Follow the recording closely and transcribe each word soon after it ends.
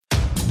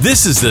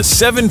This is the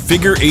Seven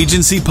Figure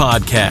Agency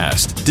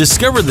Podcast.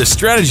 Discover the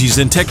strategies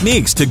and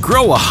techniques to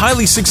grow a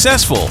highly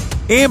successful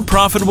and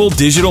profitable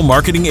digital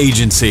marketing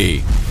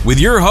agency with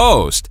your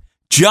host,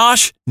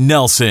 Josh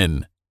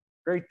Nelson.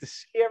 Great to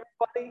see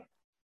everybody.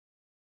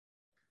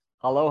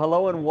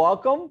 Hello, and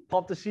welcome.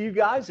 Pumped to see you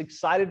guys.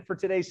 Excited for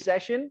today's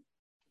session.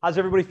 How's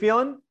everybody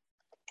feeling?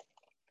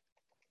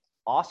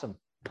 Awesome.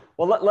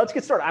 Well, let's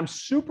get started. I'm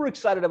super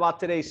excited about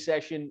today's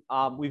session.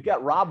 We've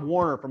got Rob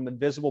Warner from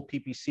Invisible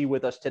PPC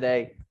with us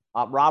today.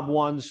 Rob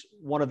runs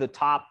one of the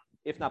top,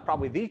 if not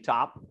probably the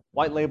top,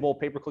 white label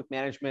pay-per-click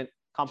management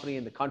company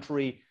in the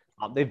country.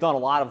 They've done a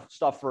lot of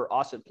stuff for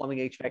us at Plumbing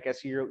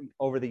HVAC here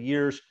over the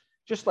years,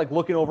 just like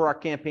looking over our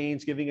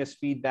campaigns, giving us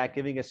feedback,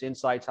 giving us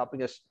insights,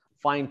 helping us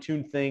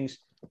fine-tune things.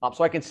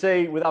 So I can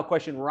say without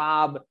question,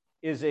 Rob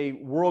is a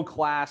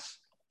world-class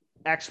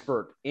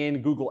expert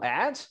in Google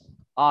Ads.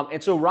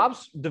 And so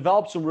Rob's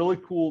developed some really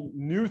cool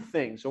new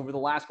things over the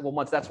last couple of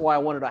months. That's why I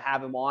wanted to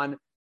have him on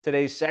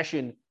today's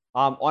session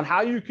on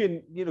how you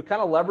can,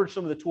 kind of leverage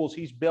some of the tools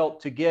he's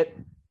built to get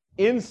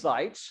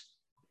insights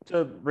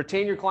to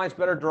retain your clients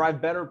better,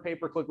 drive better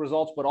pay-per-click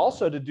results, but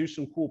also to do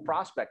some cool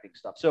prospecting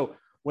stuff. So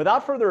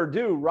without further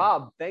ado,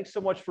 Rob, thanks so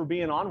much for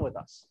being on with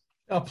us.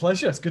 Oh,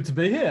 pleasure. It's good to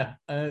be here.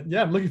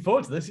 Yeah, I'm looking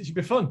forward to this. It should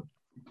be fun.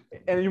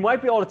 And you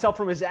might be able to tell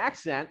from his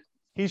accent,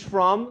 I'm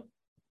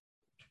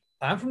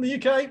from the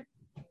UK.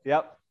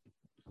 Yep.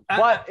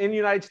 But in the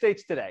United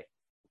States today.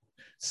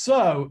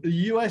 So the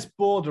US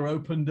border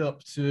opened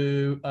up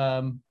to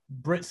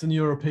Brits and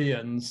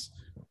Europeans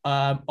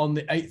on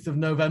the 8th of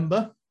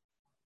November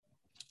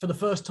for the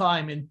first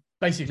time in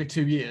basically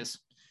 2 years.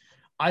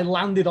 I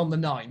landed on the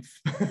 9th.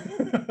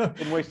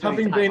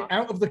 Having been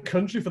out of the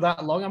country for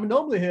that long. I'm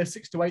normally here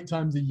 6 to 8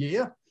 times a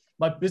year.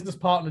 My business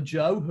partner,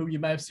 Joe, who you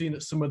may have seen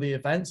at some of the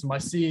events, and my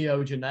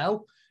CEO,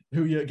 Janelle,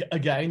 who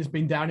again has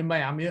been down in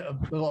Miami at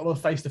a lot of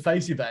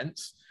face-to-face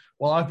events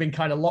while I've been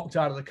kind of locked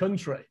out of the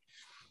country.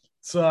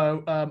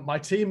 So my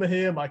team are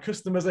here, my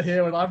customers are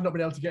here, and I've not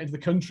been able to get into the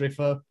country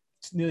for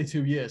nearly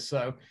 2 years.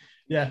 So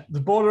yeah, the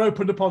border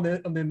opened up on the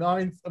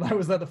 9th, and I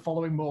was there the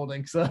following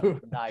morning. So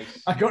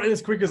nice. I got in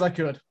as quick as I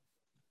could.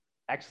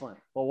 Excellent.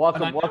 Well,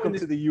 welcome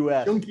to the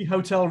U.S. Junky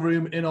hotel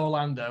room in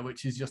Orlando,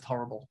 which is just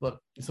horrible, but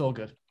it's all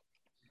good.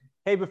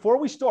 Hey, before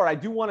we start, I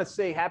do want to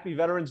say Happy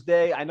Veterans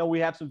Day. I know we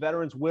have some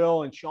veterans,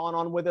 Will and Sean,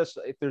 on with us.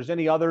 If there's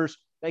any others,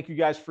 thank you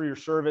guys for your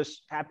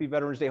service. Happy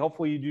Veterans Day.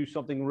 Hopefully you do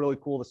something really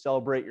cool to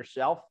celebrate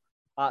yourself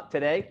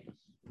today.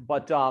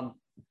 But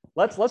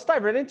let's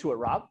dive right into it,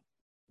 Rob.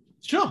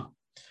 Sure.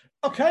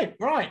 Okay,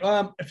 right.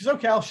 If it's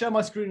okay, I'll share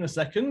my screen in a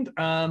second.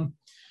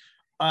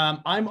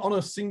 I'm on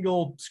a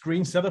single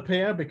screen setup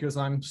here because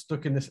I'm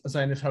stuck in this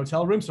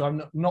hotel room. So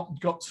I've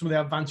not got some of the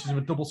advantages of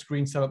a double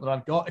screen setup that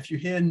I've got. If you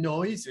hear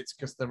noise, it's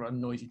because there are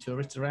noisy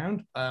tourists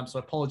around. So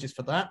apologies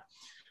for that.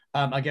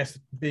 I guess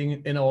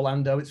being in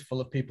Orlando, it's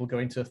full of people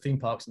going to theme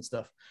parks and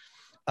stuff.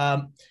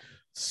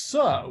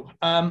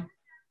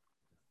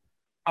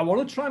 I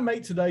want to try and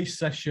make today's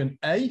session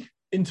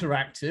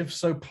interactive.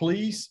 So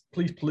please,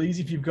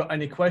 if you've got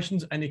any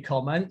questions, any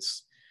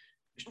comments,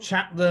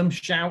 chat them,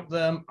 shout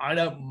them. I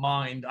don't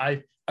mind.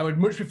 I would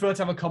much prefer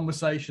to have a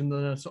conversation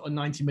than a sort of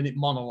 90-minute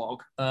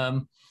monologue. It's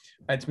going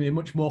to be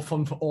much more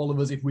fun for all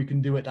of us if we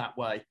can do it that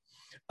way.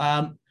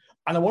 And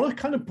I want to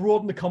kind of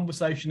broaden the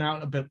conversation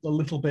out a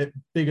little bit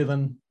bigger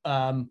than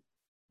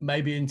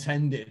maybe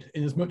intended,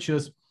 in as much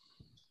as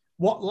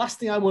last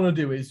thing I want to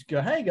do is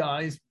go, hey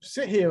guys,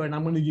 sit here and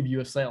I'm going to give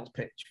you a sales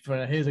pitch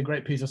for here's a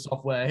great piece of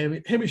software.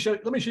 Let me show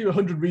you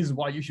 100 reasons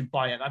why you should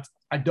buy it.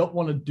 I don't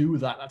want to do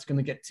that. That's going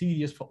to get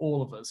tedious for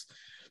all of us.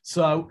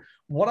 So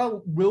what I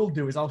will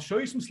do is I'll show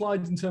you some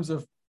slides in terms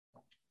of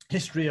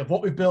history of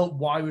what we've built,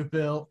 why we've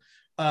built,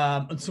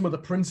 and some of the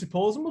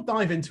principles, and we'll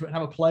dive into it and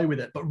have a play with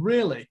it. But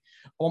really,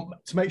 I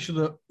want to make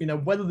sure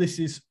that, whether this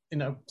is,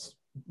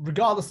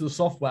 regardless of the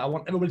software, I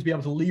want everybody to be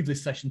able to leave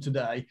this session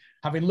today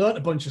having learned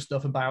a bunch of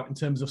stuff about in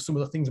terms of some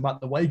of the things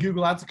about the way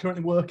Google Ads are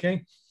currently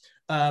working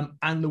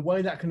and the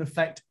way that can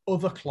affect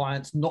other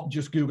clients, not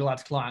just Google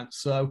Ads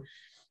clients. So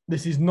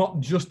this is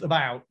not just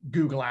about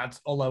Google Ads,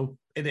 although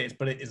it is,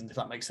 but it isn't, if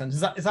that makes sense. Is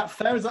that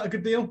fair? Is that a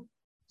good deal?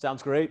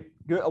 Sounds great.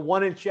 Good.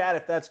 One in chat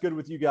if that's good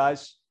with you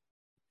guys.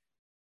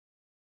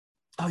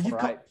 Oh, you've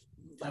got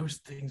those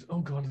things.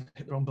 Oh God, I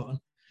hit the wrong button.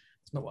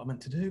 That's not what I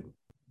meant to do.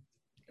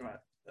 Right.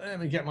 Let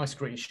me get my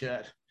screen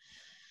shared.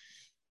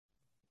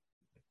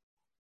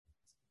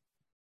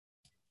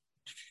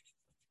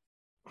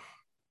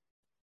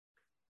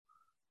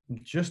 I'm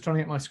just trying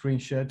to get my screen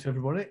shared to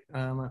everybody.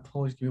 My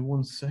apologies, give me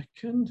 1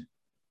 second.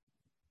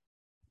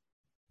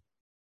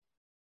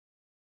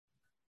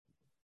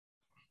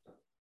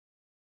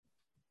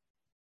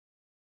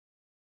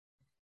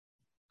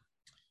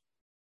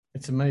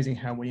 It's amazing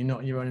how when you're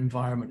not in your own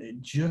environment,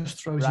 it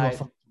just throws you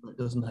off,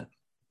 doesn't it?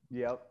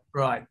 Yep.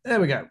 Right,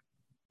 there we go.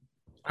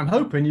 I'm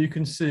hoping you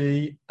can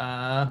see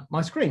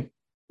my screen.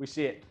 We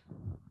see it.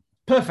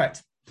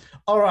 Perfect.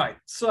 All right.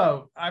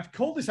 So I've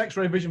called this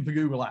X-ray vision for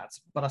Google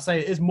Ads, but I say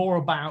it is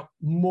more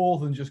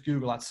than just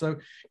Google Ads. So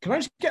can I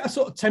just get a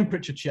sort of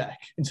temperature check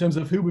in terms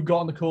of who we've got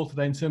on the call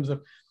today, in terms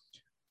of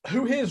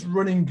who here is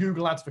running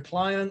Google Ads for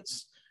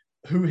clients,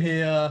 who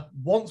here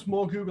wants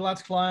more Google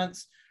Ads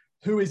clients,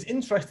 who is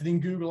interested in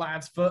Google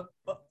Ads for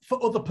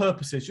other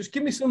purposes? Just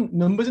give me some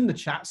numbers in the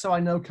chat so I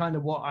know kind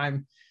of what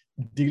I'm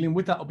dealing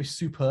with. That'll be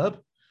superb.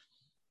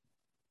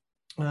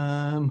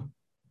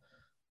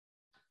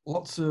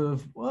 Lots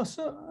of,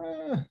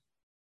 a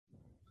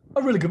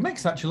really good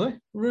mix, actually.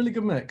 Really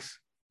good mix.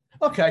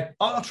 Okay,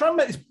 I'll try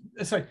and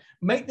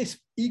make this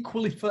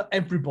equally for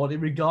everybody,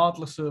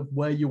 regardless of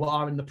where you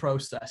are in the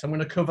process. I'm going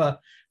to cover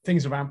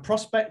things around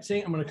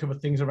prospecting. I'm going to cover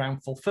things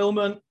around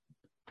fulfillment.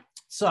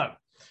 So,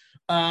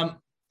 who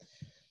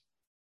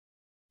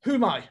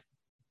am I?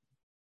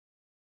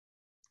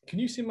 Can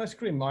you see my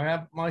screen?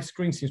 My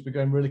screen seems to be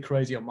going really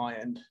crazy on my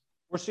end.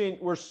 We're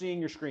seeing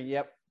your screen.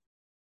 Yep.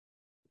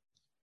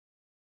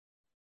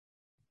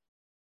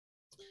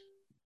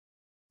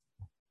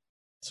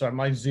 Sorry,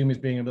 my Zoom is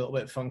being a little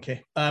bit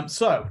funky.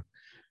 So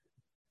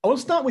I want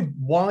to start with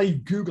why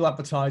Google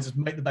advertisers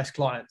make the best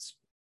clients.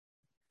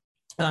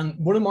 And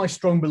one of my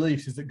strong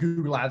beliefs is that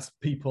Google Ads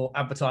people,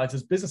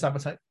 advertisers, business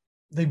advertisers,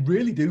 they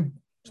really do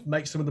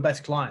make some of the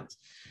best clients.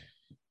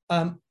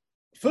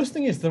 First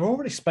thing is they're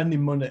already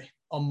spending money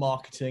on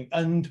marketing.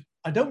 And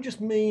I don't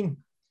just mean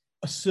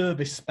a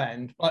service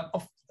spend.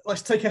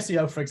 Let's take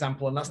SEO, for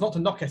example, and that's not to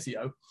knock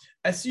SEO.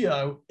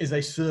 SEO is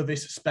a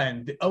service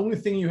spend. The only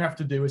thing you have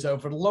to do is,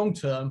 over the long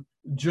term,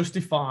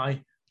 justify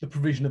the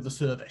provision of the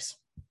service.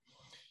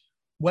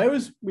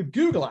 Whereas with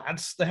Google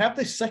Ads, they have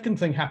this second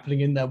thing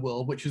happening in their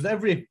world, which is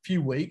every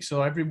few weeks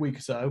or every week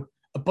or so,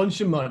 a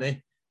bunch of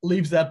money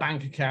leaves their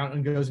bank account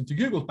and goes into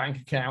Google's bank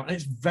account. And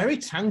it's very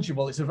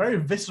tangible. It's a very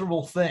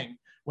visceral thing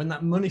when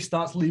that money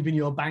starts leaving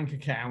your bank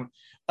account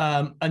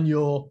and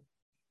you're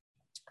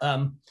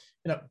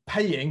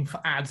paying for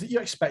ads that you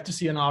expect to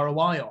see an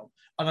ROI on.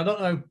 And I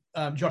don't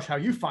know, Josh, how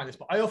you find this,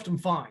 but I often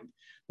find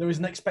there is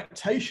an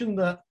expectation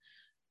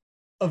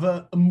of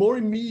a more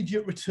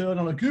immediate return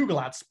on a Google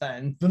ad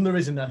spend than there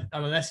is on an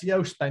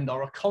SEO spend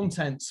or a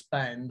content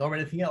spend or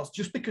anything else,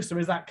 just because there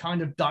is that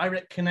kind of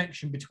direct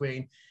connection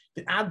between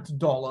the ad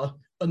dollar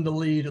and the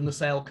lead and the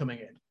sale coming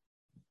in.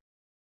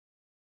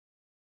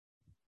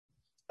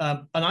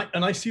 And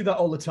I see that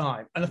all the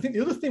time. And I think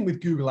the other thing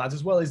with Google Ads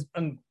as well is,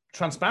 and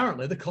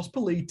transparently, the cost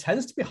per lead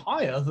tends to be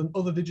higher than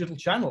other digital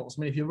channels.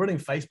 I mean, if you're running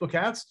Facebook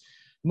ads,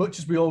 much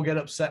as we all get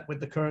upset with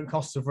the current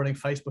costs of running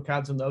Facebook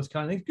ads and those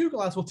kind of things,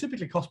 Google ads will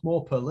typically cost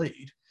more per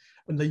lead.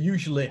 And they're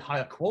usually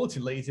higher quality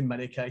leads in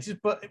many cases,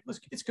 but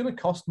it's going to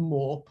cost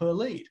more per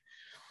lead.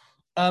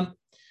 But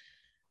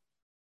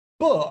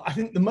I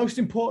think the most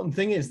important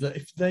thing is that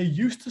if they're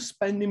used to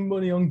spending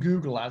money on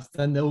Google ads,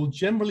 then there will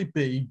generally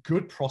be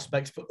good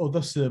prospects for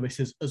other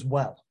services as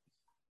well.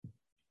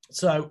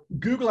 So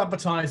Google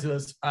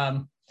advertisers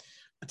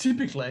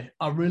typically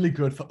are really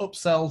good for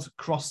upsells,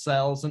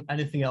 cross-sells, and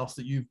anything else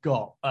that you've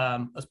got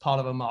as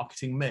part of a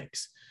marketing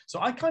mix. So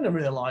I kind of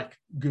really like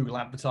Google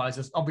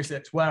advertisers. Obviously,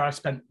 it's where I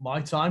spent my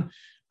time.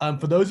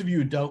 For those of you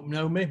who don't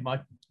know me, my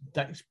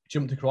deck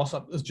jumped across.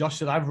 As Josh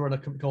said, I've run a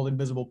company called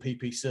Invisible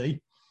PPC,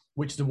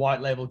 which is a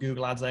white label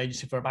Google Ads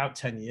agency for about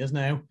 10 years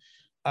now.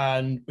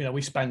 And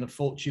we spend a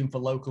fortune for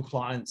local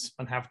clients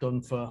and have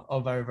done for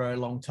a very, very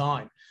long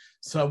time.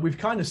 So we've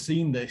kind of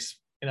seen this,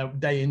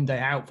 day in, day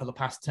out for the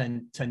past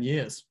 10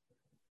 years.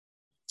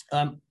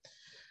 And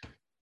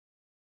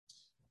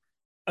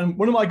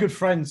one of my good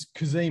friends,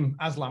 Kazim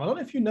Aslam, I don't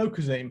know if you know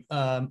Kazim,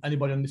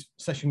 anybody on this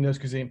session knows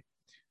Kazim.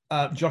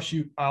 Josh,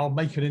 I'll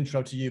make an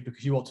intro to you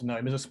because you ought to know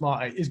him. He's a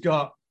smart age. He's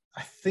got,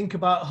 I think,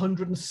 about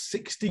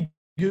 160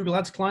 Google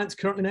Ads clients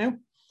currently now,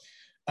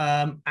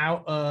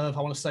 out of,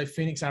 I want to say,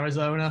 Phoenix,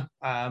 Arizona.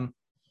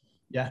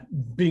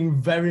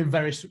 Being very,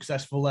 very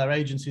successful. Their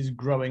agency is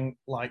growing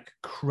like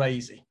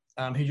crazy.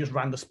 He just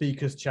ran the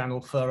speakers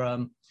channel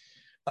for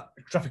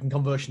Traffic and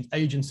Conversions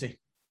Agency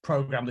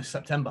program this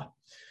September.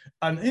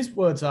 And his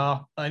words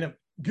are,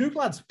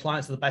 Google Ads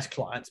clients are the best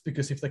clients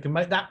because if they can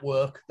make that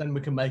work, then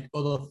we can make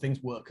other things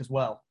work as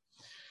well.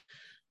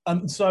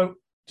 So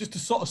just to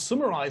sort of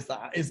summarize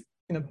that is,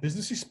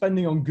 businesses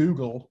spending on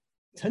Google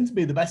tend to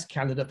be the best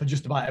candidate for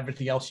just about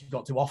everything else you've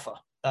got to offer.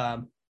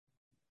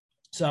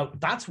 So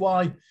that's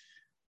why,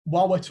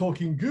 while we're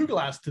talking Google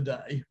Ads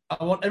today,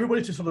 I want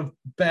everybody to sort of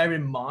bear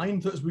in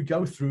mind that as we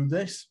go through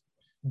this,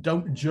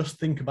 don't just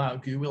think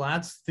about Google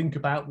Ads, think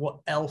about what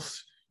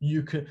else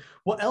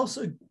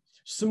are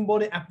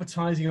somebody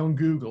advertising on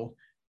Google,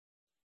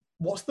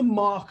 what's the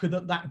marker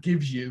that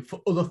gives you for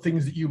other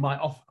things that you might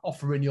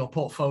offer in your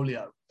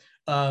portfolio?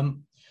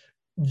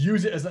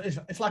 Use it as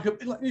it's like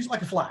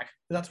a flag.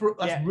 That's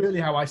really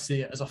how I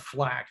see it, as a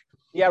flag.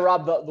 Yeah,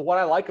 Rob, the what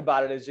I like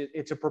about it is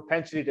it's a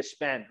propensity to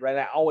spend, right?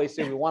 I always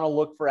say we want to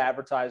look for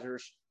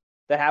advertisers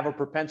that have a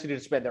propensity to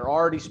spend. They're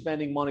already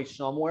spending money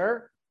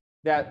somewhere,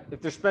 that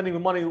if they're spending the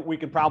money, we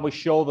can probably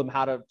show them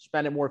how to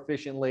spend it more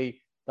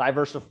efficiently,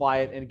 diversify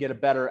it, and get a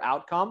better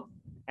outcome.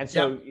 And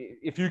so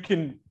if you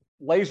can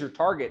laser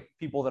target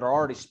people that are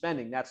already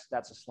spending, that's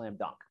a slam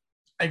dunk.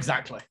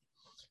 Exactly.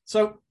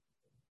 So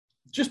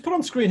just put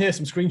on screen here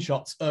some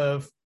screenshots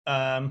of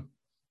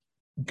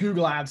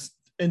Google Ads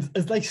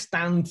as they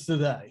stand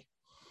today.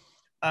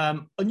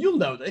 And you'll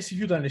know this if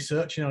you've done any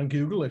searching on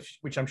Google,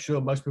 which I'm sure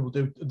most people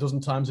do a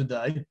dozen times a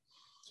day.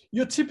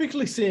 You're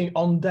typically seeing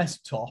on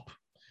desktop,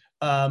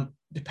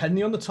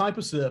 depending on the type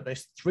of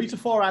service, 3 to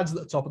 4 ads at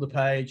the top of the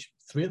page,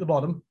 3 at the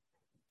bottom.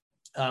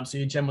 So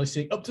you're generally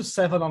seeing up to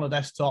 7 on a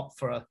desktop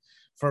for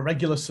a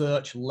regular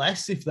search,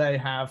 less if they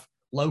have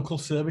local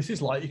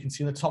services, like you can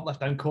see in the top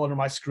left-hand corner of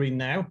my screen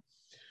now.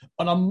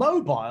 And on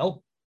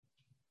mobile,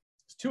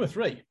 it's 2 or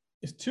 3.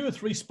 It's 2 or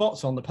 3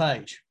 spots on the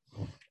page.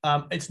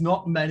 It's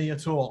not many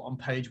at all on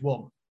page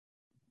 1.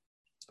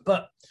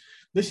 But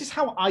this is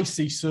how I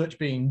see search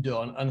being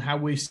done and how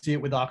we see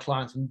it with our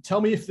clients. And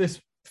tell me if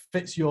this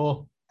fits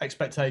your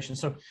expectations.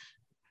 So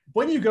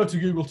when you go to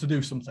Google to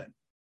do something,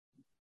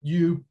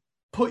 you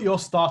put your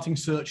starting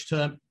search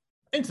term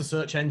into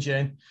search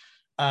engine,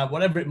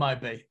 whatever it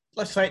might be.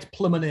 Let's say it's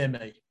plumber near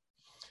me.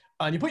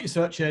 And you put your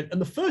search in,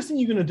 and the first thing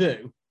you're going to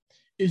do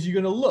is you're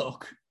going to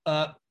look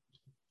at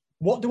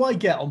what do I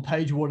get on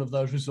page 1 of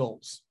those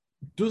results?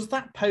 Does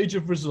that page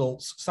of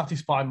results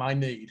satisfy my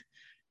need?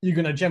 You're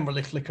going to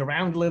generally click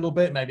around a little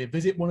bit, maybe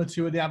visit 1 or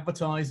 2 of the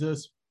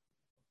advertisers.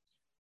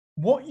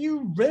 What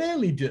you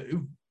rarely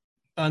do,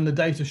 and the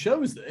data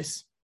shows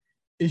this,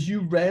 is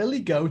you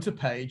rarely go to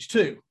page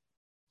 2.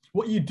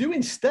 What you do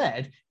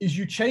instead is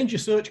you change your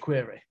search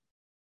query,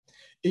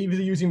 either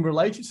using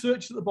related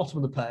searches at the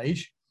bottom of the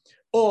page,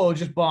 or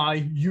just by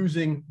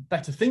using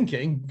better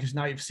thinking, because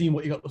now you've seen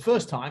what you got the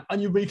first time,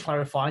 and you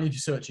re-clarify and you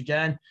search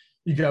again.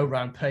 You go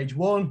around page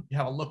 1, you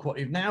have a look what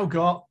you've now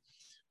got,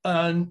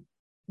 and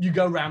you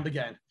go round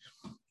again.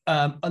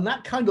 And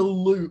that kind of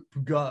loop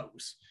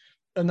goes.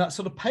 And that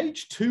sort of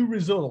page 2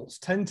 results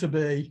tend to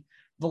be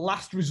the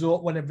last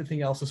resort when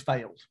everything else has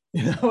failed.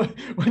 You know,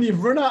 when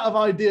you've run out of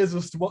ideas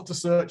as to what to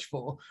search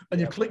for,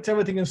 and you've clicked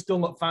everything and still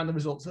not found the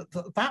results, at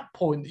that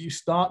point that you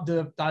start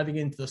diving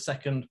into the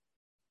second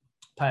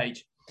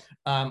page.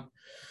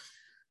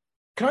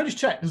 Can I just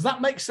check? Does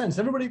that make sense?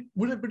 Would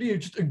everybody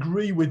just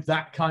agree with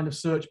that kind of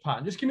search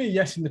pattern? Just give me a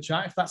yes in the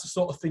chat if that's the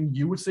sort of thing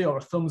you would see, or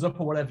a thumbs up,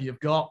 or whatever you've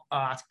got.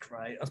 That's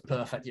great. That's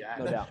perfect. Yeah.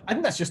 No doubt. I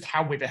think that's just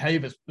how we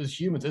behave as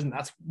humans, isn't it?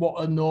 That's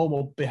what a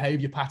normal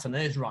behavior pattern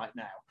is right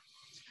now.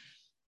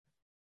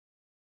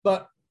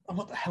 But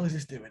what the hell is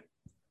this doing?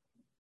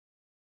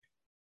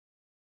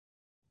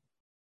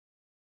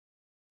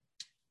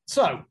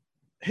 So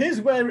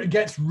here's where it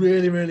gets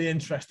really, really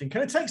interesting.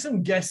 Can I take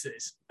some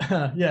guesses?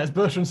 Yeah, as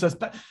Bertrand says,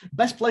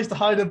 best place to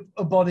hide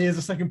a body is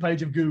the second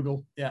page of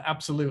Google. Yeah,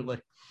 absolutely.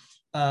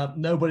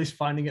 Nobody's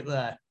finding it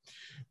there.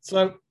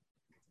 So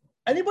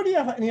anybody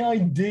have any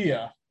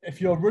idea,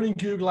 if you're running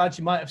Google Ads,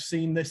 you might have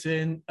seen this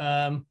in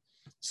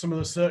some of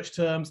the search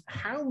terms,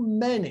 how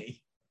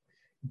many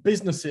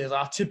businesses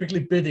are typically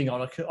bidding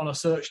on a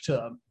search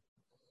term?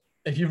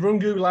 If you've run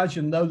Google Ads,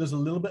 you know there's a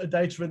little bit of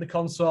data in the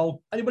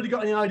console. Anybody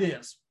got any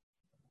ideas?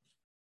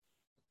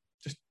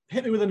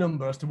 Hit me with a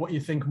number as to what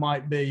you think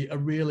might be a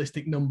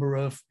realistic number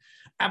of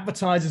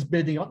advertisers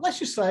bidding on. Let's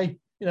just say,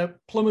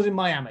 plumbers in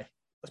Miami.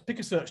 Let's pick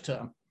a search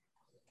term.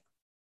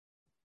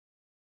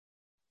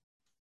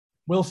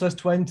 Will says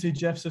 20,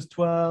 Jeff says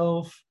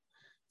 12,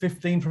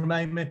 15 from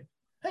Amy.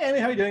 Hey, Amy,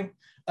 how are you doing?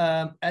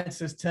 Ed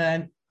says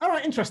 10. All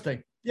right,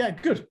 interesting. Yeah,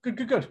 good.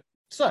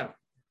 So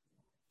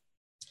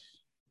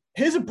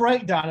here's a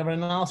breakdown of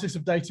an analysis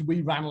of data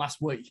we ran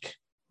last week.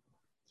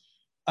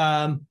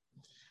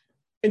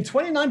 In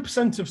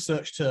 29% of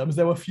search terms,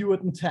 there were fewer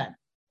than 10.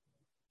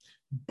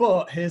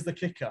 But here's the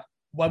kicker.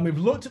 When we've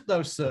looked at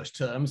those search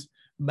terms,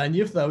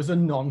 many of those are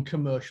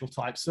non-commercial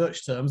type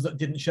search terms that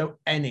didn't show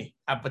any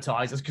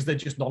advertisers because they're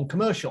just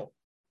non-commercial.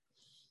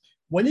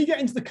 When you get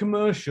into the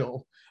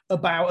commercial,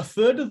 about a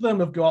third of them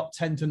have got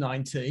 10 to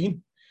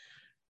 19.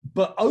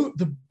 But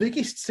the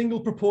biggest single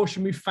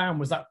proportion we found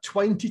was that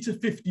 20 to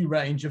 50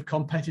 range of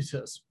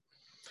competitors,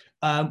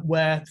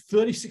 where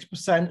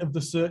 36% of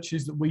the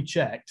searches that we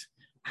checked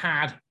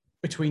had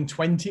between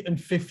 20 and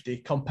 50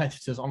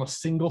 competitors on a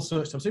single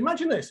search term. So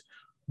imagine this,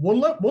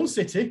 one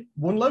city,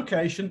 one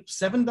location,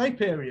 7-day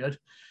period,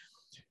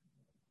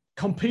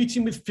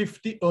 competing with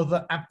 50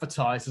 other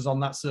advertisers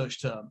on that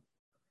search term.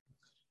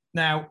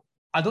 Now,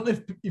 I don't know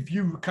if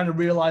you kind of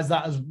realize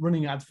that as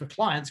running ads for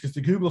clients, because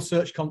the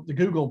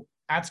Google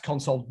Ads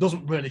console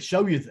doesn't really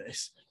show you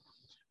this.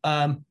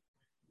 But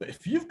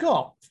if you've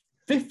got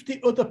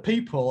 50 other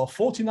people or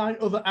 49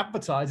 other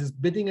advertisers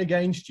bidding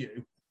against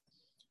you,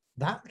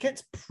 that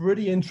gets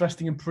pretty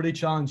interesting and pretty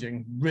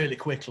challenging really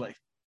quickly.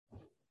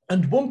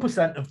 And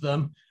 1% of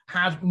them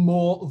had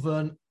more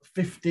than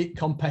 50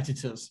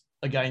 competitors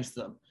against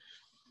them.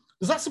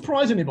 Does that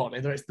surprise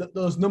anybody that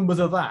those numbers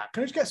are that?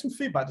 Can I just get some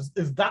feedback?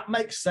 Does that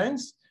make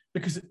sense?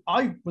 Because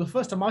the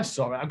first time I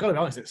saw it, I've got to be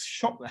honest, it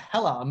shocked the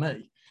hell out of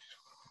me.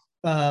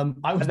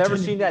 I've never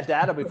seen that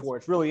data before.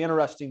 It's really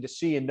interesting to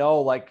see and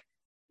know,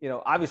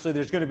 obviously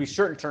there's going to be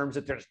certain terms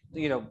that there's,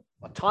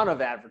 a ton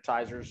of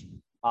advertisers.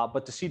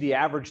 But to see the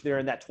average there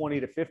in that 20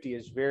 to 50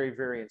 is very,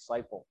 very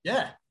insightful.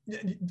 Yeah.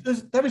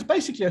 There is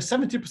basically a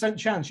 70%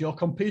 chance you're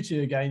competing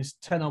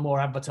against 10 or more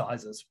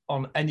advertisers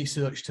on any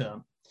search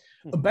term.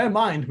 And bear in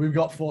mind, we've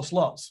got 4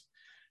 slots.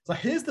 So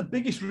here's the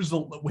biggest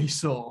result that we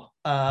saw.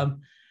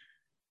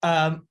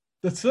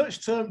 The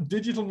search term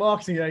digital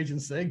marketing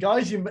agency,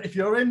 guys. If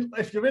you're in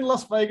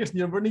Las Vegas and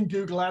you're running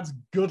Google Ads,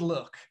 good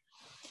luck.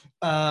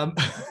 Wow.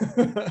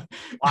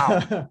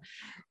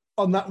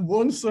 On that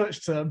one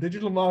search term,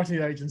 digital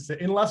marketing agency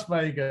in Las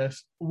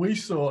Vegas, we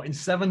saw in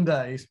 7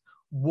 days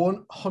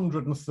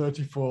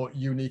 134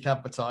 unique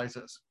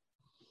advertisers.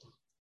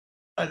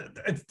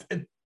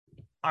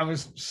 I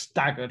was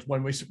staggered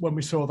when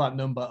we saw that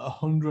number,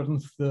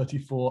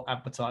 134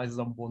 advertisers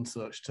on one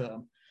search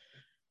term.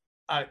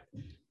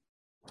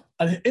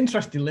 And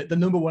interestingly, the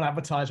number one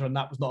advertiser on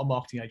that was not a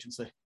marketing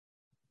agency.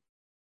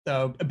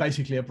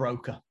 Basically a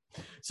broker.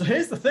 So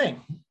here's the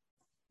thing.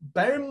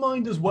 Bear in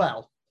mind as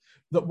well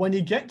that when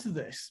you get to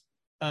this,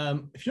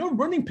 if you're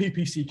running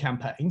PPC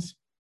campaigns,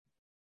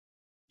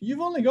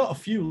 you've only got a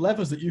few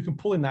levers that you can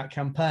pull in that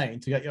campaign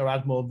to get your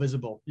ad more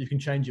visible. You can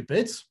change your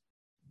bids.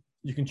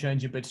 You can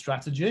change your bid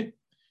strategy.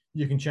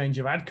 You can change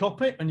your ad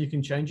copy, and you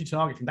can change your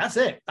targeting. That's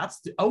it.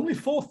 That's the only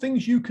 4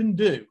 things you can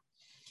do.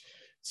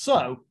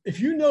 So if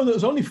you know that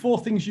there's only 4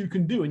 things you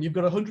can do and you've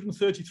got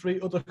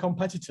 133 other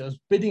competitors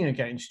bidding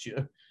against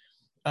you,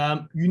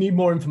 you need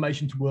more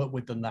information to work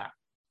with than that.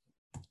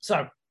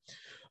 So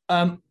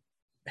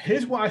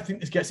here's why I think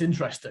this gets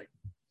interesting.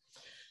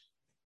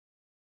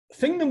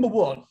 Thing number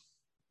 1,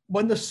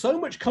 when there's so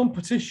much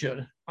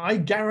competition, I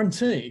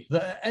guarantee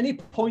that at any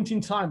point in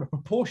time, a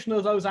proportion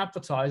of those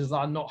advertisers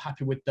are not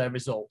happy with their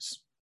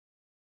results.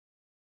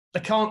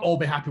 They can't all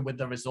be happy with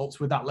their results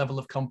with that level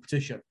of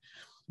competition,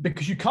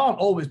 because you can't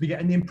always be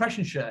getting the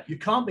impression share. You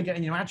can't be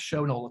getting your ads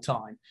shown all the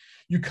time.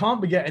 You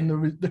can't be getting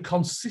the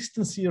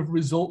consistency of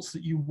results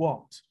that you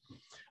want.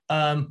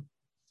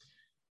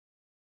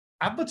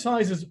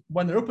 Advertisers,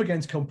 when they're up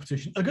against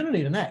competition, are going to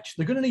need an edge.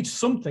 They're going to need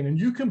something, and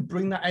you can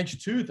bring that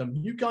edge to them.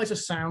 You guys are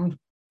sound,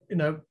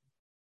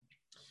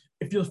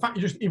 if the fact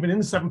you're just even in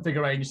the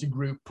 7-figure agency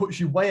group puts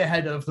you way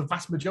ahead of the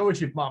vast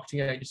majority of marketing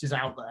agencies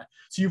out there.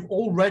 So you've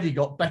already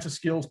got better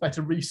skills,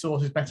 better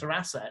resources, better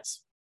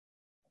assets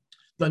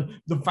than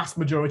the vast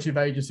majority of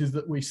agencies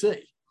that we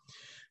see.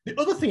 The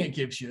other thing it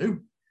gives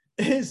you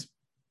is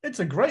it's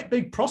a great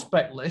big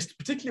prospect list,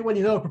 particularly when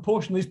you know a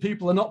proportion of these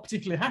people are not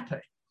particularly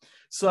happy.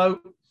 So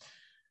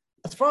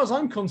as far as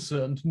I'm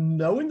concerned,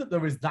 knowing that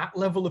there is that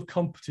level of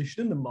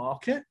competition in the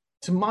market,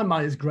 to my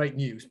mind, is great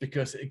news,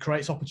 because it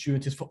creates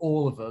opportunities for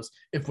all of us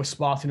if we're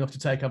smart enough to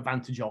take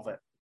advantage of it.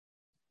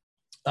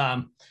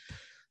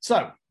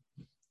 So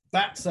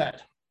that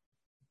said,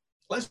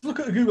 let's look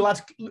at the Google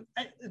Ads.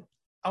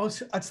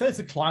 I'd say it's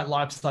a client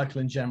life cycle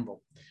in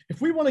general.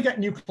 If we want to get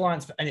new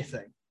clients for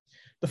anything,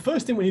 the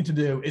first thing we need to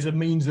do is a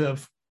means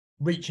of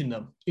reaching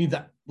them,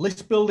 either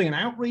list building and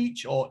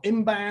outreach or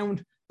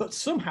inbound, but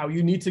somehow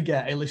you need to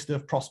get a list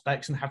of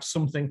prospects and have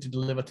something to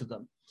deliver to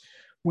them.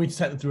 We need to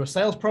take them through a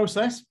sales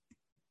process,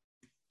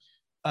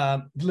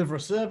 deliver a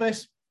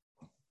service,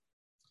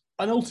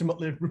 and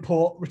ultimately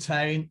report,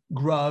 retain,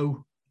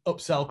 grow,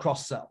 upsell,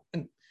 cross-sell.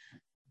 And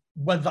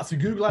whether that's a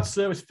Google Ads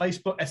service,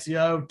 Facebook,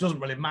 SEO, doesn't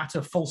really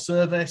matter, full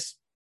service,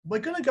 we're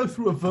going to go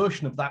through a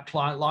version of that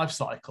client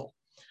lifecycle.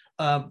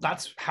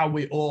 That's how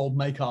we all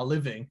make our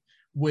living,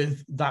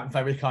 with that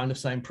very kind of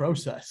same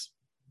process.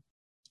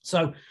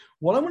 So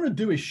what I'm going to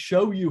do is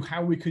show you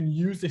how we can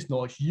use this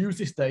knowledge, use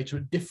this data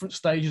at different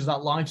stages of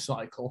that life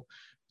cycle,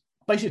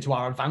 basically to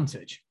our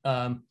advantage.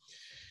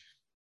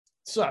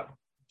 So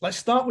let's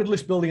start with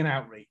list building and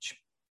outreach.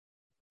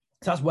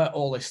 That's where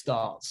all this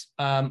starts.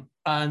 And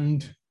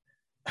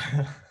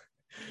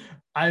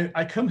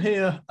I come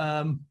here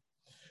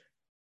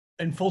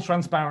in full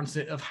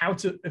transparency of how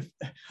to, if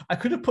I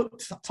could have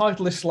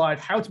titled this slide,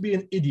 "How to Be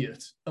an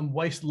Idiot and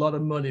Waste a Lot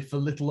of Money for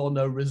Little or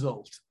No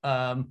Result."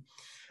 And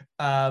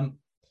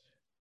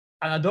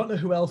I don't know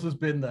who else has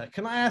been there.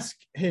 Can I ask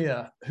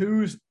here,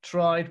 who's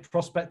tried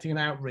prospecting and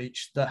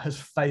outreach that has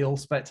failed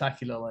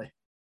spectacularly?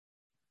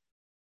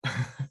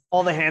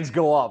 All the hands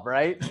go up,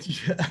 right?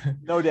 Yeah.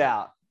 No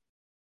doubt.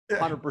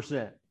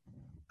 100%.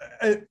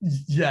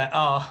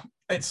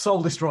 It's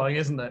soul destroying,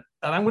 isn't it?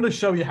 And I'm going to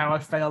show you how I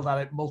failed at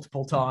it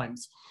multiple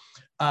times.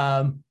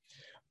 And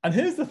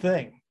here's the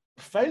thing.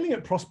 Failing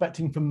at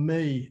prospecting for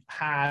me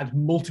had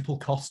multiple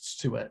costs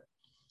to it.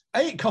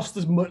 It cost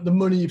us the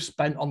money you've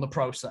spent on the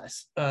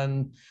process.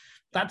 And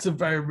that's a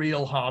very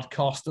real hard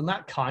cost. And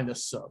that kind of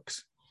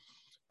sucks.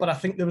 But I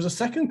think there was a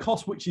second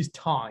cost, which is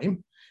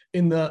time,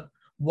 in that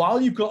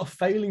while you've got a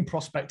failing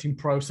prospecting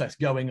process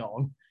going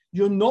on,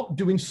 you're not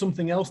doing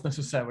something else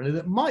necessarily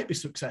that might be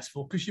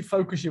successful because you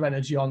focus your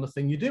energy on the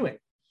thing you're doing.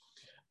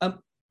 And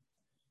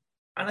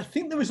I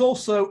think there is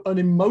also an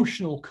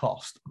emotional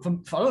cost. I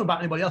don't know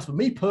about anybody else, but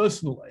me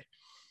personally,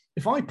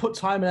 if I put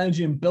time and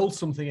energy and build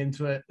something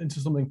into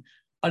something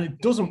and it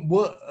doesn't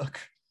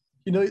work,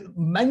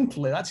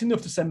 mentally, that's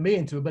enough to send me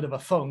into a bit of a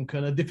funk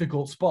and a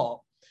difficult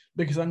spot,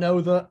 because I know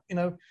that,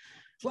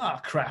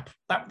 crap.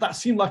 That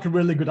seemed like a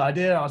really good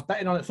idea. I was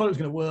betting on it, thought it was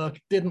going to work.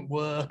 Didn't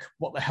work.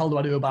 What the hell do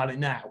I do about it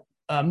now?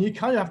 You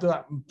kind of have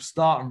to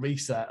start and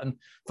reset. And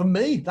for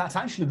me, that's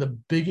actually the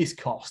biggest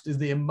cost, is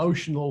the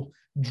emotional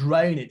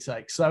drain it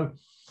takes. So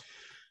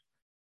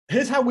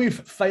here's how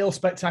we've failed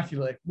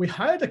spectacularly. We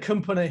hired a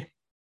company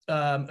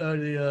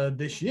earlier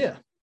this year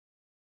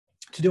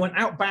to do an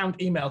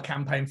outbound email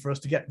campaign for us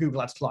to get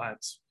Google Ads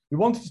clients. We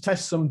wanted to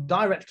test some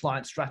direct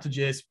client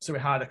strategies, so we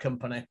hired a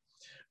company.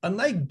 And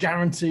they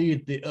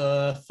guaranteed the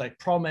earth. They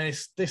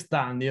promised this,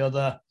 that, and the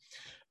other.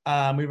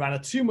 We ran a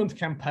 2-month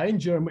campaign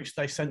during which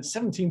they sent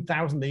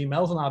 17,000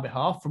 emails on our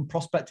behalf from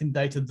prospecting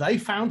data they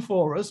found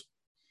for us.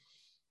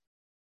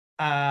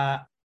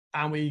 And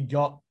we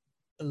got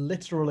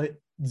literally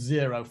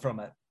zero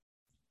from it.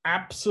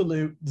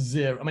 Absolute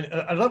zero. I mean,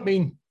 I don't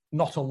mean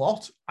not a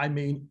lot. I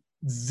mean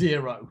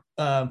zero.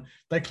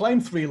 They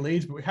claimed 3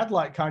 leads, but we had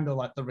kind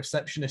of the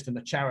receptionist and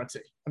the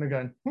charity. And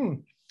they're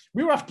going,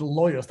 we were after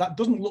lawyers. That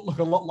doesn't look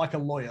a lot like a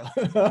lawyer.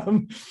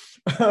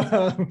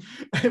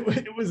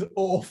 It was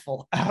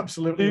awful.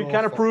 Absolutely You awful.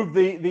 kind of proved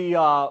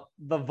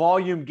the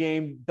volume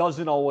game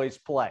doesn't always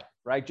play,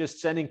 right? Just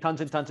sending tons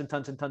and tons and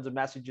tons and tons of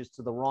messages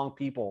to the wrong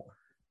people.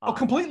 Oh,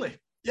 completely.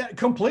 Yeah,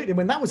 completely. I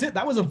mean, that was it.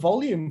 That was a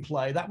volume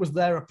play. That was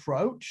their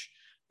approach.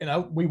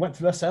 We went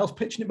through their sales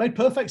pitch and it made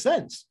perfect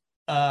sense.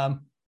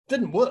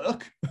 Didn't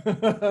work.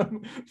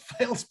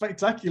 Failed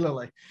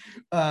spectacularly.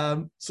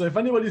 So if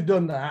anybody's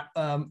done that,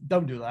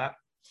 don't do that.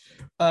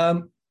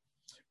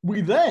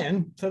 We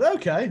then said,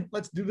 okay,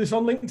 let's do this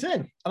on LinkedIn.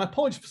 And I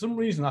apologize for some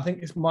reason. I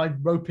think it's my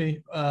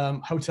ropey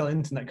hotel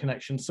internet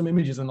connection. Some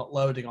images are not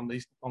loading on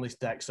this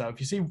deck. So if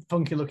you see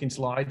funky looking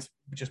slides,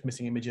 we're just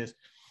missing images.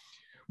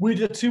 We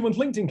did a 2-month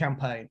LinkedIn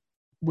campaign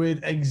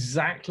with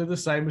exactly the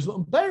same result.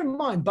 And bear in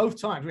mind,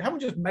 both times, we haven't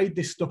just made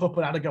this stuff up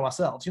and had a go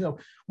ourselves.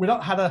 We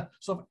don't had a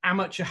sort of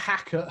amateur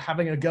hacker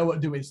having a go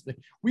at doing something.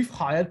 We've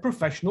hired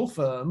professional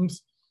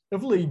firms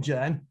of lead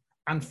gen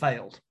and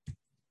failed.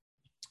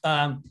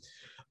 And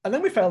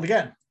then we failed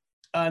again.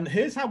 And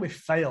here's how we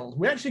failed.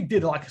 We actually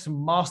did some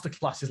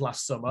masterclasses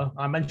last summer.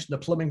 I mentioned the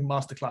plumbing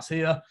masterclass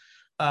here.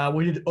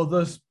 We did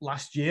others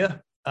last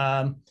year.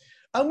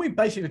 And we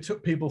basically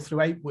took people through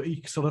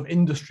 8-week sort of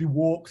industry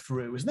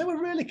walkthroughs. And they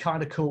were really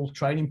kind of cool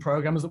training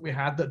programs that we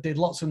had that did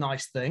lots of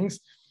nice things.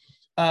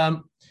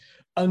 And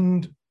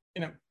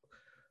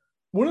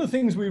one of the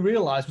things we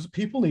realized was that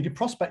people needed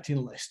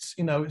prospecting lists.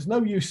 It's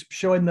no use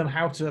showing them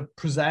how to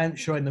present,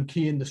 showing them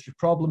key industry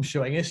problems,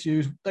 showing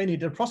issues. They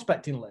needed a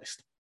prospecting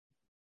list.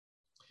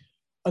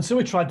 And so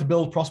we tried to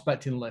build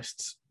prospecting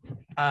lists.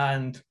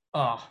 And,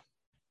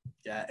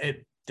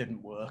 it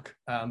didn't work.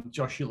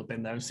 Josh, you'll have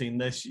been there and seen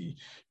this.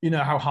 You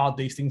know how hard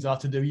these things are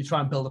to do. You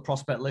try and build a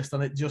prospect list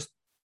and it just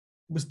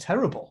was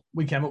terrible.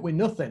 We came up with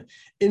nothing.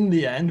 In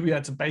the end, we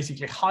had to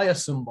basically hire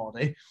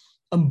somebody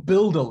and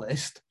build a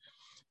list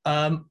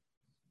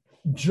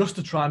just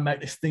to try and make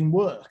this thing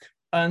work.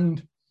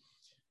 And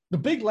the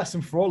big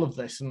lesson for all of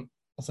this, and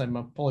I'll say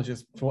my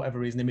apologies for whatever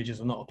reason images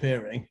are not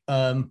appearing,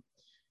 the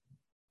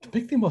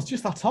big thing was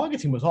just our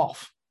targeting was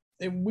off.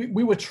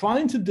 We were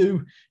trying to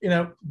do,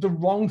 the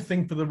wrong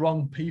thing for the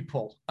wrong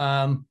people.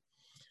 And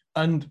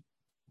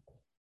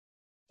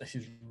this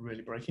is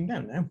really breaking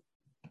down now.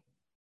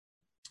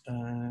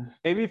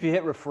 Maybe if you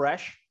hit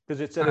refresh, because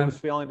it said it was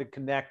failing to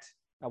connect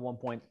at one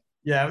point.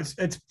 Yeah,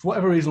 it's for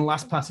whatever reason,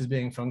 LastPass is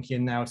being funky,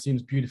 and now it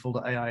seems beautiful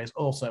that AI is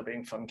also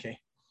being funky.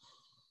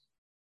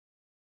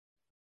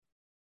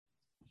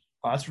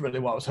 Oh, that's really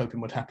what I was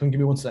hoping would happen. Give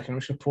me 1 second. I'm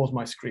just going to pause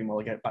my screen while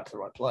I get back to the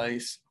right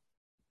place.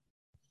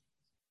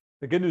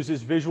 The good news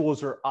is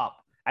visuals are up.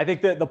 I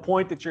think that the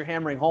point that you're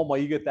hammering home while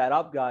you get that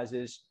up, guys,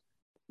 is,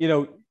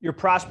 your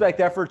prospect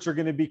efforts are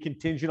going to be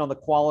contingent on the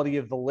quality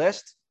of the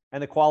list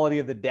and the quality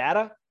of the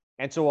data.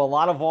 And so a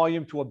lot of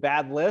volume to a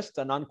bad list,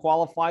 an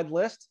unqualified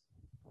list,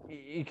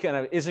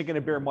 isn't going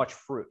to bear much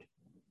fruit.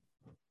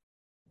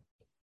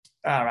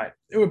 All right,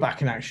 we're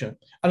back in action.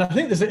 And I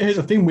think here's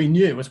a thing we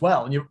knew as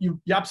well. And you're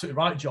absolutely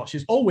right, Josh,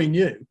 is all we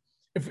knew.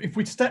 If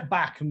we step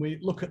back and we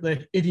look at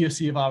the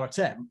idiocy of our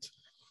attempt,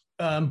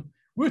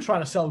 we were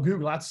trying to sell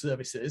Google Ads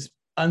services.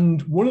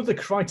 And one of the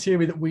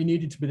criteria that we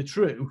needed to be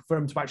true for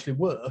them to actually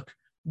work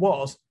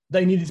was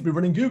they needed to be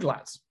running Google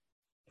Ads.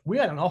 We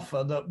had an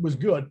offer that was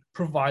good,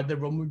 provided they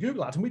run with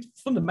Google Ads. And we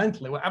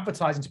fundamentally were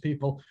advertising to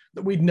people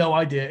that we'd no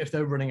idea if they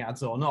were running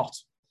ads or not.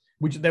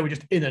 They were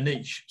just in a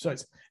niche. So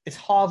it's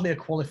hardly a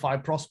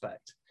qualified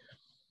prospect.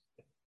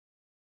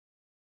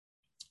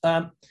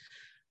 And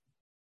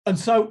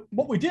so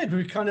what we did,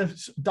 we kind of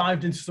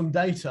dived into some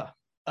data.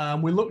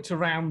 We looked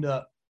around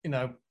at,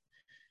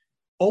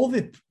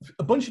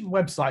 a bunch of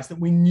websites that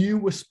we knew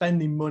were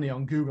spending money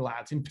on Google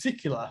Ads. In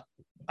particular,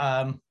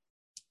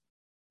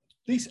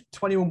 these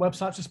 21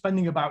 websites are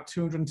spending about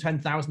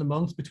 $210,000 a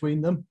month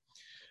between them.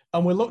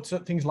 And we looked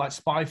at things like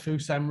SpyFu,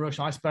 SEMrush,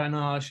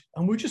 iSpionage,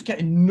 and we're just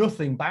getting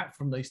nothing back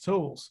from these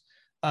tools.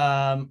 We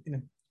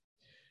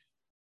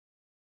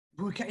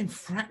were getting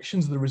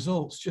fractions of the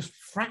results, just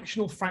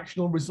fractional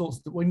results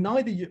that were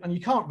neither, and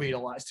you can't read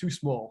all that, it's too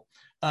small.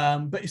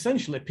 But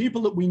essentially,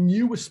 people that we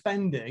knew were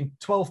spending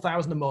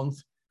 $12,000 a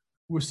month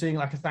were seeing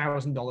like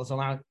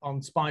 $1,000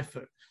 on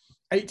SpyFu.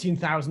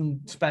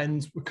 18,000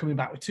 spends were coming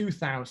back with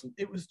 2,000.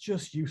 It was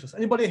just useless.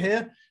 Anybody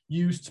here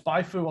used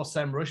SpyFu or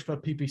SEMrush for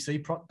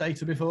PPC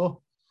data before?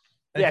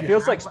 Yeah, it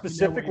feels like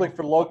specifically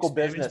for local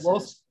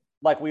businesses,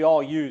 like we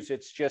all use.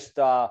 It's just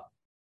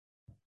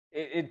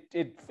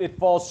it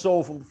falls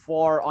so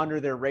far under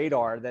their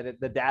radar that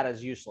the data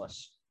is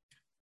useless.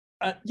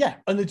 Yeah,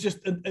 and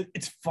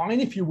it's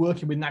fine if you're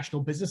working with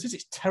national businesses.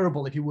 It's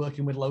terrible if you're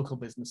working with local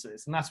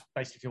businesses, and that's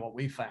basically what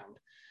we found.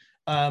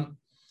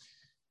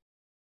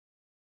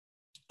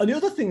 And the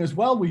other thing as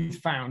well we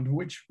found,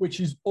 which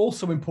is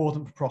also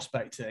important for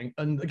prospecting,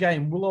 and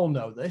again, we'll all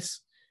know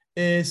this,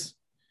 is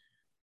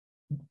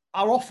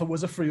our offer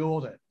was a free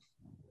audit,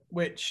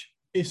 which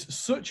is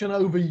such an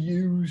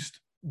overused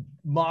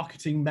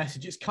marketing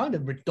message. It's kind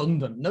of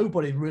redundant.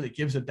 Nobody really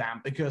gives a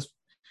damn because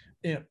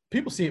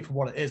people see it for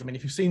what it is. I mean,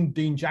 if you've seen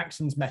Dean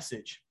Jackson's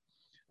message,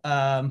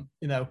 mice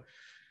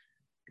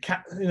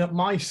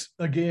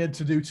are geared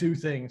to do two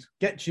things: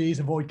 get cheese,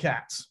 avoid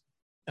cats.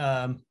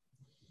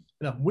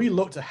 We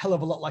looked a hell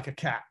of a lot like a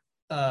cat.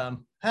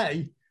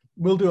 Hey,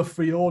 we'll do a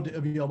free audit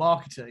of your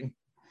marketing.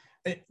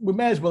 We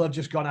may as well have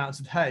just gone out and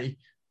said, hey,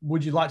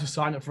 would you like to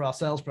sign up for our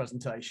sales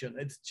presentation?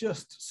 It's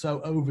just so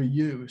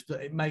overused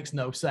that it makes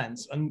no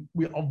sense. And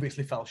we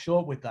obviously fell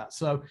short with that.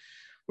 So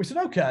we said,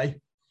 okay,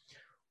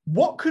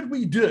 what could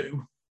we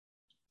do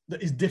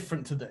that is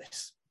different to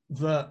this,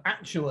 that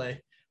actually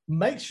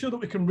makes sure that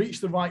we can reach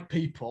the right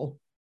people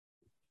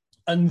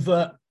and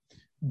that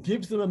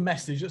gives them a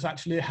message that's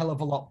actually a hell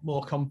of a lot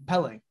more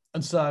compelling?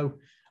 And so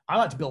I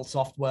like to build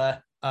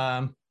software.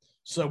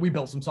 So we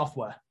built some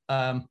software.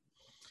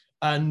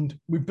 And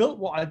we built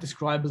what I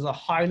describe as a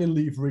highly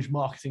leveraged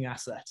marketing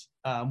asset,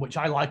 which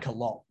I like a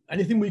lot.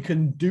 Anything we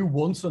can do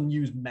once and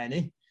use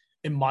many,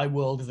 in my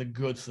world, is a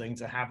good thing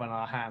to have in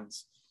our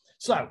hands.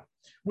 So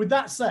with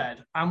that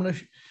said, I'm going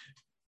to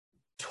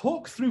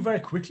talk through very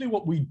quickly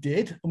what we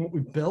did and what we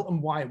built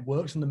and why it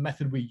works and the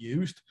method we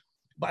used.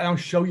 But I'll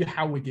show you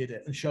how we did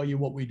it and show you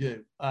what we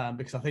do,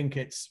 because I think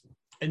it's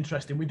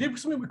interesting. We did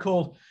something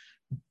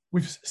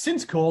we've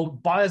since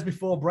called buyers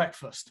before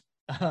breakfast,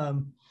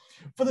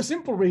 for the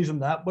simple reason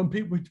that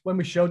when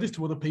we showed this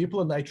to other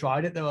people and they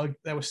tried it, they were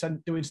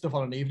doing stuff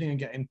on an evening and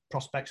getting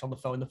prospects on the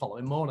phone the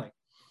following morning.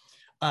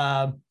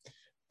 And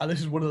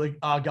this is one of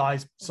our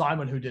guys,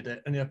 Simon, who did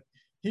it, and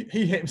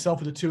he hit himself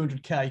with a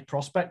 200K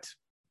prospect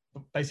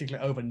basically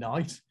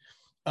overnight,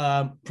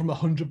 from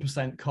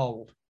 100%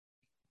 cold.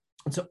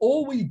 And so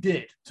all we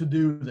did to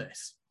do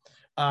this,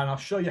 and I'll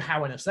show you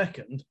how in a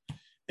second,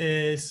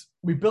 is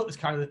we built this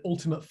kind of the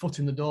ultimate foot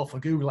in the door for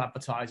Google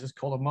advertisers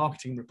called a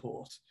marketing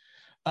report.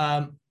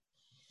 And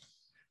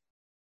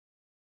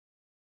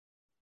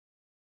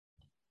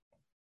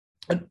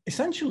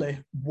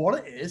essentially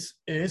what it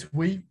is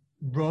we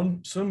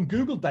run some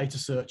Google data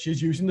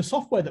searches using the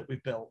software that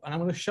we've built. And I'm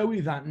going to show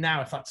you that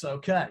now, if that's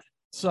okay.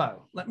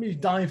 So let me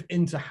dive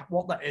into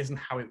what that is and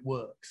how it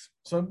works.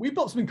 So we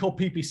built something called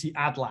PPC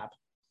Ad Lab.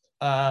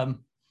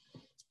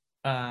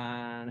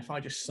 And if I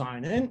just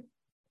sign in,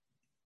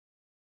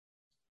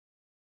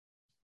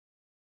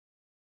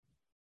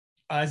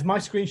 is my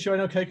screen showing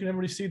okay? Can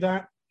everybody see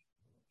that?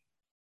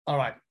 All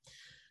right.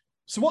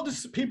 So what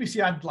does PPC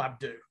Ad Lab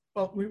do?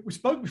 Well, we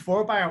spoke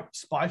before about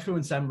SpyFu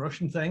and SEMrush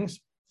and things.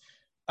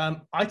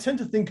 I tend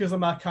to think of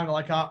them as kind of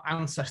like our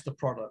ancestor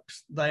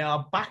products. They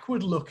are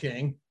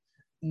backward-looking,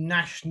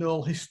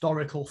 national,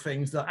 historical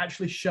things that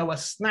actually show a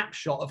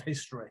snapshot of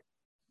history.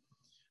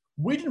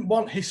 We didn't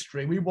want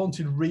history. We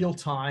wanted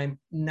real-time,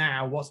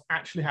 now, what's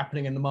actually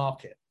happening in the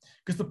market.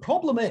 Because the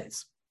problem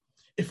is,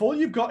 if all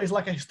you've got is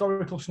like a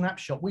historical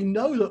snapshot, we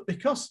know that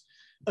because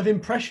of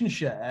impression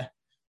share,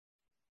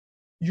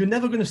 you're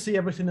never going to see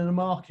everything in the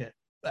market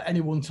at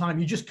any one time.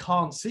 You just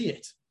can't see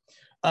it.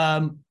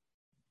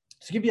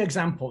 To give you an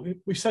example,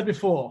 we've said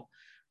before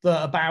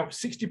that about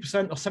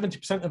 60% or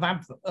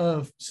 70%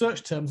 of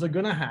search terms are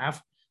going to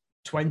have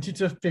 20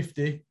 to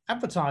 50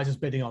 advertisers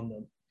bidding on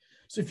them.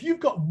 So if you've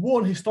got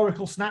one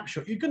historical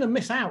snapshot, you're going to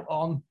miss out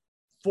on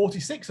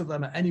 46 of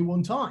them at any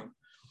one time.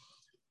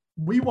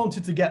 We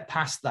wanted to get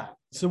past that.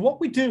 So what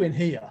we do in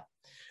here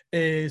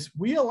is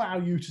we allow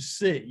you to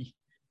see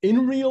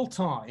in real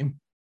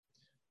time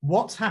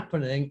what's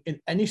happening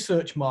in any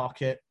search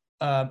market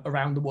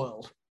around the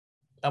world.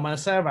 And when I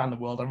say around the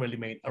world, I really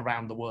mean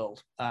around the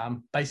world.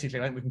 Basically,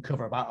 I think we can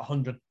cover about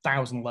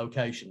 100,000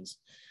 locations,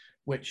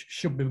 which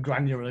should be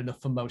granular enough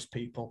for most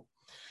people.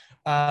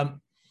 I'm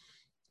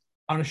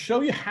going to show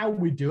you how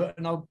we do it,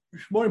 and I'll,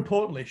 more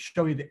importantly,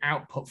 show you the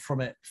output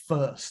from it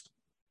first.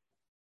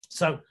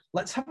 So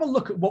let's have a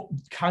look at what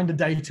kind of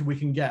data we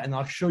can get, and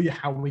I'll show you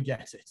how we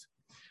get it.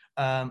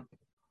 So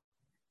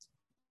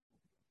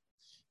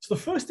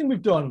the first thing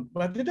we've done,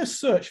 we did a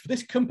search for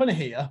this company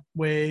here.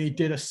 We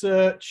did a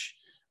search.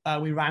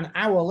 We ran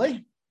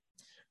hourly,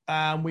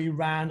 and we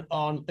ran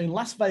in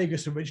Las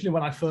Vegas originally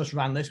when I first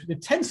ran this. We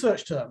did 10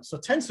 search terms. So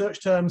 10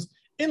 search terms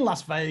in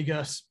Las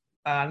Vegas.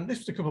 And this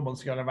was a couple of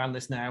months ago, and I ran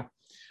this now.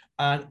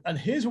 And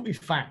here's what we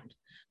found.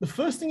 The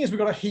first thing is we've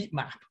got a heat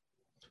map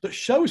that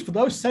shows for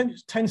those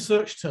 10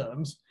 search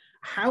terms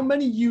how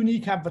many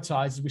unique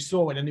advertisers we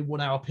saw in any 1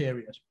 hour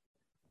period.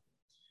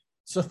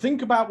 So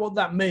think about what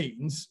that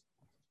means.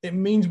 It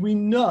means we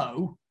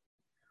know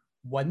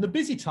when the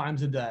busy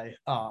times of day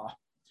are,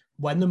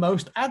 when the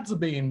most ads are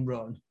being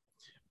run,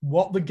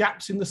 what the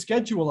gaps in the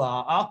schedule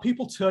are. Are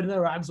people turning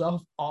their ads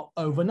off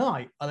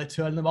overnight? Are they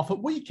turning them off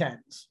at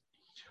weekends?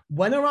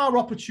 When are our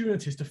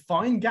opportunities to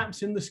find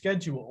gaps in the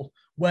schedule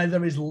where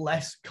there is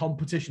less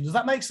competition? Does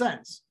that make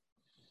sense?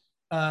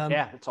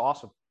 Yeah, it's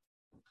awesome.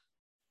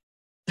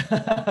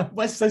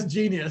 Wes says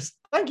genius.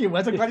 Thank you,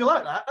 Wes. I'm glad you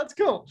like that. That's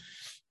cool.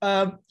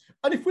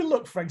 And if we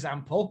look, for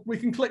example, we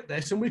can click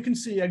this and we can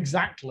see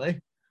exactly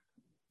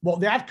what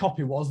the ad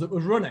copy was that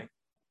was running.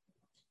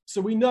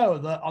 So we know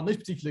that on this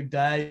particular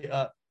day,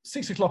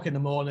 6 o'clock in the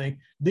morning,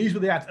 these were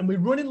the ads. And we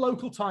run in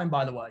local time,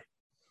 by the way.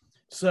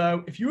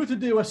 So if you were to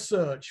do a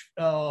search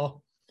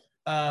for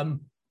Las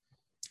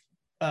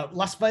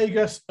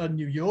Vegas and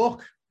New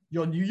York,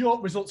 your New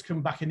York results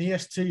come back in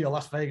EST, your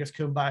Las Vegas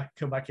come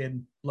back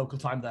in local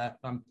time there.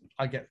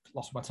 I get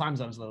lost with my time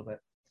zones a little bit.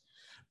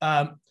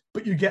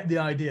 But you get the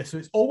idea. So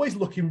it's always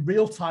looking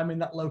real time in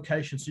that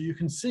location. So you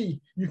can see,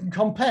 you can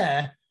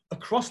compare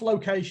across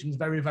locations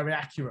very, very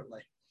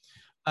accurately.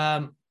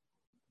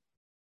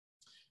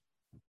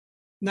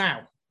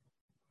 Now,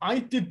 I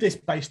did this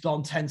based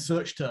on 10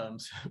 search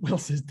terms,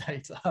 Wilson's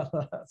data.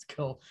 That's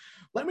cool.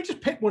 Let me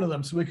just pick one of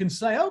them so we can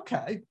say,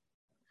 okay,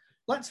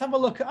 let's have a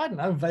look at, I don't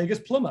know, Vegas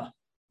plumber.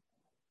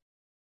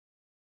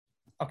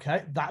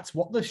 Okay, that's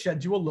what the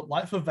schedule looked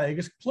like for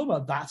Vegas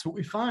plumber. That's what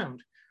we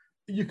found.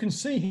 You can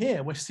see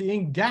here, we're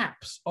seeing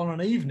gaps on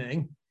an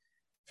evening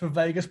for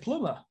Vegas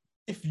plumber.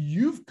 If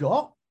you've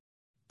got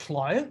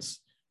clients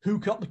who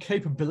got the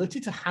capability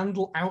to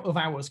handle out of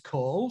hours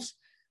calls,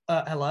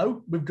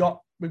 hello, we've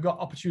got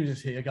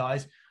opportunities here,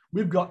 guys.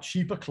 We've got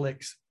cheaper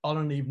clicks on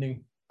an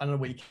evening and a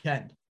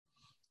weekend.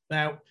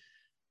 Now,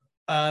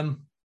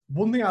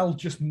 one thing I'll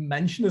just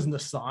mention as an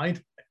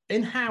aside,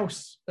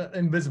 in-house at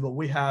Invisible,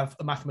 we have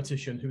a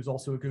mathematician who's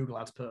also a Google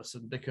Ads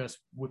person because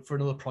for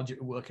another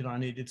project we're working on, I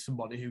needed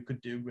somebody who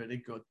could do really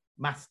good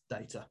math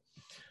data.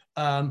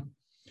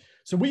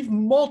 So we've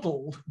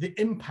modeled the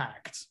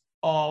impact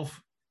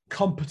of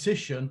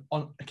competition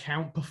on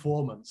account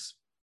performance.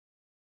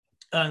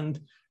 And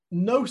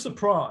no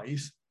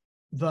surprise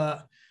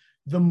that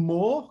the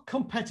more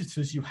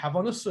competitors you have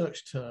on a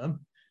search term,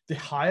 the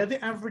higher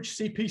the average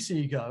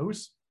CPC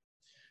goes,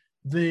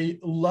 the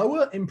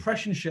lower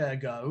impression share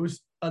goes,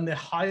 and the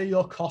higher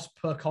your cost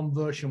per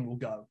conversion will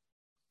go.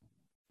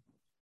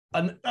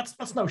 And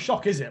that's no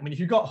shock, is it? I mean, if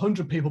you've got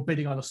 100 people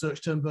bidding on a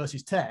search term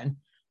versus 10,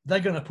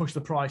 they're going to push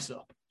the price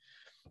up,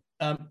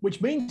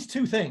 which means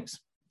two things.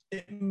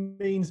 It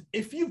means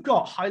if you've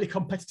got highly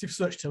competitive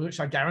search terms, which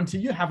I guarantee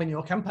you have in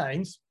your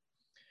campaigns,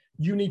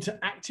 you need to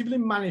actively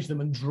manage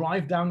them and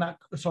drive up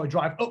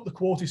the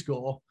quality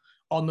score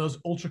on those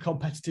ultra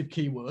competitive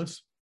keywords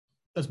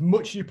as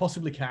much as you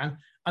possibly can,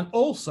 and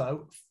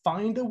also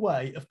find a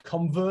way of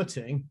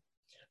converting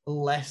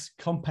less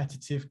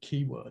competitive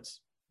keywords.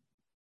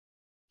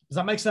 Does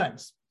that make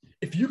sense?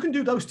 If you can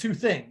do those two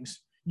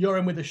things, you're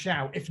in with a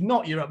shout. If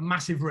not, you're at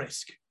massive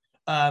risk.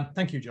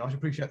 Thank you, Josh. I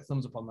appreciate the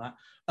thumbs up on that.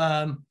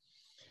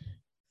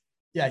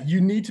 Yeah, you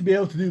need to be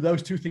able to do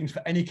those two things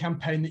for any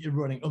campaign that you're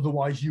running.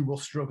 Otherwise, you will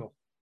struggle.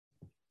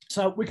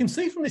 So we can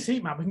see from this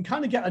heat map, we can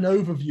kind of get an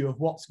overview of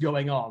what's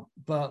going on.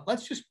 But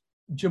let's just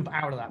jump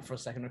out of that for a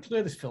second and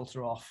clear this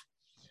filter off.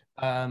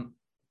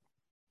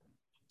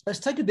 Let's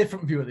take a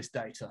different view of this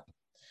data.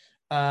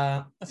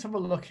 Let's have a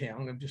look here.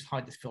 I'm going to just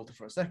hide this filter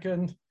for a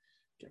second.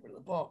 Get rid of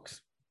the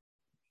box.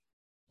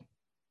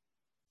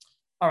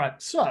 All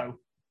right, so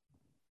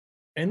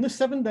in the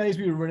 7 days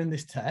we were running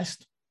this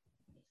test,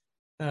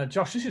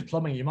 Josh, this is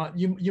plumbing.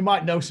 You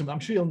might know some.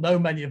 I'm sure you'll know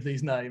many of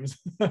these names.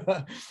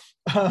 I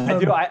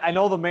do. I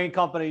know the main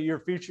company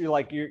you're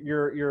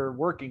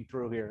working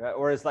through here,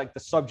 or it's like the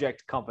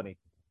subject company.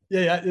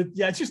 Yeah.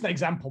 It's just an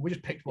example. We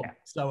just picked one. Yeah.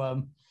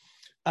 So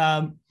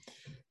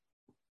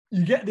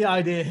you get the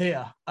idea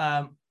here.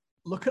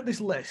 Look at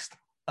this list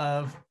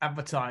of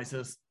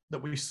advertisers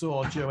that we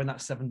saw during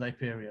that 7 day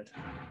period.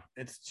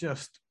 It's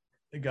just,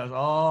 it goes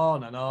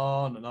on and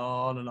on and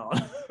on and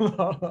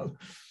on.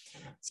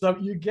 So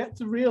you get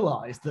to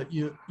realize that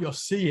you're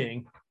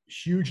seeing a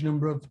huge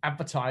number of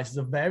advertisers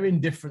of varying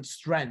different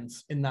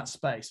strengths in that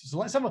space. So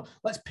let's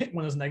pick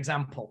one as an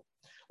example.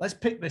 Let's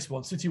pick this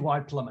one,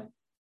 Citywide Plumbing.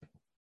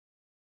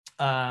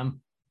 Let's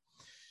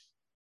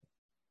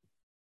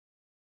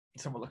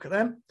have a look at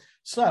them.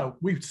 So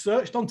we've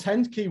searched on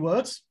 10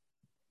 keywords.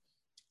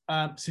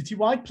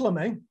 Citywide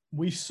Plumbing,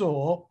 we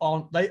saw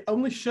they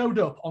only showed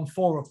up on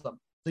 4 of them,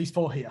 these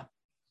 4 here.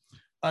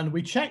 And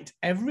we checked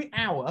every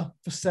hour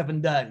for 7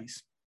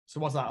 days. So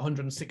what's that,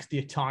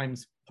 160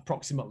 times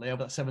approximately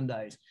over that 7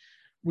 days.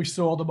 We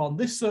saw them on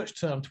this search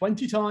term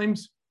 20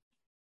 times,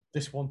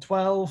 this one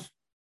 12,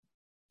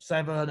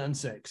 7, and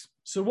 6.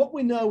 So what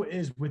we know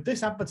is with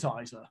this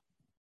advertiser,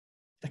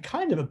 they're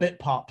kind of a bit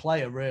part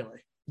player,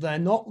 really. They're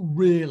not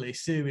really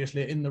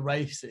seriously in the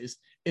races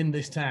in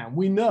this town.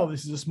 We know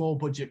this is a small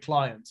budget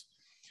client.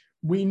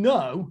 We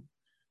know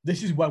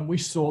this is when we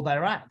saw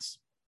their ads.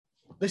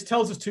 This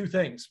tells us two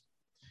things.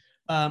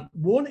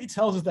 One, it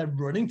tells us they're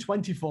running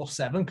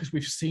 24/7 because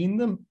we've seen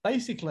them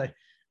basically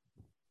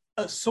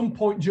at some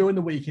point during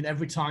the week in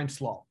every time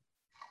slot.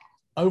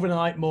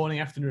 Overnight, morning,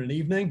 afternoon, and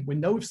evening. We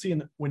know they've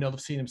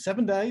seen them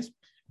 7 days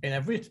in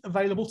every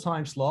available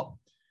time slot,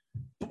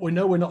 but we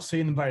know we're not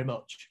seeing them very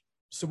much.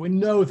 So we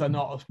know they're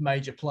not a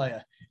major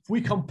player. If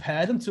we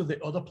compare them to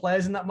the other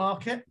players in that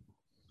market,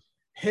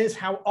 here's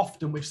how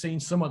often we've seen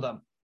some of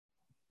them.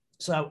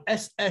 So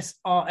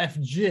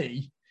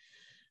SSRFG,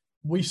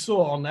 we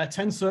saw on their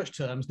 10 search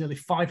terms nearly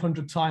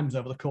 500 times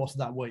over the course of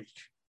that week.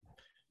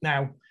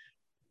 Now,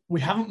 we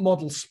haven't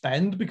modeled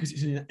spend because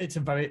it's a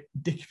very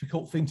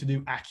difficult thing to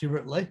do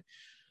accurately.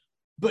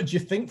 But do you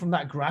think from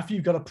that graph,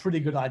 you've got a pretty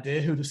good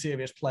idea who the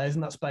serious players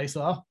in that space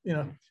are? You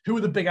know, who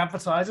are the big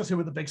advertisers? Who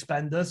are the big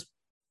spenders?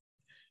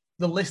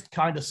 The list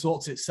kind of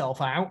sorts itself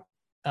out.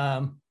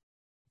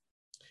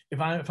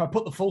 If I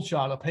put the full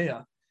chart up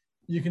here,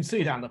 you can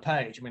see down the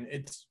page. I mean,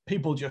 it's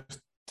people just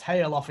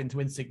tail off into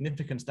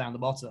insignificance down the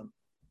bottom.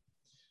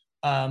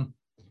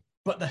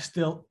 But they're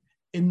still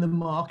in the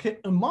market.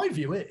 And my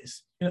view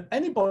is, you know,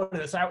 anybody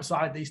that's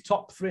outside these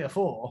top 3 or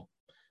 4,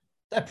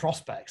 they're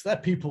prospects. They're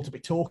people to be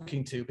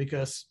talking to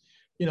because,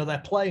 you know, they're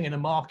playing in a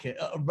market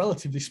at a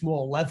relatively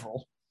small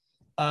level,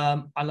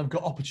 and they've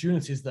got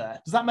opportunities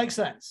there. Does that make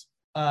sense?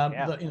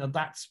 That, you know,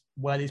 that's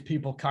where these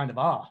people kind of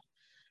are.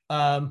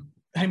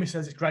 Amy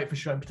says it's great for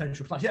showing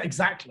potential clients. Yeah,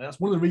 exactly. That's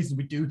one of the reasons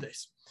we do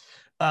this.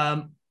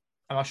 And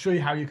I'll show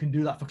you how you can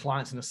do that for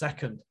clients in a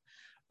second.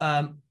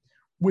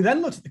 We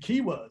then looked at the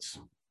keywords.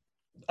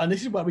 And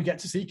this is where we get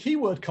to see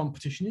keyword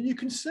competition. And you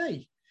can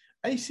see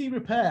AC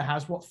Repair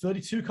has,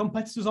 32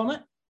 competitors on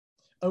it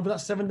over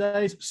that 7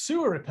 days.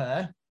 Sewer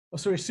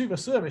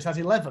Service has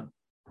 11.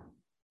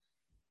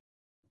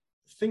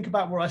 Think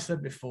about what I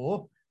said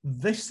before.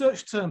 This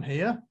search term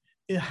here,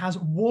 it has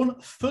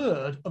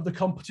 1/3 of the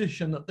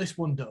competition that this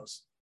one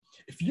does.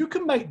 If you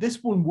can make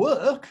this one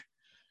work,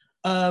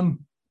 you're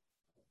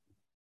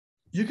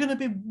going to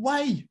be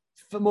way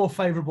more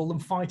favorable than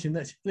fighting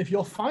this. And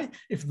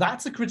if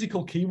that's a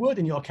critical keyword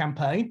in your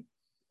campaign,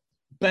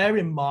 bear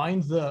in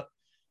mind that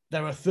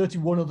there are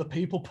 31 other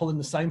people pulling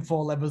the same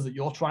 4 levers that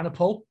you're trying to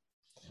pull.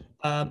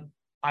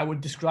 I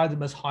would describe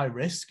them as high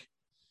risk,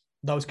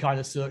 those kind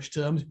of search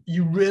terms.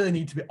 You really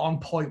need to be on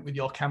point with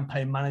your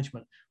campaign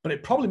management, but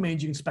it probably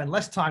means you can spend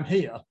less time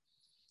here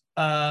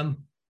and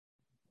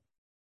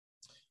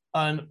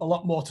a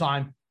lot more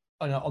time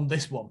on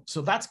this one.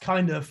 So that's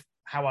kind of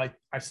how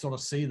I sort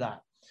of see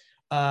that.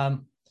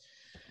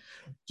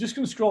 Just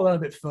going to scroll down a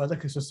bit further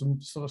because there's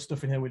some sort of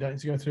stuff in here we don't need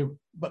to go through.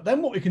 But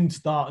then what we can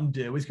start and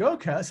do is go,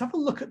 okay, let's have a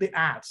look at the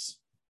ads.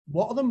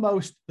 What are the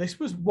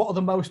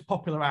most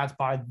popular ads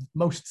by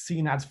most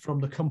seen ads from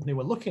the company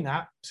we're looking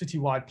at,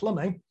 Citywide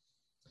Plumbing.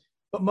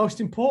 But most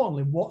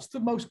importantly, what's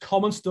the most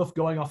common stuff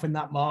going off in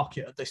that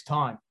market at this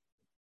time?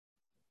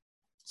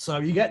 So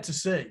you get to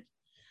see,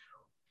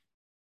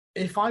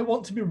 if I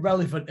want to be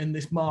relevant in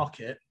this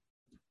market,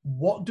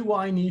 what do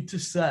I need to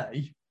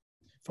say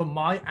for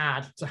my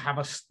ad to have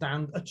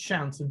a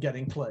chance of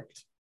getting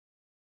clicked?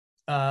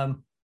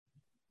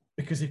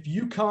 Because if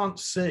you can't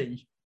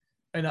see,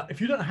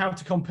 if you don't know how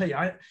to compete,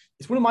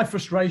 it's one of my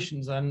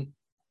frustrations, and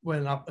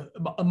when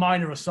a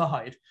minor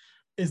aside,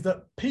 is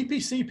that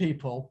PPC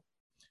people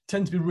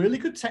tend to be really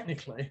good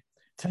technically,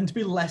 tend to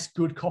be less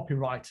good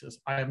copywriters.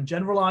 I am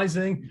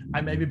generalizing. I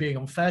may be being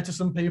unfair to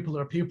some people.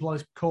 There are people I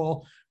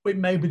call, it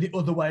may be the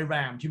other way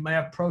around. You may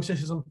have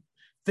processes and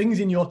things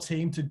in your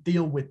team to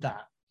deal with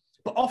that.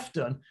 But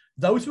often,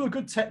 those who are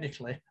good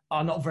technically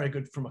are not very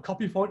good from a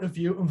copy point of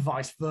view, and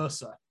vice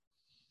versa.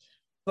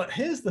 But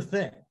here's the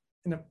thing,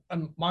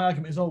 and my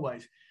argument is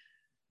always,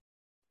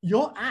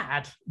 your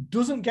ad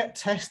doesn't get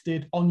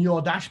tested on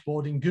your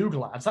dashboard in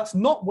Google Ads. That's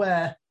not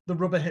where the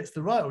rubber hits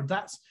the road.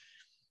 That's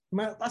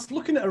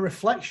looking at a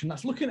reflection.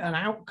 That's looking at an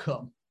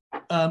outcome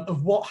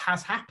of what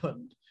has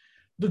happened.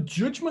 The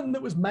judgment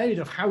that was made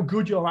of how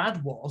good your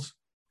ad was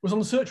on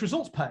the search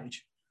results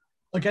page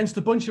against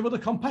a bunch of other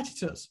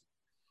competitors.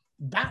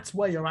 That's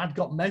where your ad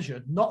got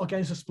measured, not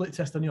against a split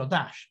test on your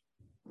dash.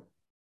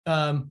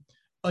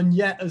 And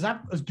yet,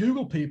 as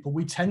Google people,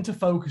 we tend to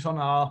focus on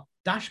our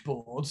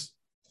dashboards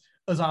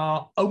as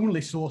our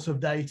only source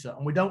of data,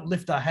 and we don't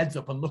lift our heads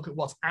up and look at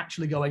what's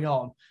actually going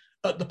on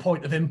at the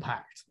point of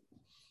impact.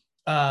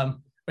 I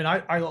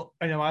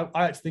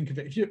like to think of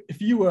it.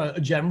 If you were a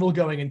general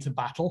going into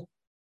battle,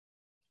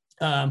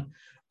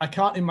 I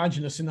can't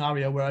imagine a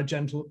scenario where a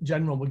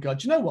general would go,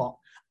 do you know what?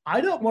 I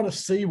don't want to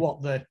see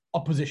what the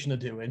opposition are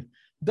doing.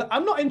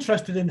 I'm not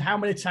interested in how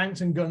many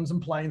tanks and guns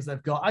and planes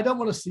they've got. I don't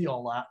want to see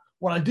all that.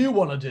 What I do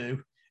want to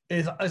do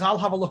is I'll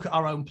have a look at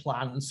our own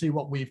plan and see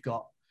what we've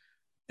got.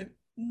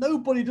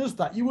 Nobody does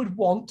that. You would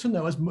want to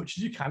know as much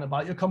as you can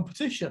about your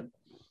competition.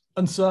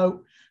 And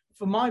so,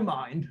 for my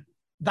mind,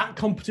 that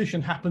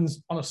competition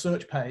happens on a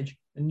search page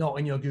and not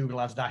in your Google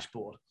Ads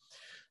dashboard.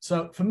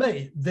 So for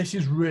me, this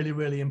is really,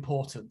 really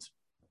important.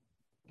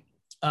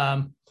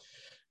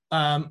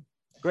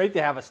 Great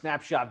to have a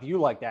snapshot view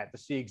like that to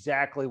see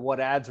exactly what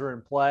ads are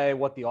in play,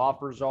 what the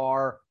offers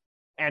are.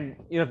 And,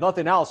 if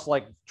nothing else,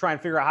 like try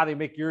and figure out how they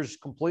make yours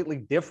completely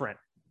different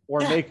or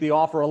make the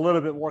offer a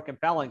little bit more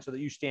compelling so that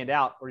you stand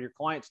out or your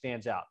client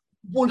stands out.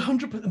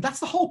 100%. That's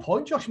the whole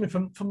point, Josh. I mean,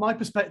 from my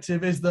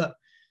perspective is that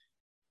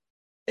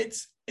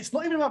it's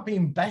not even about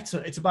being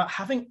better. It's about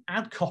having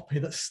ad copy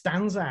that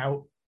stands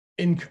out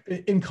in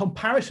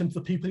comparison to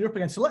the people you're up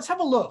against. So let's have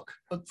a look.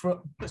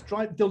 Let's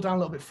drill down a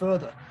little bit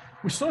further.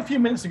 We saw a few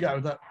minutes ago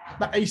that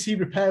AC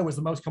repair was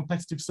the most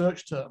competitive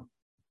search term.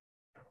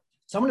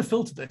 So I'm going to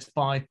filter this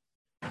by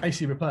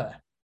AC repair.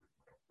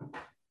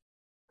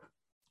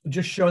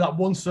 Just show that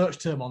one search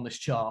term on this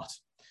chart.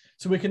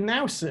 So we can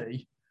now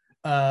see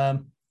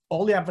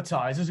all the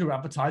advertisers who are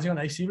advertising on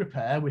AC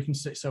repair. We can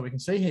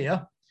see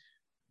here,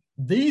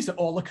 these are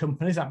all the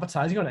companies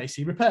advertising on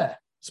AC repair,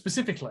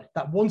 specifically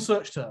that one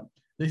search term.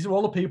 These are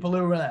all the people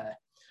who are there.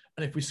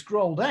 And if we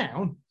scroll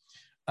down,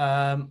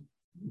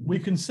 we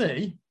can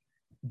see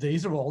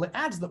these are all the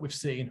ads that we've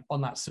seen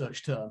on that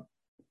search term.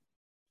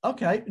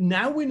 Okay,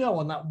 now we know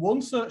on that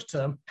one search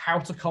term how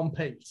to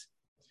compete.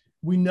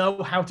 We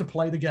know how to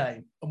play the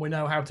game and we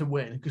know how to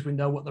win because we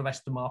know what the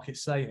rest of the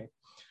market's saying.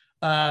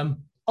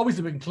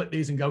 Obviously, we can click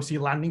these and go see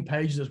landing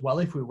pages as well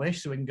if we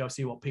wish, so we can go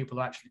see what people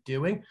are actually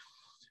doing.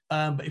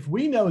 But if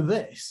we know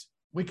this,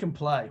 we can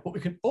play. What we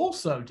can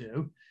also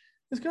do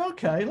is go,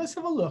 okay, let's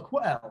have a look.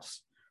 What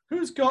else?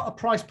 Who's got a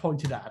price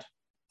pointed ad?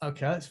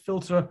 Okay, let's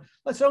filter.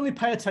 Let's only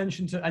pay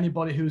attention to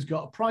anybody who's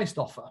got a priced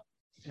offer.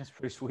 That's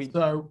pretty sweet.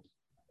 So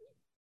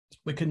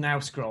we can now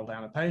scroll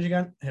down the page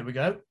again. Here we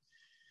go.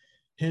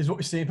 Here's what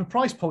we're seeing for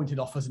price pointed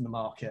offers in the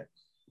market.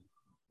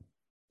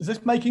 Is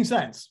this making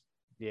sense?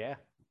 Yeah.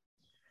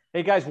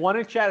 Hey guys, one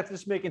in chat if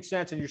this is making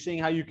sense and you're seeing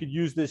how you could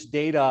use this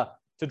data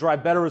to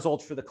drive better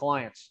results for the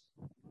clients.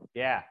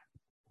 Yeah,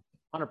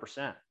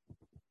 100%.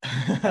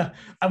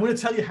 I'm going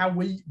to tell you how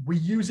we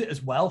use it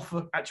as well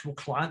for actual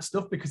client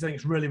stuff because I think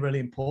it's really, really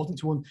important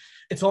to one.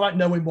 It's all right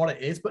knowing what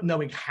it is, but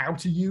knowing how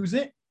to use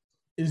it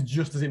is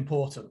just as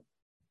important.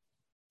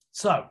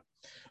 So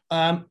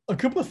a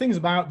couple of things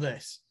about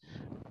this.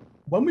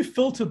 When we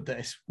filtered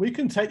this, we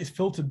can take this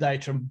filtered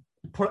data and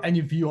put any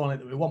view on it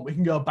that we want. We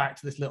can go back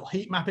to this little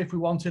heat map if we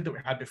wanted that we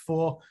had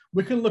before.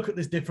 We can look at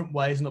this different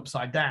ways and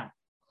upside down.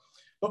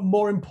 But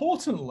more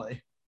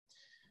importantly,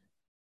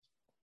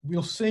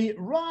 we'll see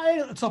right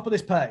at the top of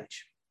this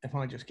page, if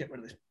I just get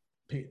rid of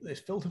this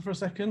filter for a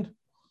second,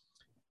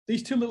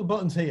 these two little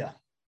buttons here.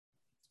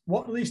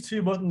 What do these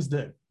two buttons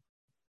do?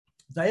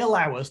 They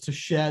allow us to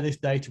share this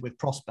data with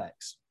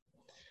prospects.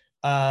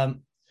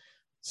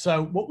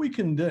 So what we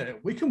can do,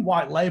 we can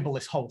white label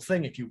this whole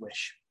thing if you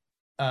wish.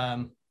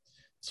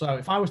 So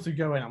if I was to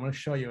go in, I'm going to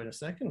show you in a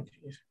second.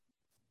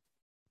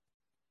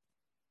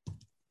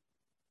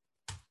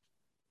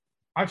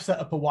 I've set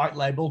up a white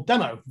label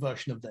demo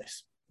version of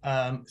this.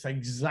 It's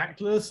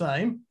exactly the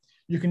same.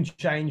 You can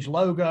change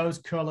logos,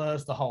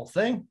 colors, the whole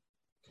thing.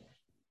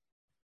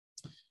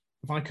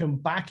 If I come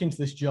back into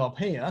this job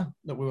here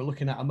that we were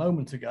looking at a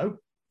moment ago,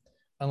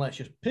 and let's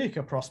just pick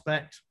a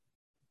prospect.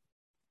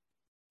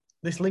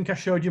 This link I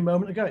showed you a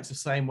moment ago, it's the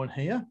same one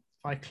here.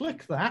 If I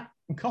click that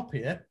and copy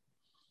it,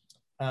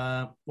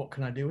 what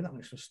can I do with that? I'm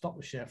just going to stop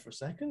the share for a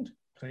second.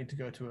 I need to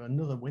go to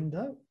another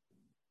window.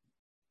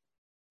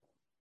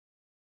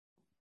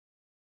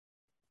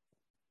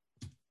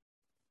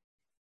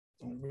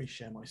 I'll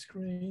reshare my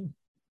screen.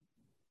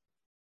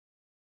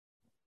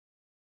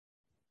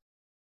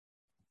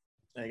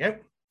 There you go.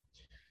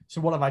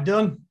 So what have I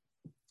done?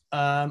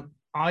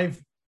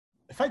 I've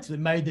effectively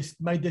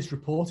made this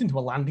report into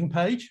a landing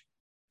page.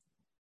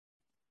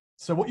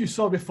 So what you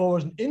saw before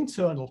as an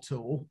internal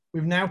tool,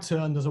 we've now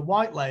turned as a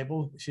white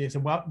label. You see, it's a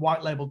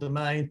white label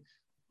domain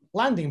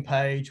landing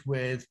page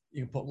with,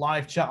 you can put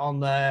live chat on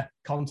there,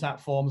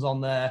 contact forms on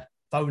there,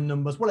 phone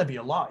numbers, whatever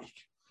you like.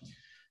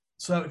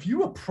 So if you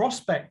were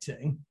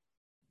prospecting,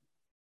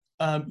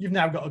 you've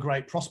now got a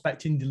great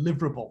prospecting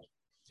deliverable.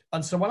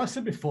 And so when I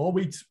said before,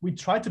 we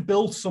tried to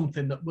build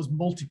something that was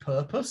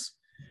multi-purpose.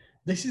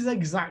 This is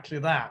exactly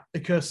that,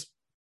 because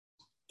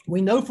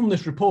we know from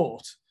this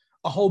report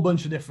a whole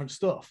bunch of different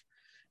stuff.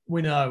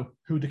 We know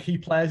who the key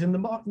players in the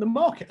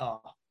market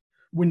are.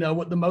 We know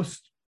what the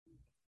most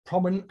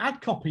prominent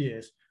ad copy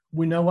is.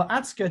 We know what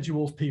ad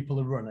schedules people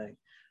are running.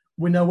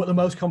 We know what the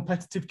most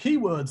competitive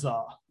keywords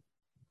are.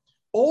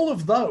 All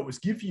of those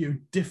give you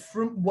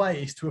different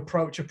ways to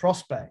approach a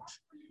prospect.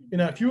 You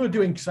know, if you were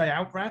doing, say,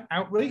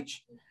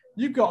 outreach,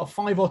 you've got a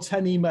 5 or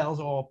 10 emails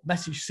or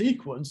message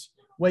sequence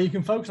where you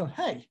can focus on,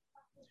 hey,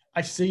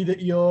 I see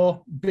that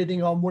you're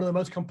bidding on one of the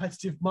most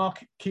competitive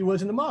market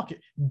keywords in the market.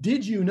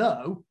 Did you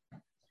know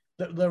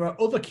that there are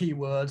other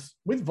keywords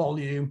with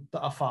volume that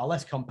are far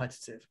less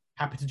competitive?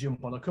 Happy to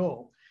jump on a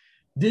call.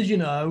 Did you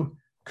know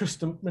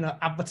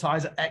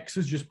advertiser X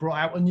has just brought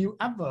out a new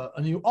advert,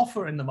 a new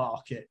offer in the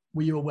market?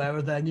 Were you aware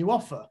of their new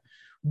offer?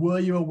 Were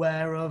you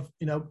aware of,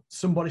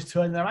 somebody's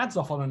turning their ads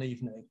off on an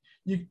evening?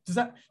 You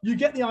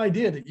get the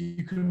idea that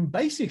you can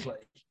basically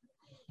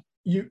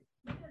you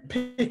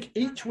pick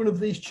each one of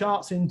these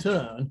charts in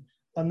turn,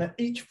 and then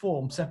each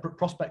form separate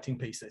prospecting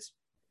pieces,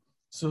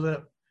 so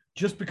that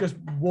just because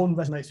one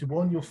resonates with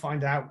one, you'll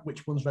find out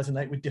which ones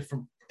resonate with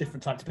different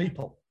types of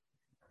people.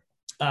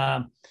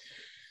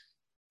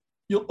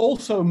 You'll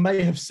also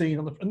may have seen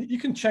and you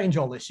can change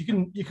all this. You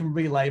can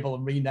relabel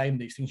and rename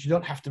these things. You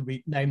don't have to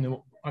rename them.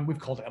 And we've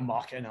called it a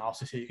market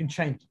analysis here. You can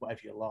change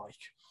whatever you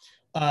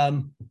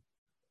like.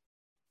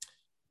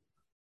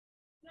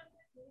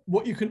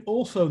 What you can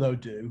also though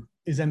do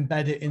is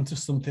embed it into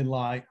something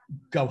like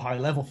Go High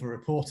Level for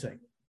reporting.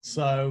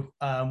 So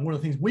one of the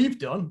things we've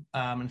done,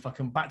 and if I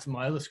come back to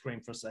my other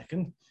screen for a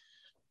second,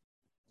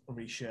 I'll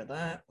reshare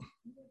that.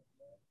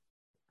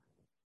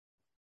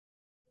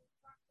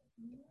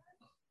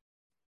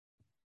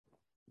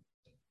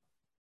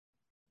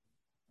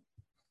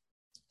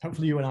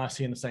 Hopefully you and I are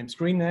seeing the same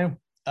screen now,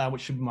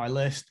 which should be my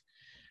list.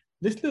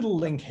 This little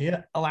link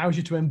here allows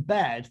you to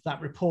embed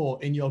that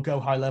report in your Go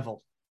High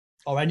Level,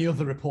 or any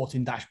other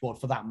reporting dashboard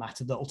for that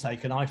matter that will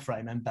take an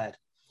iframe embed.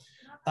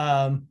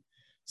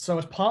 So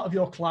as part of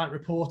your client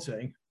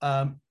reporting,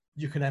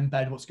 you can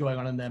embed what's going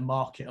on in their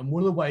market. And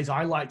one of the ways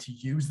I like to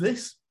use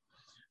this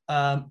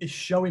is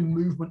showing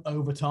movement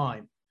over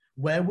time.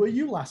 Where were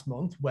you last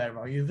month? Where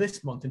are you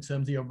this month in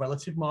terms of your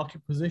relative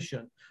market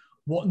position?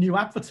 What new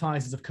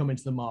advertisers have come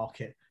into the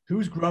market?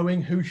 Who's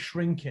growing? Who's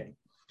shrinking?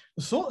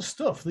 The sort of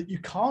stuff that you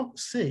can't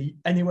see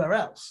anywhere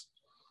else.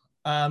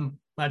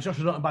 Now, Josh,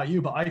 I don't know about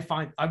you, but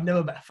I've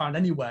never found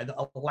anywhere that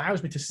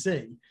allows me to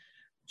see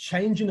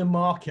change in a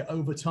market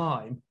over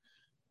time.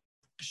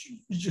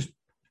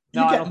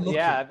 Not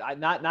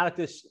at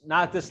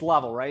this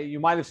level, right? You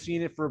might have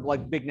seen it for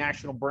like big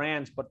national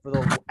brands, but for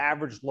the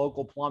average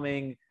local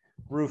plumbing,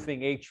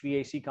 roofing,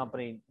 HVAC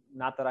company,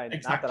 not that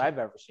I've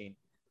ever seen.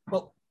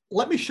 Well,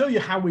 let me show you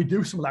how we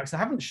do some of that, because I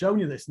haven't shown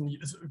you this, and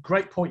it's a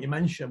great point you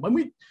mentioned.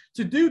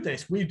 To do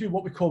this, we do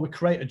what we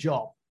create a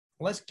job.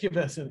 Let's give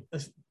it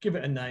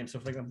a name. So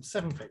for example,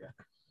 7-figure.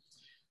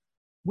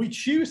 We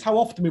choose how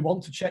often we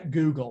want to check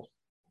Google.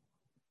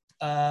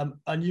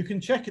 And you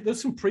can check it.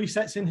 There's some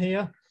presets in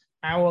here: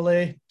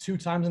 hourly, 2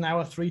 times an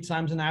hour, 3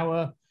 times an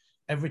hour,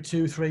 every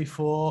 2, 3,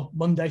 4,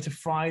 Monday to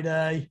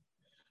Friday.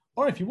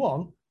 Or if you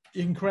want,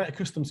 you can create a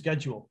custom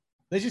schedule.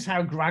 This is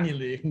how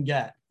granular you can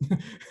get.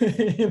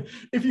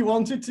 If you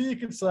wanted to, you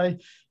could say,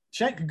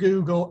 check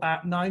Google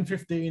at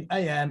 9:15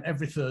 a.m.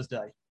 every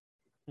Thursday.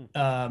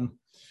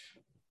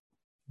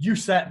 You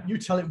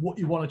tell it what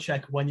you want to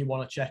check when you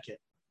want to check it.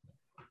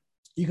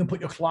 You can put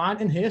your client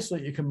in here so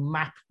that you can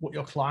map what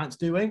your client's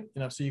doing,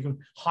 so you can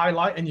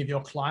highlight any of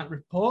your client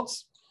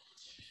reports.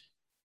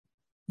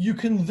 You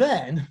can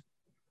then,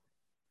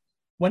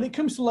 when it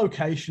comes to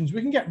locations,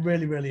 we can get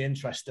really, really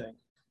interesting.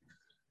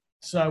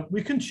 So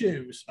we can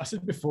choose, I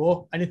said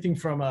before, anything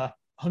from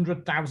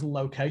 100,000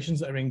 locations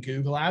that are in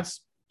Google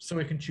Ads. So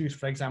we can choose,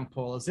 for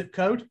example, a zip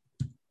code.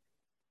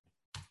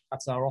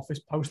 That's our office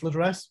postal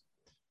address.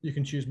 You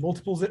can choose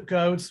multiple zip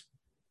codes.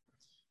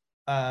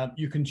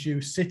 You can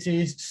choose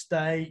cities,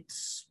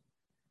 states.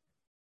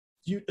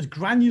 As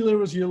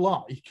granular as you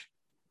like,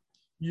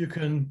 you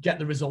can get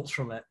the results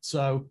from it.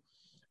 So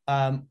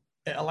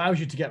it allows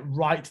you to get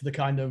right to the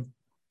kind of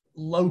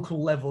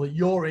local level that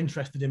you're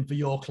interested in for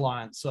your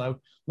clients.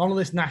 So none of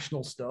this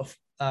national stuff.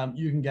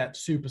 You can get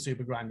super,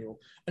 super granular.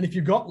 And if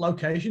you've got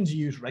locations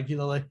you use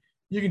regularly,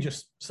 you can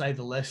just save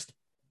the list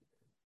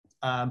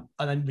and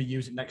then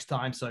reuse it next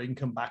time. So you can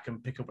come back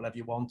and pick up whatever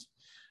you want.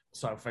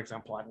 So for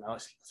example, I don't know,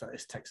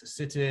 it's Texas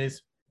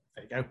cities.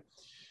 There you go.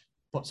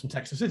 Put some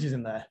Texas cities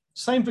in there.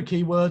 Same for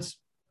keywords.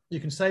 You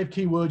can save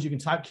keywords. You can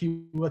type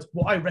keywords.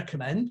 What I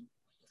recommend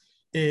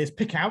is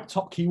pick out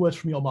top keywords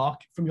from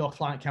your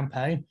client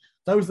campaign,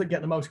 those that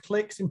get the most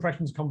clicks,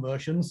 impressions,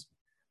 conversions,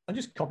 and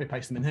just copy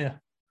paste them in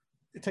here.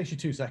 It takes you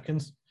 2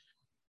 seconds.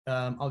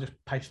 I'll just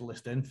paste the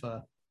list in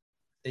for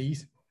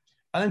ease,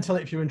 and then tell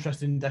it if you're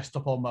interested in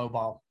desktop or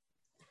mobile.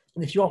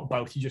 And if you want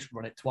both, you just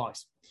run it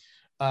twice.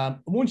 And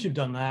once you've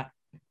done that,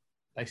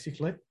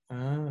 basically,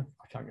 I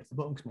can't get to the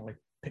button because my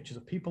pictures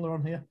of people are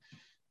on here.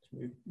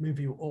 Let's move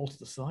you all to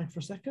the side for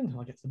a second, and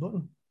I'll get to the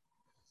button.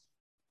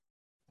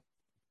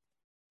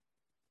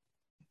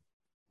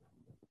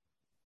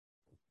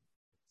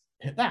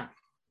 Hit that.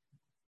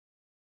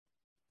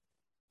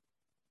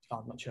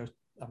 I've not chosen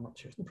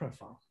the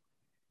profile.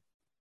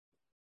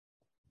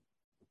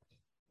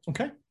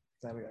 Okay,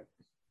 there we go.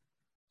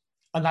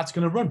 And that's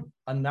going to run,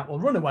 and that will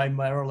run away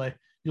merrily.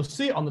 You'll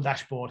see it on the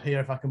dashboard here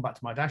if I come back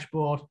to my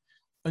dashboard,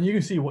 and you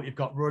can see what you've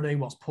got running,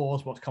 what's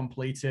paused, what's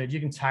completed. You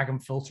can tag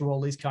and filter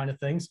all these kind of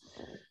things.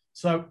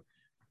 So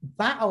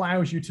that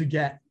allows you to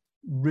get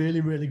really,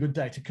 really good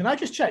data. Can I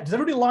just check, does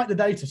everybody like the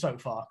data so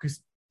far?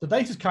 Because the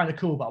data is kind of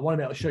cool, but I want to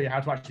be able to show you how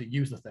to actually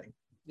use the thing.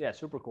 Yeah,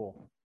 super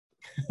cool.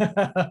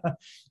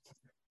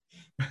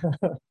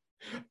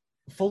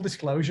 Full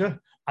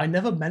disclosure, I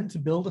never meant to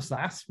build a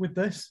SaaS with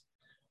this.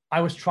 I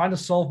was trying to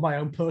solve my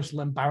own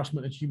personal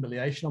embarrassment and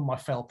humiliation on my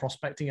failed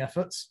prospecting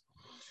efforts,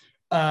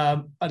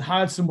 and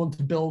hired someone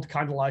to build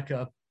kind of like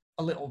a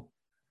little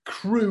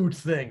crude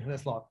thing. And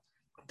it's like,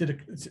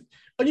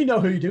 and you know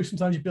who you do.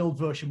 Sometimes you build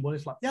version 1.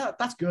 It's like, yeah,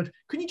 that's good.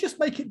 Can you just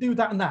make it do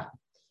that and that?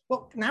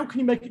 Well, now can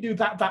you make it do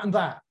that, that, and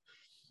that?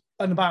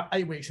 And about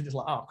 8 weeks, it's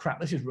like, oh crap,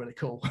 this is really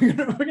cool. We're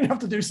going to have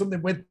to do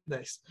something with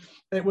this.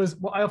 It was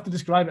what I often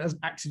describe it as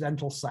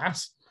accidental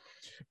SaaS.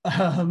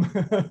 Awesome.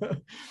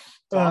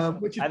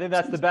 Which is, I think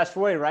that's the best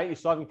way, right? You're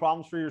solving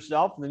problems for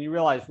yourself, and then you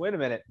realize, wait a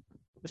minute,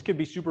 this could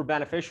be super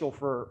beneficial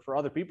for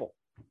other people.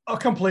 Oh,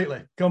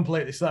 completely.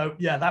 So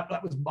yeah,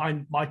 that was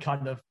my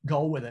kind of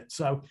goal with it.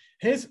 So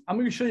I'm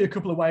going to show you a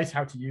couple of ways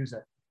how to use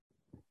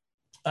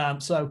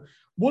it. So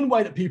one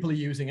way that people are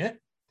using it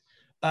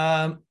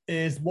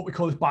is what we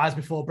call this buyers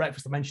before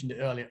breakfast. I mentioned it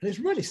earlier, and it's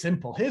really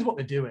simple. Here's what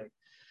they're doing.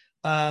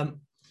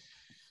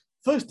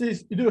 First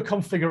is you do a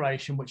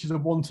configuration, which is a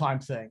one-time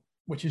thing,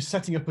 which is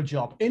setting up a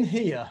job. In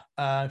here,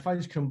 if I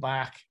just come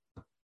back,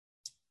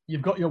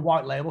 you've got your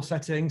white label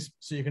settings,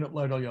 so you can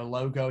upload all your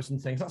logos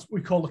and things. That's what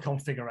we call the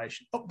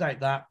configuration.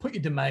 Update that, put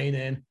your domain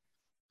in,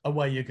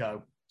 away you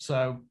go.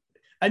 So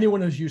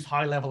anyone who's used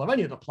High Level or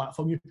any other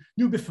platform,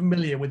 you'll be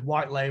familiar with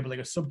white labeling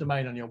a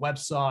subdomain on your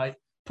website,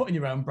 putting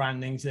your own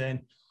brandings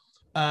in.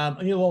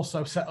 And you'll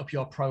also set up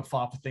your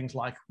profile for things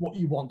like what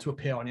you want to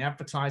appear on the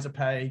advertiser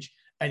page,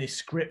 any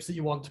scripts that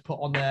you want to put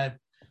on there,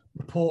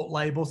 report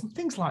labels and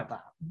things like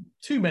that.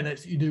 2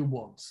 minutes that you do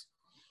once.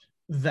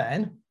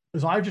 Then,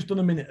 as I've just done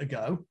a minute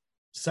ago,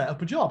 set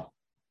up a job.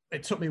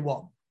 It took me,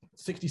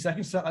 60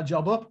 seconds to set that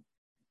job up.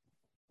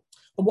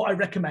 And what I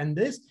recommend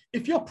is,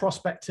 if you're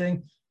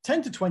prospecting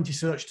 10 to 20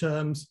 search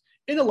terms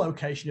in a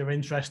location you're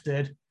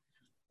interested,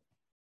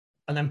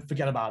 and then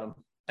forget about them.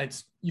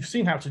 You've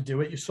seen how to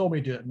do it. You saw me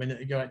do it a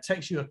minute ago. It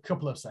takes you a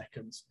couple of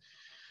seconds.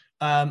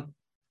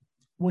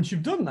 Once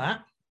you've done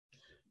that,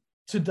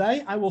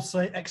 today I will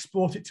say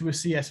export it to a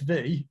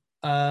CSV.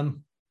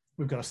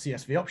 We've got a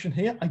CSV option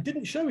here. I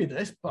didn't show you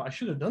this, but I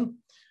should have done.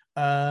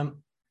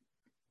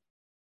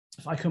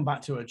 If I come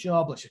back to a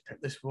job, let's just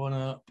pick this one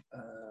up.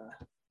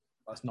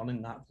 That's not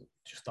in that.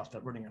 Just start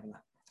running on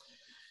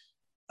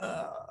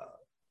that.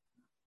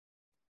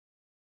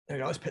 There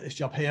we go. Let's pick this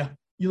job here.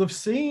 You'll have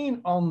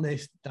seen on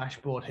this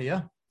dashboard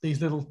here,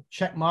 these little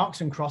check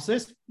marks and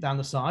crosses down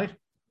the side.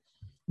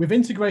 We've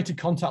integrated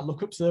contact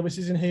lookup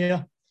services in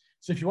here.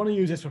 So if you want to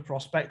use this for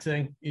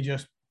prospecting, you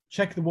just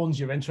check the ones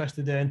you're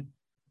interested in,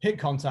 hit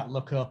contact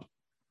lookup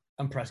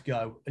and press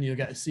go, and you'll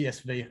get a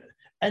CSV.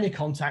 Any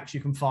contacts you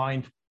can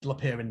find will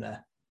appear in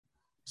there.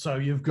 So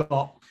you've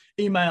got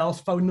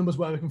emails, phone numbers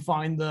where we can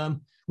find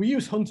them. We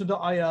use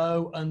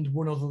hunter.io and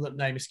one other that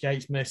name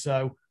escapes me.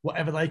 So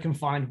whatever they can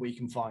find, we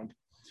can find.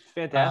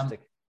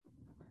 Fantastic.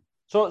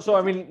 So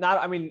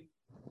the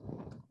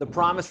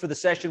promise for the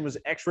session was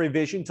X-ray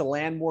vision to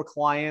land more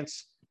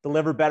clients,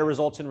 deliver better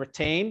results, and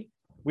retain.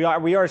 We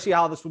already see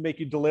how this would make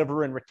you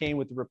deliver and retain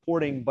with the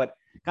reporting, but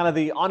kind of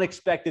the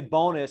unexpected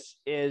bonus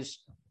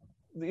is,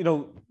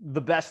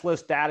 the best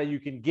list data you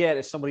can get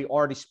is somebody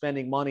already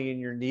spending money in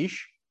your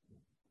niche.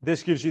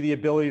 This gives you the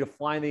ability to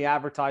find the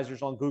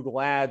advertisers on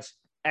Google Ads,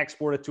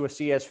 export it to a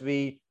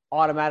CSV,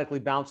 automatically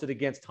bounce it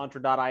against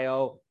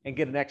hunter.io and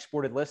get an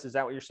exported list. Is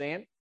that what you're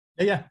saying?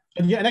 Yeah.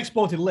 And you get an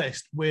exported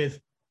list with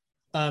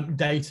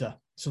data.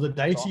 So the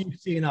data you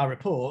see in our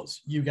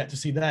reports, you get to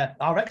see there.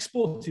 Our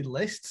exported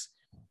lists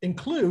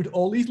include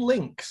all these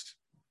links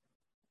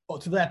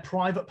to their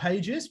private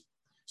pages.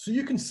 So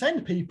you can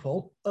send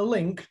people a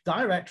link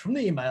direct from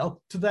the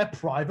email to their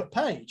private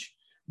page,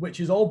 which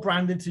is all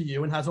branded to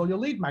you and has all your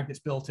lead magnets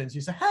built in. So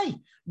you say, hey,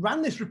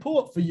 ran this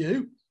report for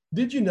you.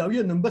 Did you know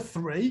you're number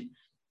 3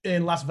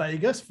 in Las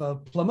Vegas for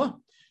plumber?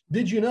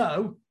 Did you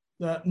know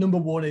that number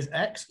 1 is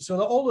X? So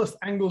that all those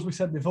angles we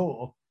said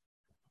before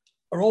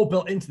are all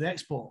built into the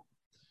export.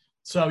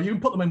 So you can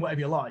put them in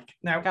whatever you like.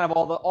 Now, kind of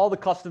all the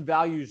custom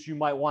values you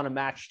might want to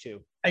match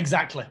to.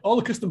 Exactly. All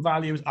the custom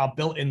values are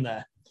built in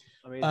there.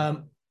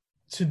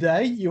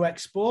 Today you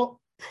export,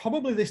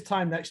 probably this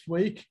time next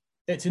week,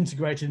 it's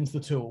integrated into the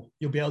tool.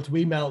 You'll be able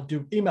to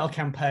do email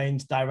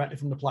campaigns directly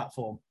from the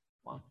platform.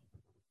 Wow.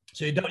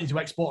 So you don't need to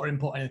export or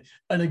import anything.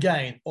 And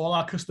again, all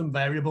our custom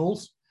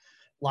variables,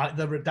 like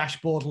the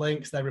dashboard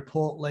links, their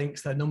report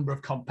links, their number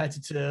of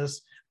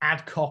competitors,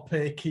 ad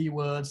copy,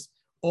 keywords,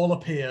 all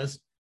appears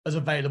as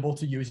available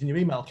to use in your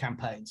email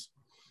campaigns.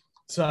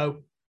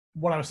 So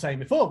what I was saying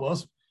before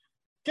was,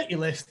 get your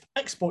list,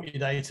 export your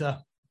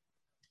data,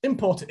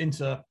 import it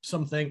into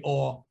something,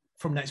 or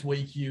from next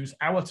week, use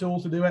our tool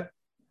to do it,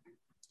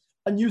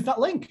 and use that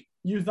link.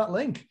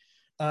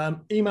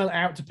 Email it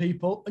out to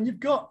people, and you've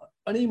got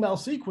an email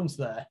sequence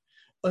there.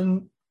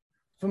 And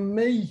for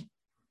me,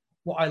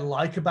 what I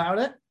like about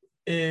it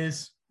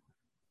is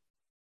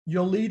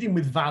you're leading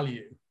with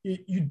value.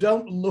 You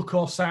don't look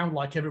or sound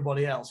like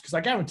everybody else, because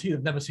I guarantee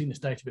they've never seen this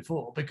data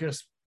before,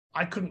 because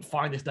I couldn't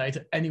find this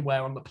data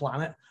anywhere on the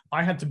planet.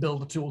 I had to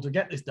build a tool to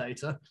get this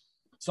data.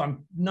 So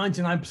I'm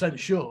 99%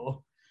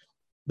 sure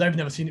they've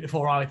never seen it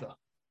before either.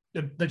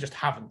 They just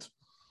haven't.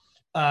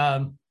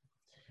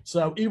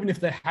 So even if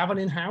they have an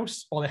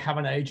in-house or they have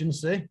an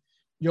agency,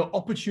 your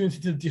opportunity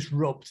to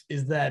disrupt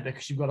is there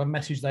because you've got a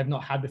message they've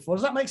not had before.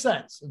 Does that make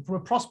sense? And from a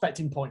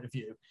prospecting point of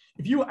view,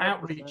 if you were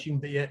outreaching,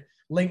 be it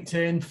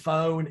LinkedIn,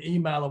 phone,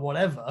 email, or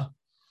whatever,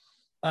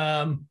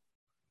 that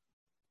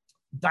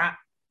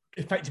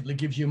effectively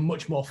gives you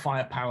much more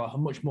firepower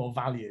and much more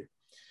value.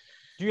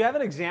 Do you have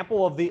an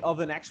example of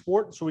an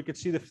export so we could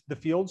see the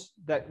fields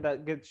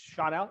that gets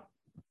shot out?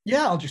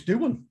 Yeah, I'll just do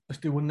one. Let's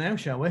do one now,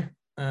 shall we?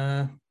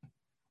 I'll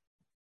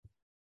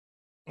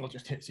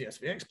just hit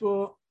CSV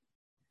export.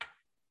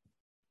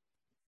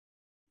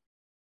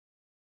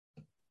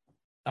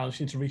 I'll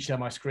just need to reshare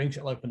my screen because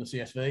it'll open the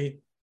CSV.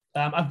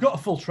 I've got a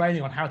full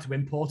training on how to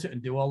import it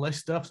and do all this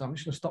stuff. So I'm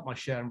just going to stop my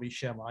share and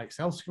reshare my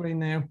Excel screen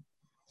now.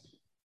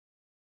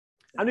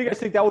 How do you guys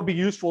think that would be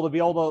useful to be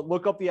able to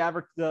look up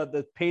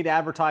the paid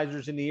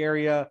advertisers in the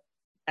area,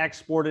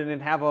 export it,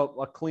 and have a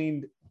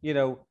cleaned,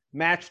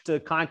 match to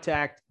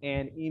contact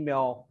and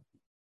email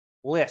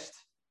list?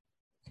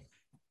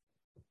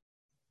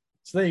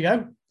 So there you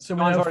go. So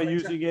John's already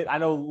using it. I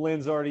know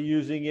Lynn's already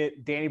using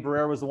it. Danny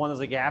Barrera was the one that's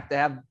like, you have to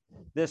have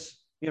this,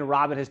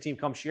 Rob and his team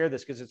come share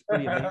this because it's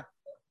pretty amazing.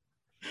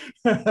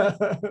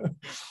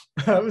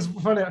 It was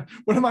funny.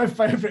 One of my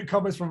favorite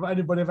comments from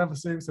anybody I've ever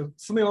seen was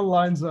something on the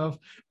lines of,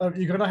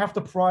 you're going to have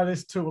to pry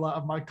this tool out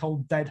of my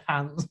cold, dead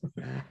hands.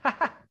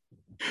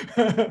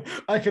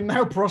 I can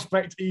now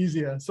prospect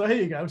easier. So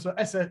here you go. So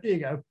here you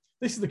go.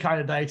 This is the kind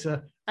of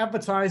data.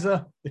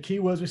 Advertiser, the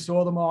keywords we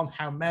saw them on,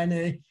 how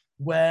many,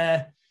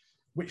 where,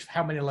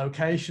 how many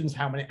locations,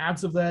 how many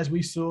ads of theirs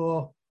we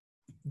saw.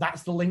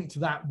 That's the link to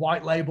that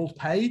white labeled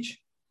page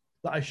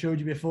that I showed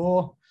you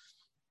before.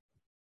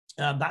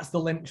 That's the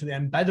link to the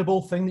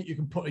embeddable thing that you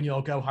can put in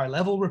your Go High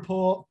Level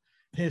report.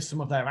 Here's some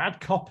of their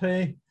ad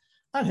copy,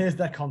 and here's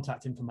their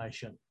contact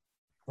information.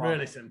 Wow.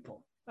 Really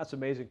simple. That's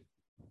amazing.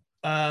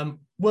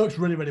 Works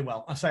really, really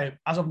well. I say,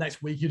 as of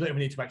next week, you don't even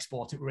need to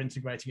export it. We're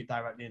integrating it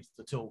directly into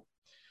the tool.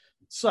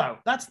 So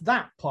that's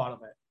that part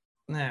of it.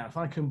 Now, if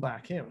I come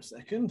back here a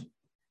second.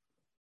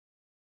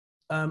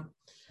 As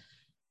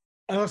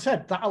I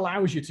said, that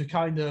allows you to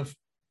kind of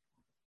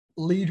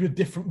lead with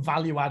different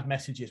value add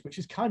messages, which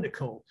is kind of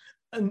cool.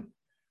 And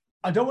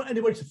I don't want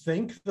anybody to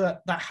think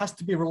that that has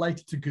to be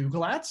related to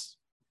Google Ads.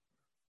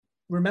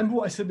 Remember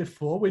what I said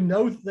before? We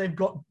know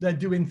that they're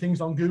doing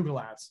things on Google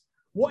Ads.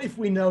 What if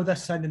we know they're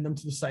sending them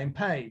to the same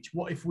page?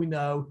 What if we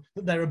know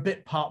that they're a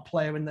bit part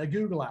player in their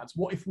Google Ads?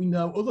 What if we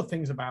know other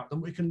things about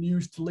them we can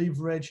use to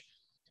leverage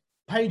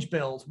page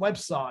builds,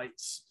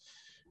 websites,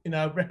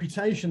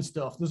 reputation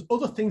stuff? There's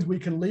other things we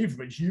can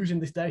leverage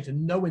using this data,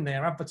 knowing they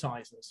are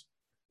advertisers.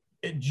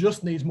 It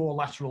just needs more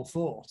lateral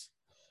thought.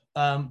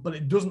 But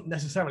it doesn't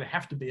necessarily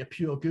have to be a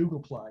pure Google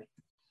play.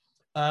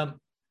 And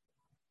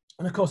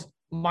of course,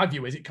 my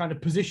view is it kind of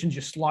positions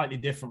you slightly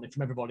differently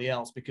from everybody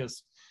else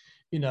because,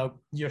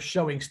 you're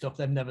showing stuff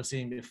they've never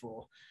seen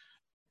before.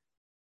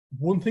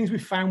 One thing we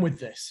found with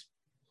this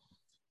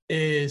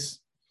is,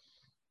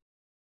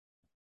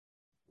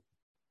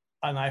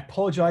 and I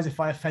apologize if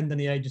I offend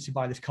any agency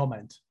by this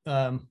comment.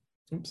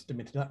 Oops, didn't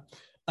mean to do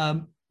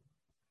that.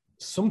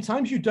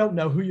 Sometimes you don't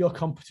know who your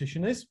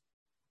competition is.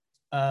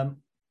 When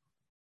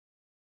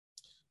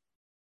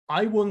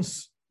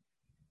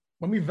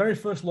we very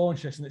first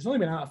launched this, and it's only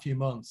been out a few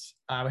months,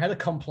 we had a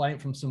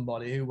complaint from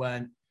somebody who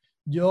went,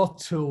 your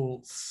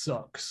tool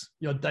sucks.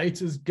 Your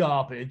data's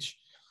garbage.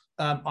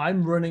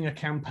 I'm running a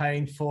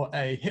campaign for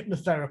a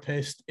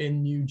hypnotherapist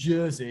in New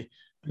Jersey,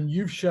 and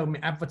you've shown me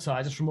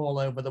advertisers from all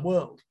over the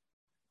world.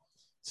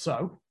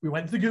 So we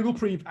went to the Google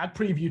Ad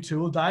Preview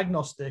tool,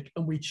 diagnostic,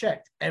 and we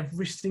checked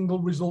every single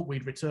result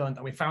we'd returned,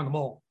 and we found them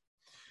all.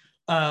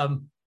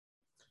 And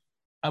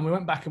we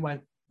went back and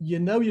went,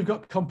 you've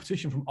got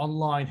competition from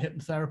online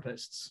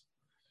hypnotherapists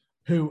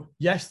who,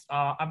 yes,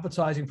 are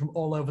advertising from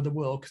all over the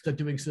world because they're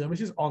doing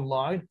services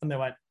online. And they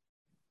went,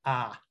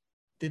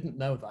 didn't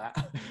know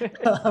that.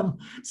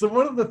 So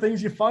one of the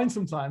things you find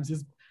sometimes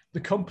is the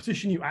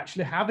competition you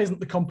actually have isn't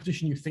the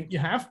competition you think you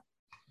have.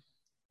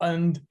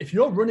 And if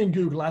you're running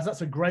Google Ads,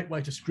 that's a great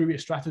way to screw your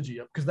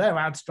strategy up because their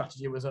ad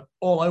strategy was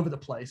all over the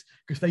place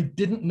because they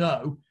didn't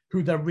know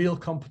who their real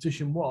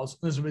competition was.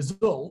 And as a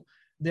result,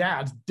 the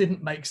ads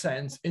didn't make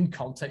sense in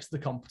context of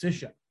the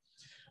competition.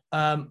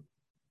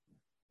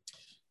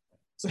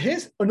 So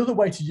here's another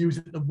way to use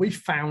it that we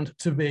found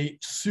to be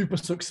super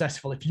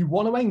successful. If you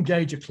want to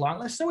engage a client,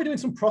 let's say we're doing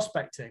some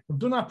prospecting. We've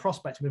done our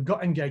prospecting. We've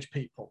got engaged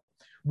people.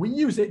 We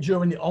use it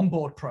during the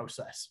onboard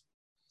process.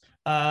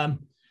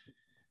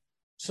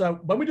 So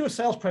when we do a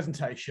sales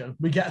presentation,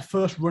 we get a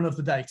first run of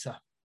the data.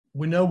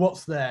 We know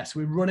what's there.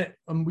 So we run it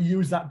and we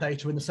use that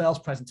data in the sales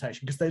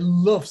presentation because they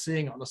love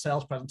seeing it on the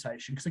sales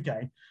presentation because,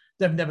 again,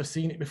 they've never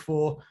seen it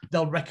before.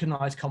 They'll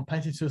recognize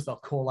competitors. They'll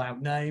call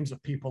out names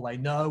of people they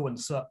know and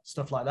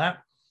stuff like that.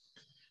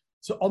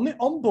 So on the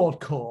onboard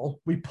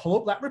call, we pull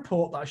up that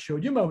report that I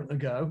showed you a moment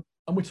ago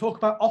and we talk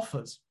about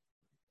offers.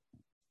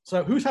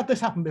 So who's had this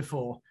happen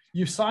before?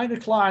 You sign a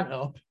client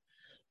up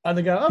and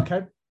they go,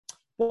 okay,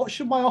 what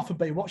should my offer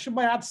be? What should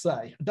my ad say?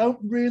 I don't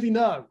really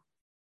know.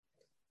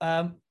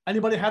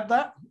 Anybody had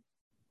that?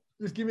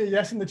 Just give me a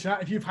yes in the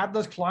chat if you've had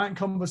those client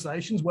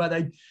conversations where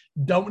they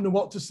don't know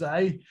what to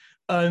say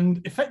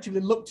and effectively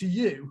look to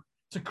you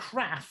to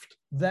craft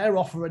their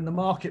offer in the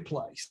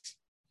marketplace.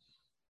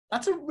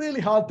 That's a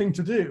really hard thing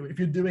to do if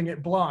you're doing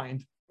it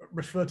blind.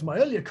 Refer to my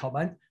earlier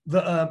comment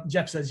that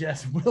Jeff says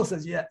yes, Will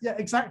says yeah. Yeah,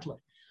 exactly.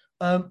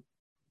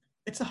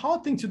 It's a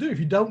hard thing to do if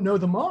you don't know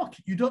the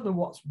market. You don't know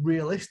what's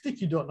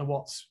realistic. You don't know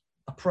what's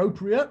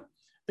appropriate,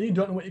 and you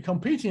don't know what you're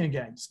competing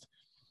against.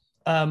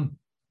 So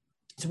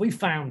we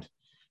found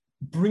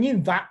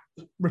bringing that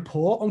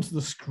report onto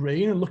the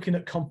screen and looking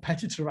at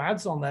competitor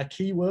ads on their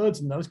keywords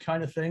and those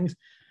kind of things,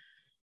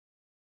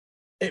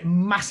 it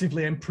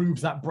massively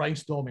improves that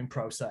brainstorming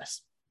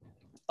process.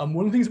 And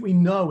one of the things that we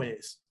know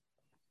is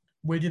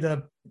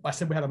I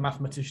said we had a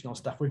mathematician on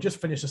staff. We've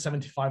just finished a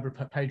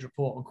 75-page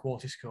report on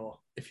QuartiScore.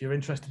 If you're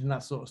interested in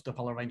that sort of stuff,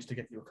 I'll arrange to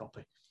get you a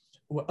copy,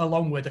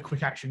 along with a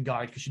quick action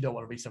guide, because you don't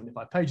want to read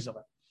 75 pages of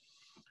it.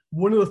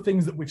 One of the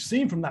things that we've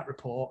seen from that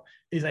report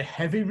is a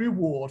heavy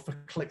reward for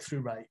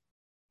click-through rate.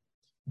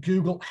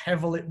 Google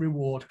heavily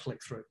reward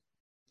click-through.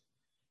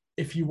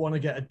 If you want to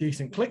get a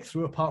decent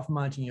click-through, apart from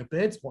managing your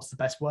bids, what's the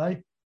best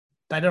way?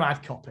 Better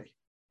ad copy.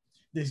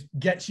 This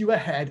gets you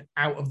ahead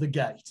out of the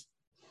gate.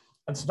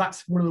 And so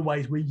that's one of the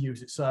ways we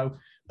use it. So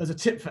as a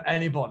tip for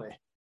anybody,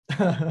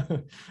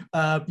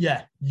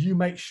 you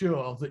make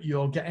sure that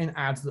you're getting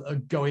ads that are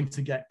going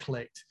to get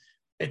clicked.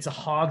 It's a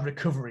hard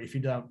recovery if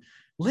you don't.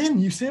 Lynn,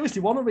 you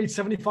seriously want to read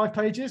 75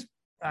 pages?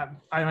 I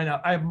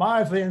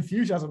admire the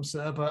enthusiasm,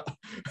 sir, but...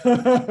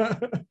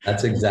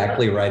 That's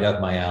exactly right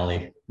up my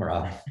alley,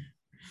 Rob.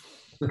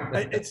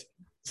 It's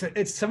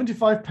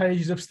 75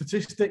 pages of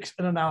statistics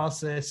and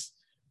analysis.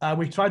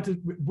 We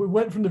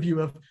went from the view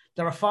of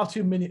there are far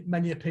too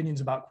many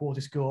opinions about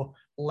QuartiScore.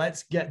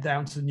 Let's get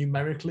down to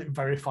numerically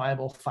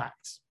verifiable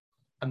facts.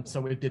 And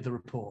so we did the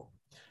report.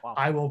 Wow.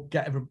 I will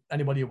get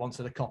anybody who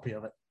wanted a copy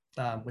of it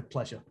with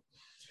pleasure.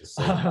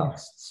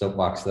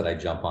 Soapbox that I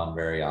jump on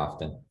very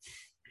often.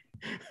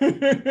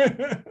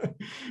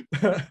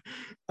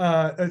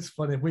 It's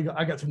funny.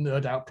 I got to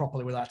nerd out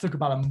properly with that. It took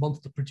about a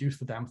month to produce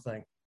the damn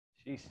thing.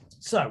 Jeez.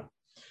 So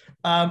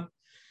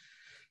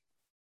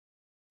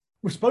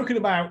we've spoken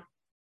about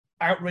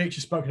outreach,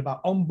 we've spoken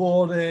about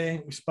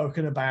onboarding, we've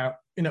spoken about,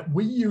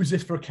 we use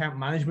this for account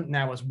management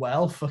now as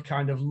well, for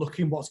kind of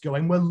looking what's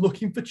going. We're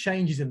looking for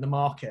changes in the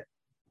market.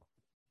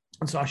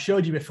 And so I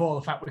showed you before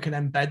the fact we can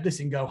embed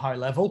this in Go High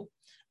Level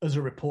as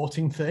a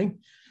reporting thing.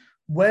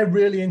 We're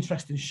really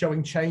interested in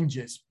showing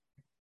changes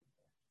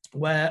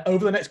where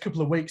over the next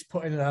couple of weeks,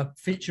 putting a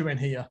feature in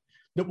here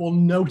that will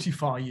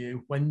notify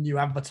you when new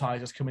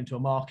advertisers come into a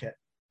market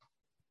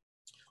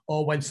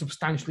or when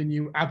substantially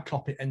new ad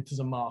copy enters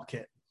a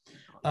market.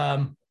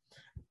 Don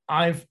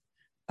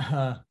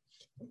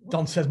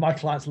says, my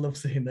clients love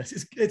seeing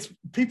this. It's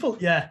people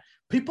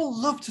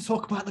love to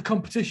talk about the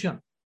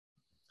competition.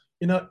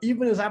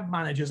 Even as ad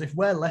managers, if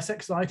we're less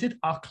excited,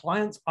 our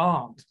clients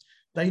aren't.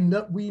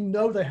 We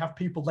know they have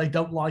people they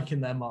don't like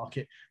in their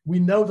market. We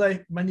know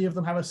many of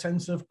them have a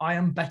sense of, I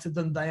am better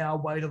than they are.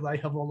 Why do they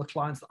have all the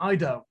clients that I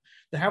don't?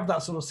 They have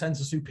that sort of sense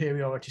of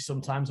superiority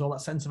sometimes, or that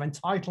sense of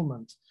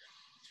entitlement.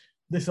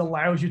 This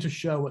allows you to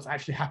show what's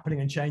actually happening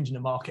and changing the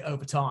market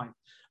over time.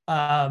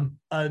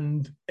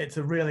 And it's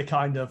a really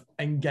kind of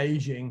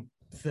engaging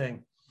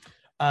thing.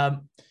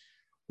 One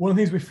of the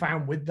things we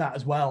found with that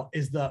as well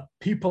is that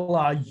people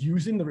are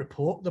using the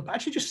report. They're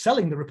actually just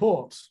selling the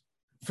reports.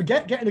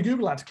 Forget getting a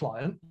Google Ads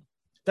client.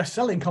 They're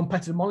selling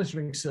competitor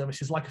monitoring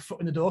services like a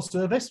foot in the door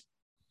service.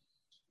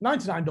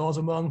 $99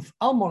 a month.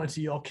 I'll monitor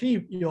your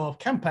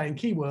campaign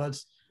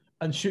keywords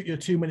and shoot you a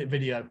 2-minute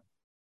video.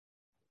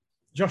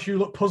 Josh, you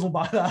look puzzled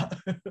by that.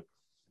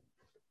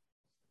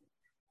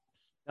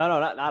 No,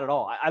 not at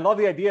all. I love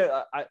the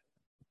idea.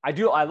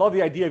 I love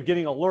the idea of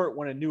getting alert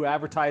when a new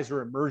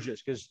advertiser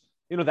emerges, because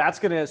that's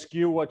going to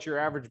skew what your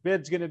average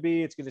bid's going to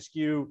be. It's going to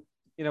skew,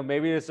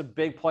 maybe it's a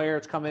big player.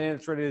 It's coming in.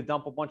 It's ready to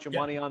dump a bunch of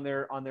money on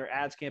their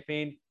ads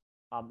campaign.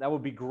 That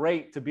would be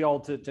great to be able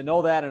to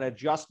know that and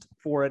adjust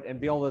for it and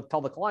be able to tell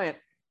the client,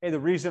 hey, the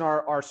reason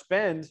our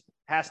spend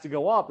has to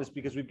go up is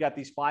because we've got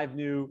these 5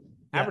 new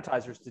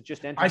advertisers that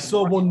just enter. I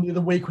saw one the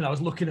other week when I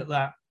was looking at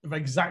that, of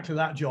exactly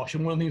that, Josh.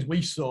 And one of the things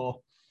we saw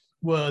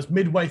was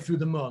midway through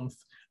the month,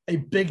 a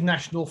big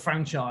national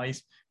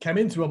franchise came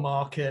into a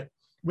market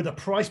with a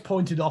price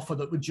pointed offer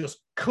that would just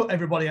cut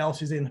everybody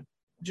else's in,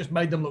 just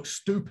made them look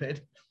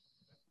stupid.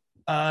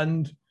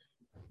 And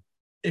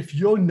if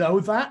you know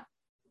that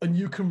and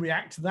you can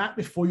react to that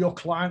before your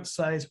client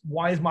says,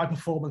 why is my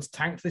performance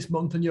tanked this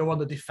month, and you're on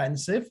the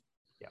defensive?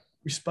 Yeah.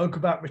 We spoke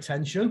about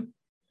retention.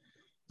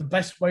 The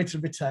best way to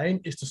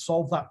retain is to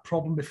solve that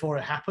problem before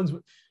it happens.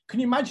 Can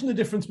you imagine the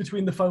difference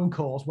between the phone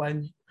calls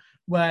when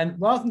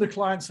rather than the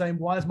client saying,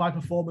 why is my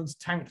performance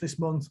tanked this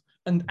month?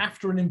 And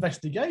after an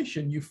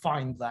investigation, you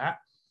find that,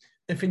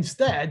 if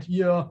instead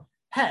you're,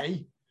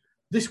 hey,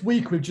 this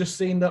week we've just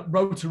seen that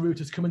Roto-Rooter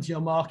has come into your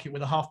market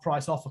with a half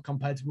price offer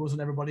compared to us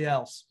and everybody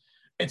else.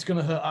 It's going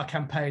to hurt our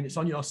campaign. It's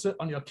on your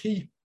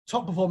key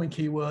top performing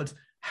keywords.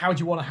 How do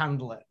you want to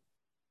handle it?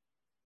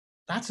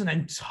 that's an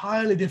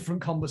entirely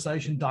different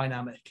conversation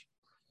dynamic.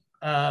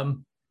 So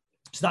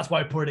that's why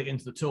I put it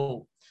into the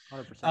tool.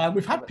 100%.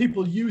 We've had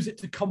people use it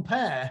to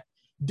compare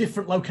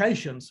different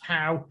locations.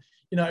 How,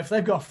 if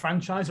they've got a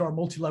franchise or a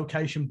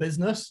multi-location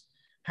business,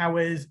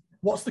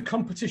 what's the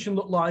competition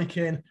look like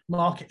in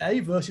market A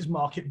versus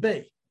market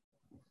B?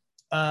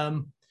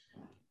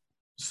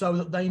 So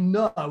that they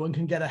know and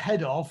can get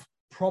ahead of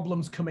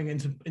problems coming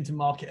into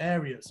market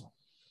areas.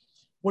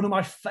 One of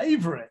my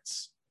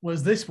favorites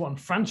was this one,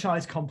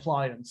 franchise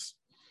compliance.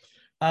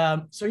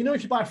 So,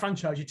 if you buy a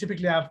franchise, you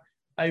typically have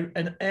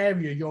an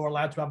area you're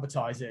allowed to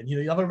advertise in.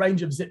 You have a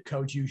range of zip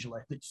codes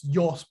usually.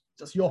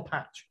 That's your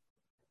patch.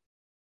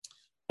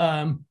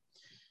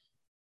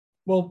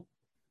 Well,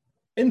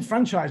 in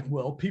franchise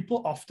world,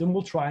 people often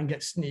will try and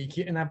get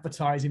sneaky and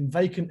advertise in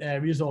vacant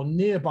areas or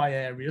nearby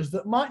areas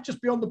that might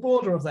just be on the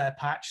border of their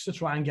patch to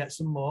try and get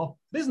some more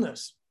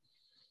business.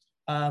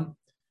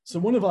 So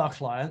one of our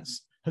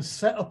clients has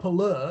set up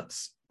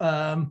alerts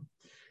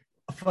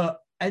for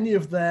any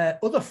of their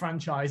other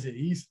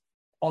franchisees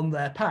on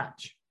their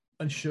patch.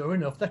 And sure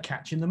enough, they're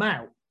catching them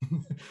out.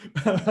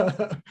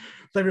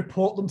 They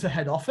report them to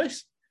head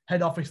office.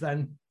 Head office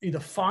then either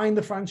find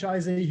the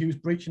franchisee who's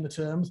breaching the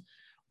terms,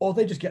 or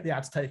they just get the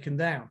ads taken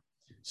down.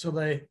 So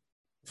the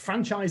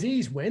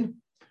franchisees win,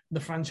 the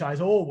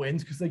franchisor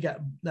wins because they get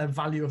their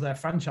value of their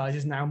franchise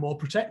is now more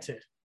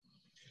protected.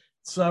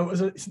 So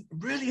it's a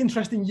really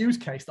interesting use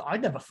case that I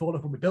never thought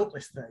of when we built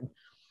this thing.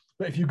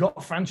 But if you've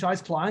got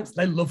franchise clients,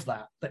 they love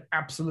that. They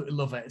absolutely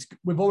love it.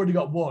 We've already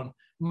got one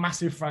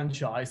massive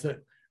franchise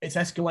that it's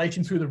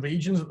escalating through the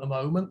regions at the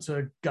moment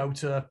to go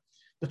to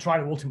try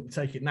to ultimately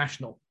take it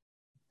national.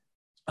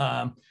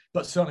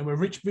 But certainly we're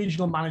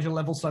regional manager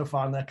level so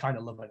far, and they're kind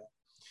of loving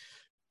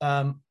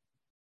it.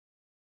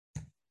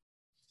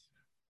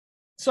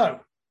 So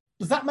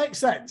does that make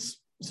sense?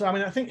 So,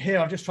 I think here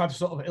I've just tried to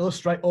sort of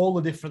illustrate all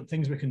the different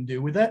things we can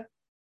do with it.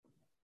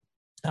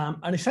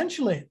 And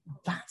essentially,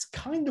 that's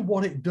kind of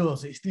what it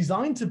does. It's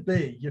designed to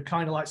be your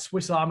kind of like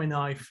Swiss Army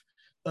knife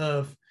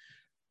of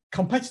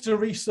competitor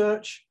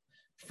research,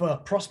 for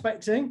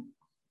prospecting,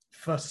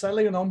 for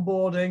selling and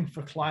onboarding,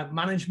 for client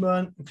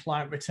management and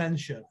client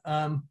retention.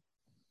 And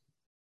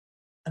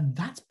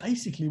that's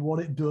basically what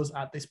it does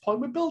at this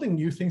point. We're building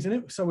new things in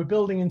it. So we're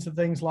building into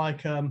things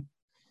like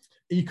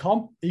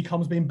e-com.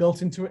 E-com's been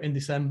built into it in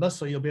December,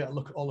 so you'll be able to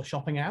look at all the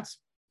shopping ads.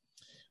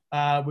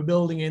 We're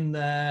building in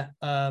there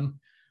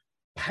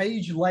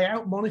page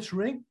layout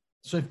monitoring.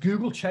 So if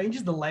Google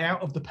changes the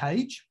layout of the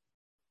page,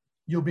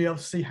 you'll be able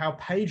to see how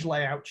page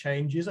layout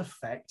changes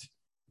affect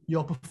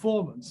your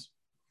performance.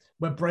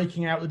 We're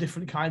breaking out the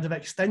different kinds of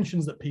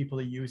extensions that people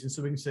are using,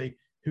 so we can see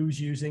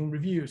who's using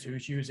reviews,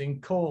 who's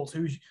using calls,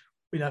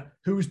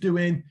 who's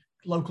doing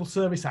local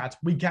service ads.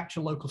 We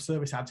capture local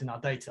service ads in our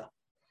data.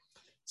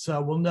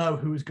 So we'll know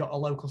who's got a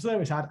local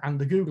service ad and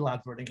the Google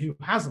ad running, who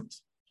hasn't,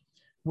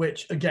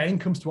 which again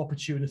comes to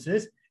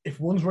opportunities. If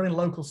one's running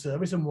local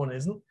service and one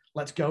isn't,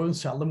 let's go and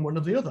sell them one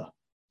or the other.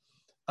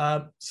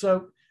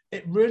 So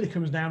it really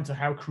comes down to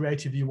how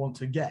creative you want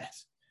to get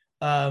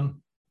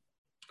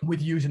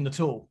with using the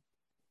tool.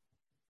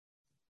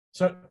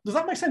 So does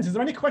that make sense? Is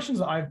there any questions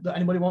that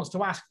anybody wants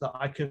to ask that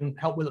I can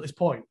help with at this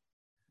point?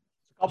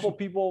 A couple of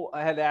people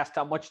had asked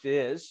how much it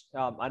is.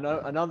 I know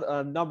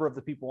a number of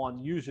the people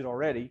on use it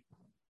already.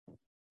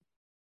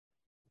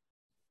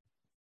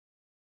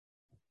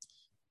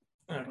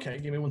 Okay,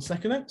 give me 1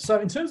 second then. So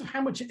in terms of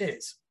how much it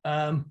is,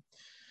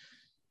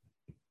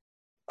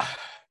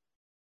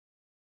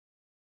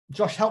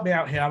 Josh, help me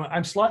out here.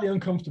 I'm slightly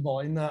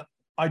uncomfortable in that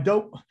I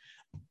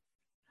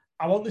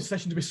want this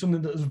session to be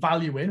something that there's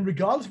value in,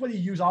 regardless of whether you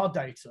use our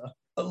data,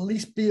 at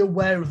least be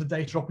aware of the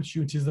data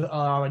opportunities that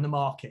are in the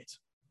market.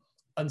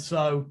 And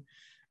so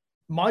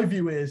my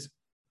view is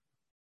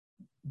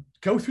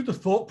go through the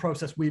thought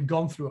process we've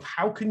gone through of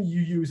how can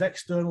you use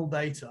external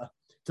data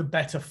to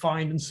better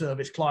find and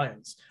service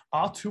clients.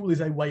 Our tool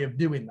is a way of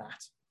doing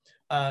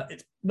that.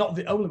 It's not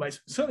the only way.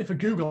 Certainly for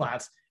Google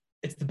Ads,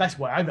 it's the best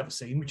way I've ever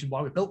seen, which is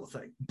why we built the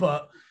thing.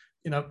 But,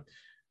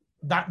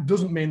 that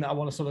doesn't mean that I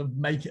want to sort of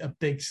make it a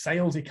big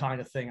salesy kind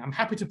of thing. I'm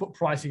happy to put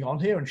pricing on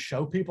here and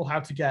show people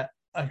how to get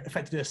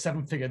effectively a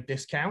 7-figure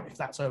discount, if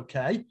that's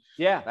okay.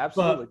 Yeah,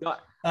 absolutely. But,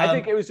 I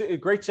think it was a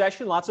great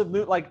session. Lots of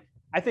new,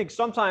 I think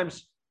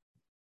sometimes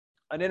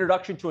an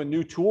introduction to a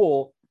new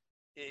tool,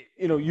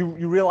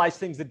 you realize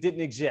things that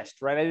didn't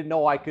exist, right? I didn't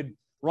know I could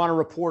run a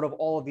report of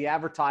all of the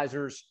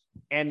advertisers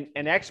and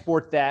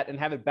export that and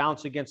have it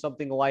bounce against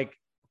something like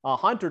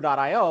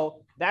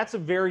Hunter.io. That's a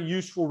very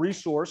useful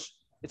resource.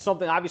 It's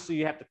something obviously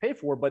you have to pay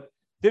for, but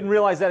didn't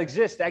realize that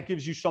exists. That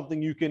gives you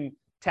something you can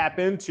tap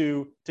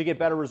into to get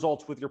better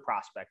results with your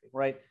prospecting,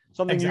 right?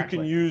 Something exactly.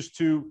 You can use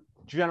to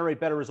generate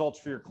better results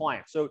for your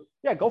clients. So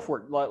yeah, go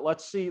for it.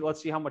 Let's see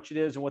how much it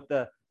is and what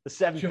the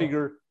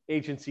 7-figure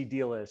agency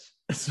deal is.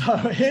 So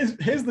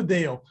here's the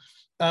deal.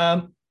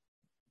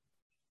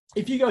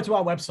 If you go to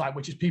our website,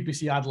 which is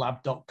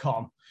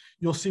ppcadlab.com,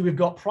 you'll see we've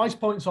got price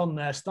points on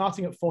there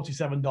starting at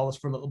 $47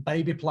 for a little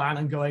baby plan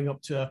and going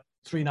up to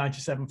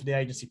 $397 for the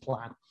agency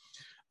plan.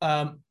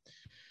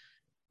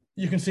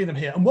 you can see them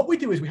here. And what we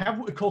do is we have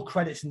what we call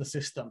credits in the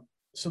system,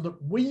 so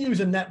that we use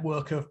a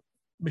network of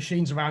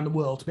machines around the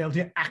world to be able to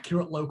get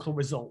accurate local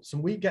results.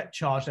 And we get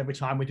charged every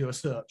time we do a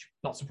search,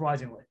 not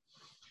surprisingly.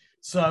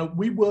 So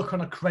we work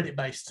on a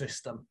credit-based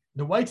system.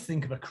 The way to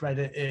think of a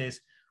credit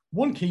is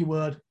one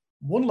keyword,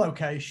 one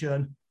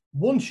location,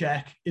 one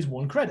check is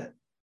one credit.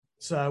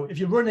 So if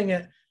you're running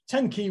it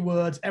 10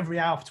 keywords every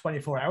hour for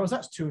 24 hours,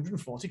 that's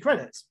 240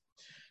 credits.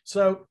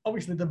 So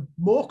obviously, the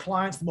more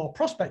clients, the more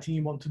prospecting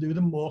you want to do,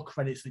 the more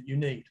credits that you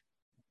need.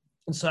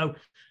 And so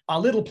our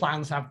little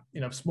plans have,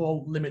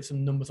 small limits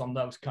and numbers on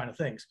those kind of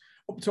things,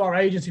 up to our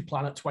agency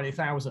plan at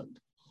 20,000.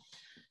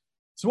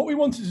 So what we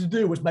wanted to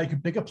do was make a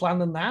bigger plan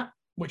than that,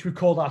 which we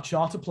called our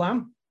charter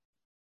plan,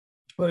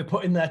 where we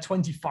put in there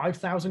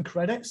 25,000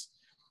 credits.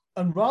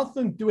 And rather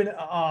than doing it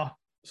at our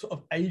sort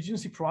of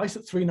agency price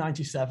at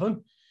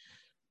 $397,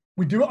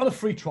 we do it on a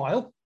free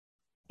trial.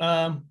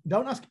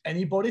 Don't ask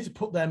anybody to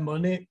put their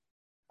money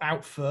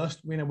out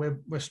first.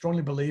 We're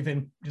strongly believe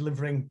in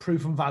delivering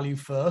proof and value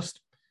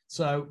first.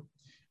 So,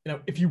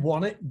 if you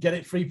want it, get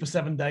it free for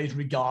 7 days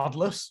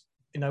regardless.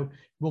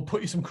 We'll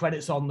put you some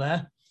credits on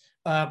there,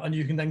 and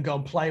you can then go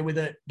and play with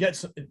it.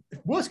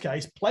 Worst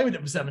case, play with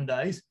it for 7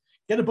 days,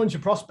 get a bunch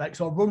of prospects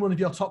or run one of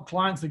your top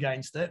clients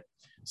against it,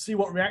 see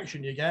what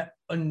reaction you get.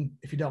 And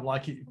if you don't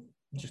like it,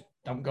 just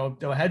don't go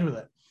ahead with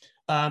it.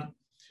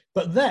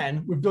 But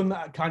then we've done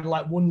that at kind of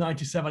like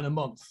 $197 a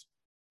month.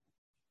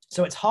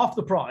 So it's half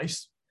the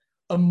price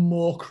and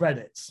more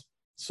credits.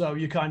 So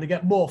you kind of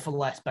get more for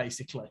less,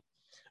 basically.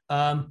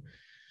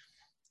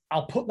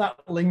 I'll put that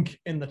link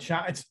in the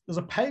chat. There's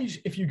a page.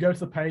 If you go to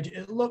the page,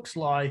 it looks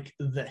like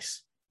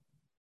this.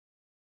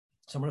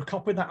 So I'm going to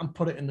copy that and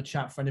put it in the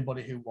chat for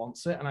anybody who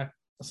wants it. And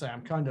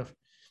I'm kind of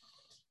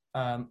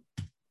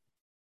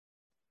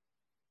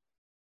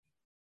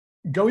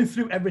going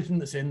through everything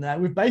that's in there.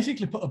 We've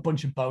basically put a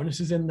bunch of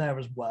bonuses in there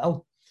as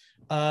well,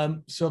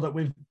 so that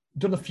we've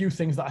done a few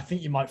things that I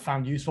think you might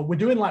find useful. We're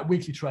doing like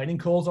weekly training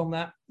calls on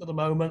that at the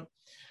moment,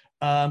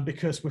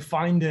 because we're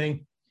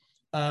finding,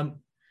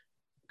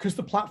 because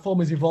the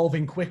platform is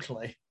evolving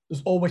quickly,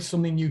 there's always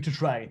something new to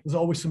train. There's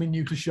always something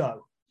new to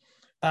show.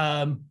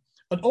 And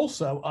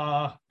also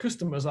our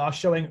customers are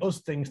showing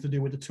us things to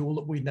do with the tool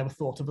that we'd never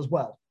thought of as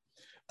well.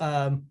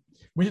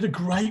 We did a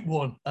great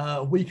one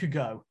a week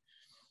ago.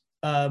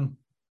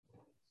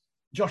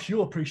 Josh,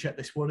 you'll appreciate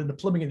this one in the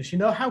plumbing industry.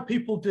 You know how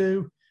people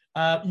do,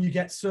 you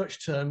get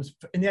search terms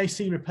in the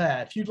AC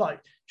repair. If you'd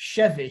like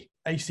Chevy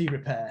AC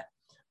repair,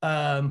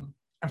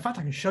 in fact,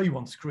 I can show you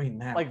on screen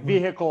now. Like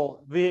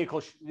vehicle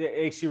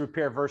AC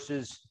repair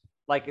versus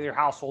like your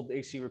household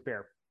AC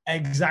repair.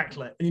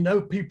 Exactly.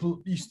 And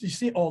people, you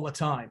see it all the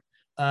time.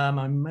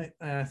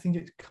 I think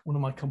it's one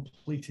of my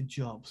completed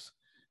jobs.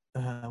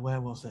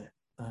 Where was it?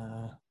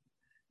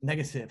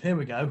 Negative. Here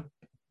we go.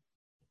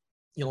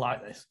 You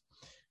like this.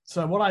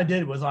 So what I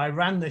did was I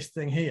ran this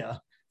thing here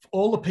for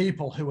all the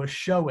people who are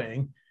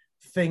showing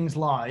things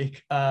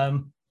like,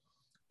 in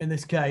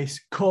this case,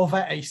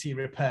 Corvette AC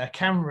repair,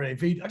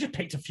 Camry, I just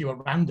picked a few at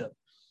random.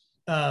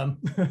 I'm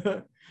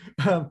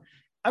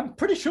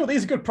pretty sure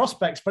these are good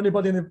prospects for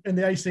anybody in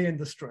the AC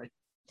industry.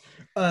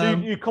 So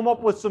you come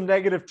up with some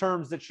negative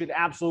terms that should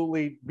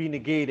absolutely be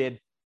negated,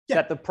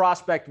 that the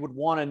prospect would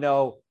want to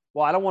know,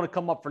 well, I don't want to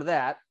come up for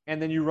that.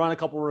 And then you run a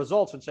couple of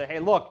results and say, hey,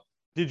 look,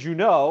 did you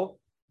know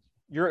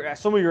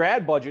some of your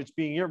ad budget's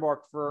being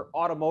earmarked for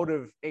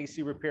automotive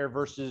AC repair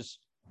versus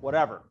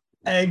whatever?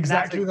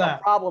 Exactly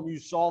that problem you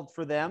solved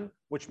for them,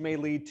 which may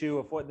lead to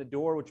a foot in the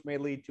door, which may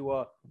lead to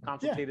a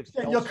consultative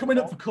sales. You're coming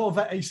up for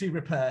Corvette AC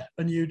repair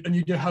and you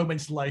do home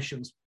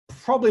installations.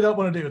 Probably don't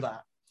want to do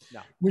that. No.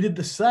 We did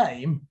the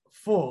same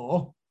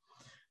for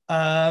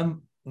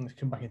let's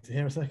come back into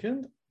here a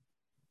second.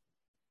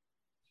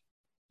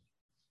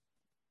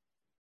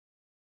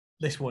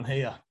 This one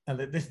here, and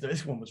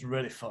this one was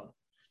really fun.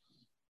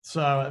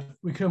 So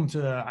we come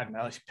to, I don't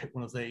know, let's pick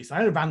one of these. I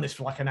only ran this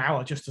for like an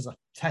hour just as a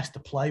test to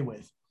play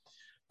with.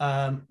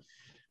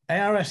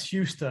 ARS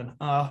Houston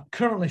are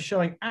currently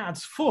showing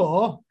ads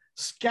for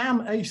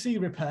scam AC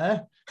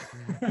repair.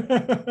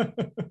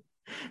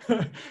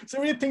 So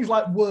we did things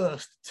like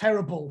worst,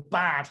 terrible,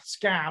 bad,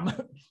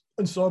 scam,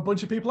 and saw a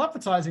bunch of people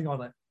advertising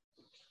on it.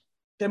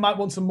 They might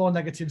want some more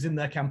negatives in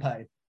their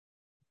campaign.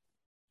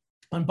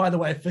 And by the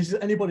way, if this is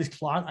anybody's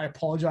client, I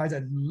apologize.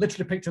 I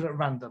literally picked it at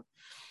random.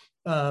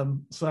 So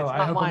it's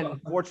I hope mine,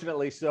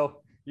 unfortunately.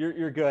 So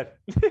you're good.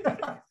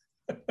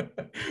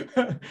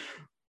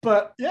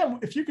 But yeah,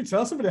 if you could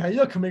tell somebody, hey,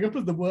 you're coming up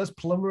as the worst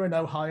plumber in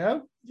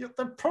Ohio,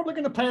 they're probably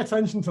going to pay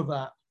attention to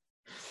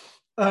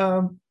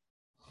that.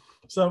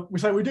 So we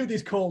say we do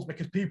these calls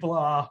because people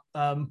are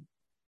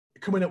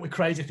coming up with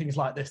crazy things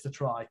like this to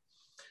try.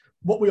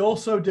 What we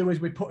also do is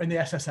we put in the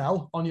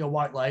SSL on your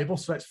white label.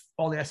 So it's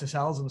all the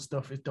SSLs and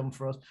stuff is done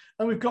for us.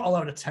 And we've got a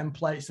load of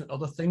templates and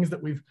other things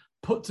that we've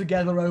put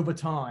together over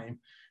time.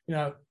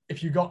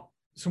 If you've got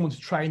someone to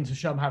train to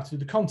show them how to do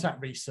the contact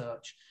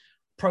research,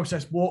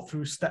 process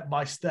walkthroughs step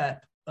by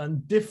step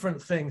and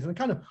different things and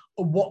kind of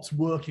a what's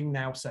working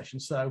now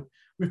session. So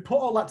we've put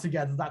all that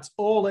together. That's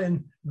all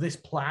in this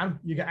plan.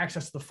 You get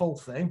access to the full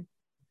thing.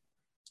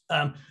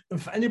 And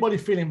for anybody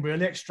feeling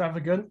really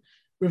extravagant,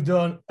 we've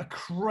done a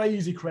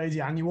crazy, crazy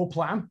annual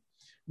plan,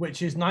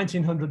 which is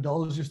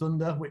 $1,900 just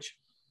under, which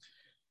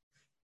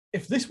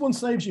if this one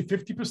saves you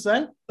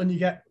 50% and you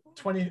get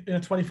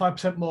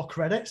 25% more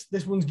credits,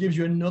 this one gives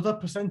you another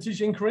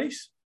percentage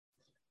increase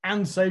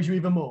and saves you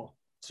even more.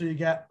 So you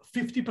get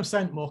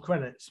 50% more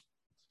credits.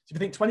 So if you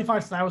think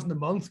 25,000 a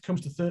month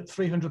comes to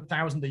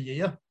 300,000 a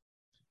year,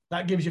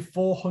 that gives you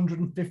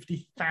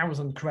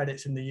 450,000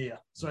 credits in the year.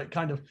 So it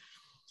kind of,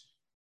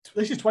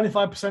 this is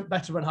 25%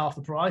 better than half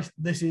the price.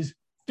 This is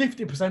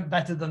 50%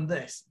 better than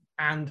this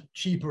and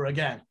cheaper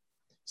again.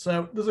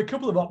 So there's a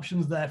couple of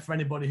options there for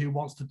anybody who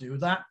wants to do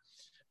that.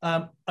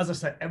 As I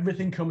said,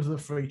 everything comes with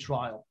a free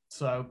trial.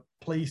 So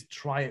please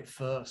try it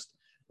first.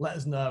 Let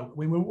us know.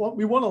 We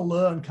want to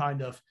learn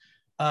kind of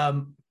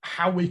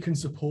how we can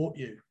support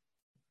you.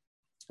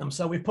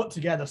 So we've put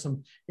together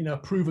some,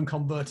 proven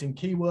converting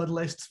keyword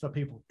lists for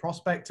people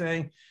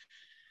prospecting.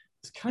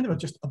 It's kind of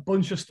just a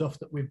bunch of stuff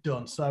that we've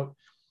done. So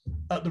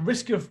at the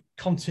risk of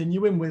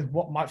continuing with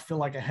what might feel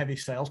like a heavy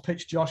sales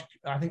pitch, Josh,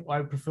 I think I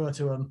would prefer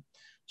to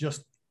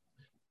just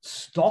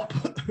stop.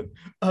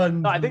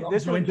 No, I think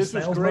this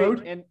was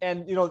great.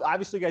 And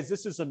obviously, guys,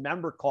 this is a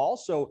member call,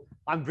 so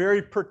I'm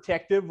very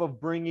protective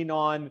of bringing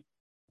on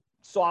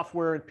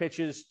software and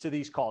pitches to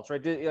these calls.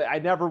 Right? I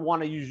never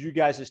want to use you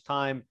guys'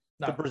 time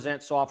to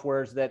present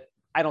softwares that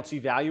I don't see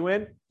value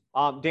in.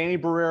 Danny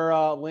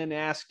Barrera, Lynn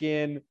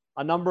Askin,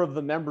 a number of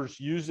the members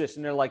use this,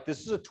 and they're like,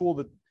 this is a tool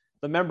that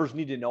the members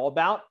need to know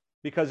about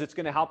because it's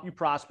going to help you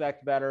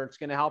prospect better. It's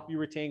going to help you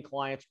retain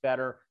clients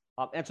better.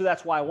 And so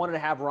that's why I wanted to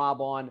have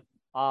Rob on.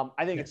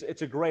 I think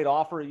it's a great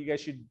offer. You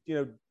guys should,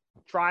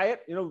 try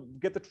it,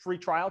 get the free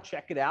trial,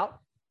 check it out,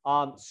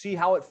 see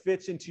how it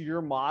fits into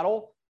your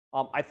model.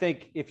 I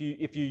think if you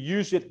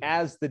use it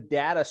as the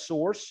data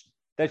source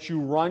that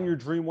you run your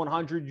Dream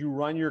 100, you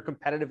run your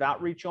competitive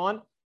outreach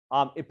on,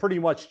 it pretty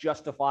much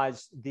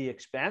justifies the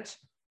expense.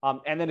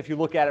 And then if you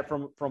look at it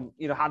from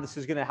how this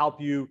is going to help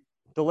you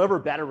deliver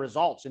better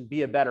results and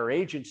be a better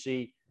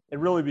agency, it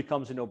really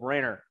becomes a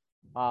no-brainer.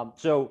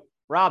 So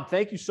Rob,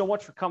 thank you so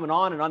much for coming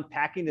on and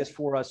unpacking this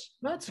for us.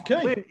 That's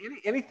okay. Lynn,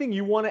 anything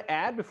you want to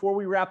add before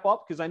we wrap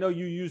up? Because I know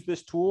you use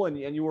this tool and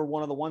you were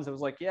one of the ones that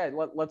was like, yeah,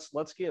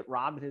 let's get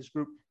Rob and his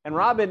group. And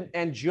Rob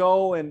and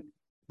Joe, and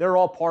they're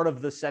all part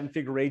of the Seven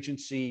Figure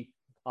Agency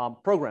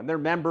program. They're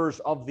members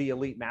of the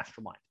Elite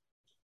Mastermind.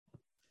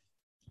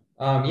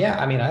 Yeah,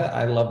 I mean,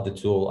 I love the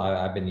tool.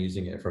 I've been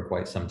using it for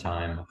quite some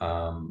time.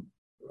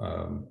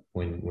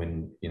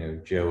 When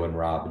Joe and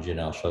Rob and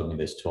Janelle showed me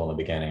this tool in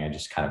the beginning, I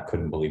just kind of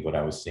couldn't believe what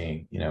I was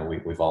seeing.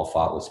 We've all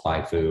fought with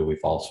SpyFu.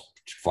 We've all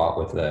fought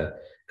with the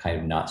kind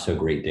of not so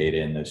great data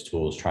in those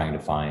tools, trying to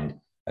find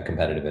a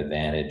competitive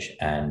advantage,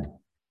 and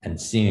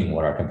seeing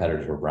what our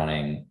competitors were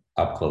running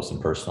up close and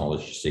personal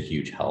was just a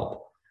huge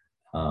help.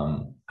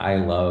 I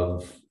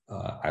love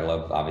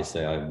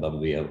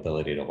the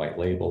ability to white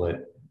label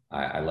it.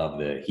 I love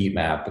the heat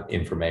map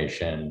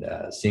information.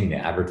 Seeing the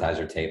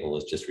advertiser table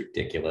is just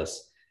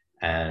ridiculous.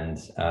 And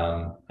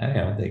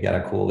they got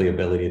a cool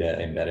ability to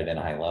embed it in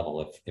a high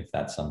level if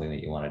that's something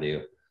that you want to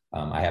do.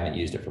 I haven't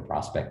used it for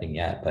prospecting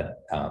yet, but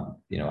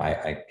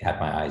I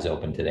had my eyes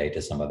open today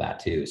to some of that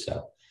too.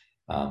 So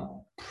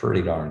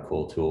pretty darn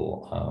cool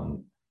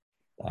tool.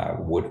 I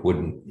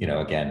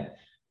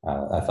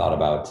thought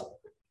about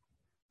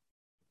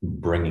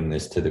bringing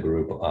this to the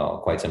group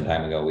quite some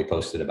time ago. We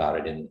posted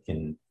about it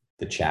in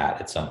the chat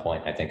at some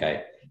point. I think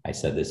I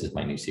said this is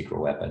my new secret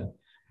weapon.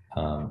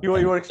 You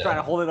were trying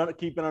to hold it on,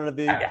 keep it under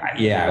the.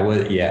 Yeah, I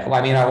was. Yeah, well,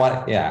 I mean,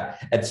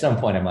 at some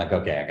point, I'm like,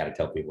 okay, I got to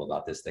tell people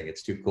about this thing.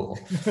 It's too cool.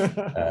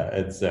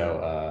 And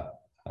so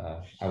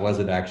I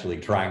wasn't actually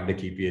trying to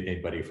keep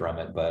anybody from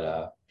it,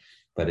 but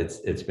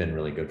it's been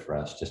really good for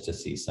us just to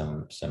see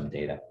some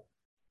data.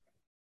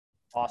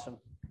 Awesome.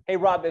 Hey,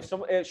 Rob,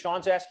 if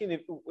Sean's asking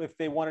if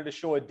they wanted to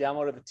show a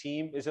demo to the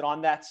team, is it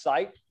on that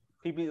site?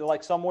 People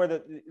like somewhere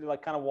that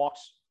like kind of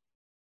walks.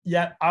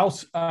 Yeah,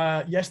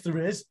 yes, there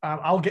is.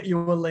 I'll get you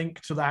a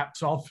link to that.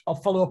 So I'll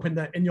follow up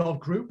in your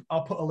group.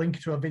 I'll put a link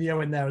to a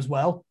video in there as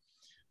well.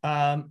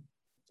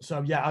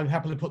 So yeah, I'll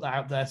happily put that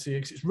out there to you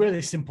because it's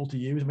really simple to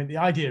use. I mean, the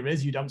idea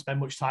is you don't spend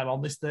much time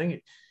on this thing.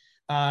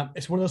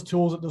 It's one of those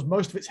tools that does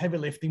most of its heavy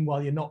lifting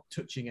while you're not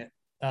touching it.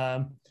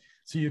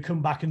 So you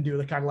come back and do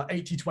the kind of like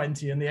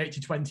 80-20 and the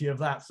 80-20 of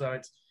that. So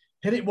it's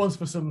hit it once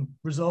for some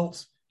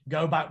results,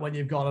 go back when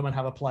you've got them and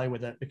have a play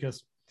with it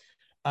because,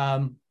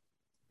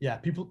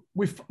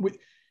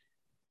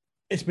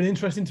 it's been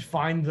interesting to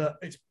find that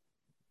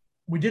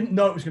we didn't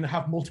know it was going to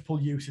have multiple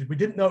uses. We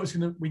didn't know it was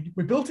going to,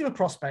 we built it for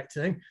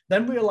prospecting,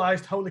 then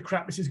realized, holy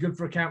crap, this is good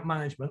for account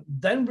management,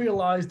 then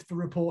realized for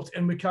reporting,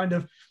 and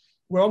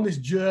we're on this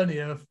journey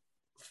of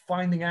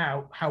finding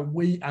out how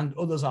we and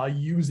others are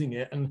using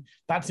it. And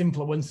that's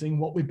influencing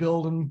what we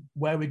build and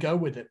where we go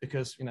with it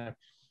because,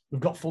 we've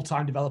got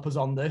full-time developers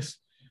on this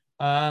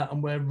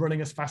and we're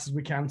running as fast as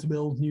we can to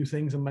build new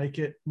things and make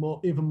it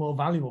even more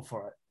valuable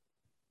for it.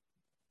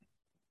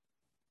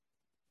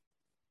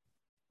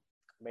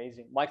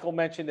 Amazing. Michael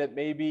mentioned that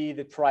maybe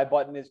the try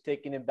button is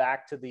taking him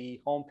back to the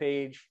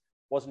homepage.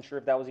 Wasn't sure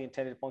if that was the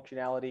intended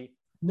functionality.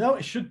 No,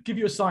 it should give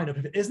you a sign up.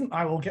 If it isn't,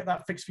 I will get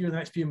that fixed for you in the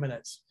next few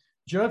minutes.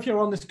 Joe, if you're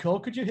on this call,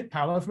 could you hit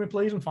power for me,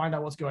 please, and find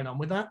out what's going on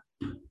with that?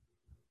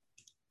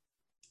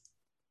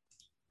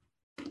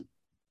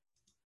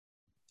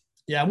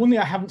 Yeah, one thing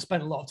I haven't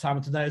spent a lot of time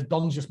on today, as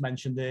Don's just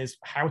mentioned, is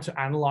how to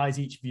analyze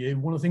each view.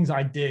 One of the things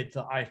I did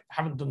that I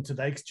haven't done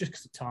today, just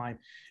because of time,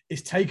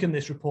 is taken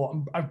this report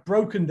and I've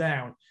broken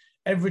down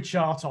every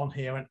chart on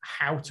here and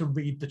how to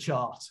read the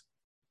chart.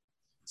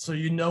 So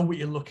you know what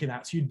you're looking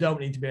at, so you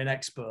don't need to be an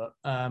expert.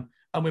 And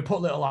we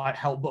put little like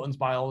help buttons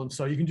by all of them,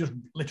 so you can just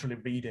literally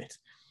read it.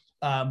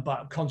 But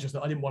I'm conscious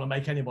that I didn't want to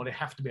make anybody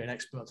have to be an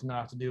expert to know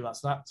how to do that.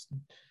 So that's,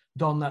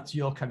 Don, that's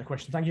your kind of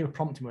question. Thank you for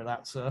prompting me with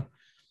that, sir.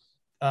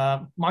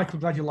 Michael,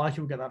 glad you like it.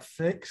 We'll get that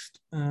fixed.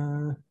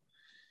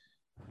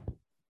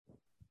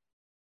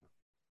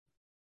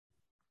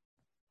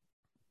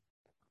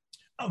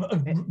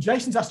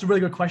 Jason's asked a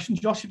really good question,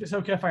 Josh, if it's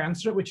okay if I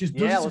answer it, which is,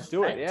 does this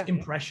affect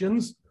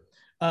impressions?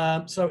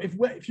 So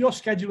if you're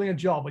scheduling a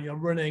job and you're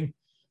running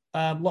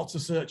lots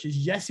of searches,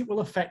 yes, it will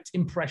affect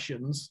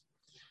impressions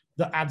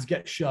that ads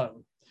get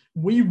shown.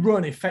 We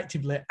run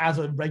effectively as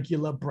a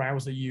regular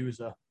browser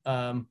user.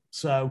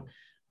 So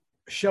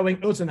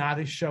showing us an ad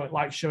is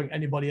showing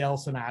anybody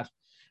else an ad.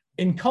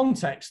 In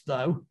context,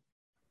 though,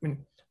 I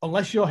mean,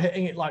 unless you're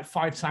hitting it like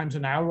 5 times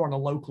an hour on a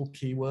local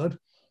keyword,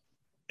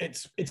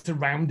 it's a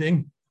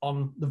rounding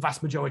on the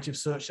vast majority of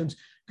search terms,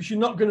 because you're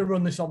not going to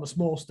run this on the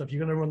small stuff. You're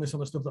going to run this on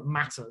the stuff that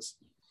matters.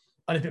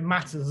 And if it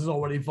matters, there's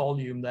already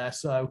volume there.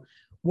 So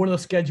one of the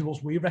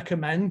schedules we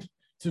recommend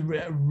to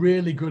a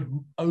really good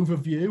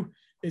overview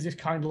is this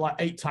kind of like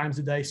 8 times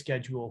a day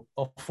schedule,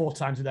 or 4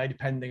 times a day,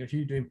 depending if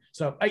you're doing.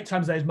 So 8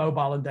 times a day is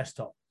mobile and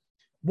desktop.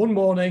 1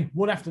 morning,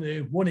 1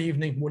 afternoon, 1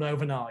 evening, 1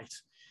 overnight.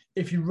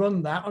 If you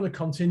run that on a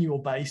continual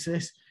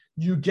basis,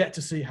 you get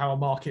to see how a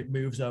market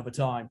moves over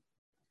time.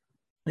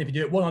 And if you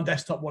do it 1 on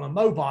desktop, 1 on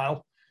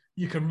mobile,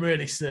 you can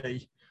really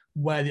see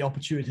where the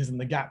opportunities and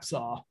the gaps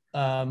are.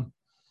 And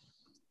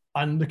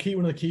one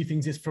of the key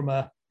things is, from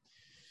a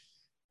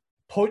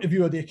point of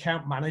view of the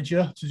account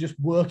manager, to just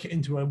work it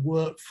into a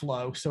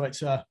workflow. So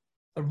it's a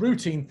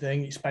routine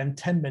thing you spend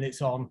 10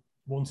 minutes on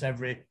once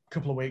every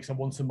couple of weeks or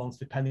once a month,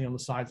 depending on the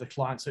size of the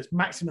client. So it's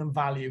maximum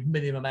value,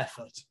 minimum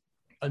effort,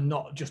 and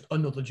not just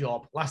another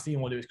job. Last thing you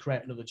want to do is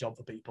create another job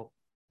for people.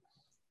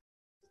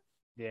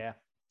 Yeah.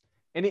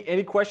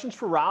 Any questions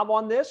for Rob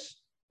on this?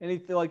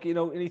 Anything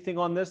anything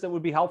on this that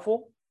would be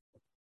helpful?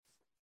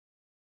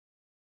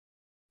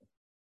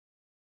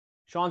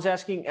 Sean's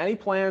asking, any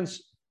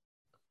plans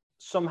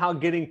somehow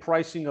getting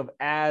pricing of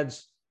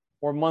ads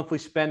or monthly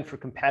spend for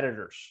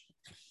competitors?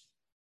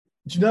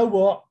 Do you know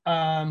what?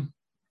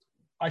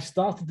 I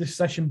started this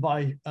session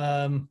by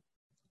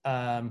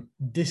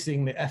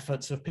dissing the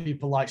efforts of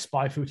people like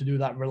SpyFu to do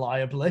that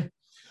reliably.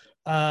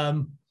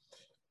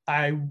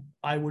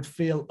 I would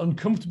feel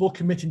uncomfortable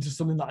committing to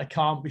something that I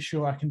can't be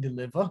sure I can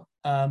deliver.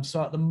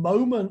 So at the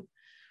moment,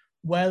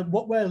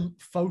 what we're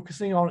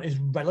focusing on is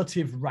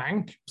relative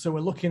rank. So we're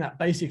looking at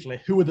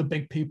basically who are the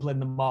big people in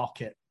the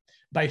market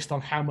based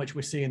on how much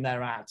we're seeing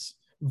their ads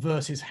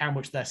versus how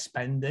much they're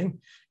spending,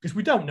 because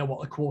we don't know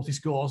what the quality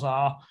scores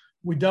are.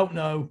 We don't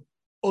know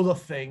other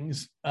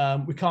things.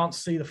 We can't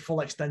see the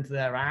full extent of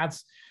their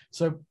ads.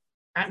 So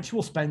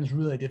actual spend is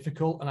really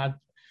difficult. And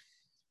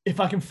if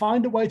I can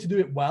find a way to do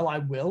it well, I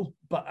will.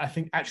 But I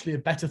think actually a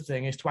better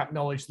thing is to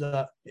acknowledge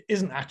that it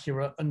isn't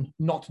accurate and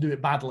not to do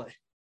it badly,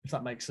 if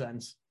that makes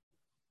sense.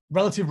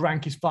 Relative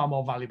rank is far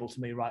more valuable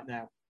to me right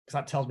now, because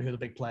that tells me who the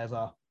big players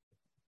are.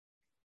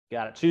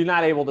 Got it. So you're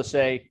not able to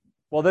say,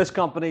 well, this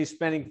company is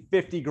spending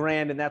 50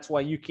 grand and that's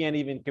why you can't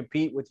even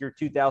compete with your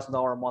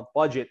 $2,000 a month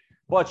budget.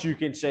 But you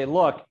can say,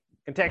 look,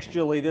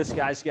 contextually, this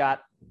guy's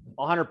got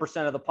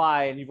 100% of the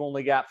pie and you've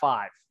only got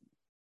 5.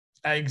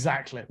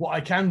 Exactly. What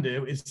I can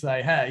do is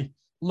say, hey,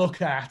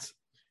 look at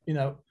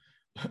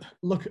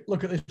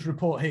this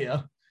report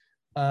here.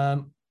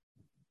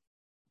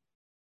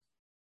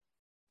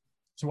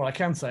 So what I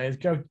can say is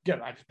I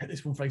pick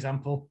this one, for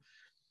example.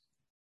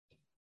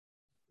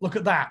 Look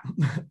at that.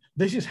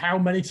 This is how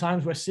many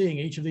times we're seeing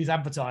each of these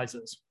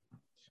advertisers.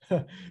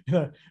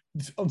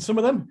 On some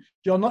of them,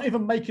 you're not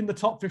even making the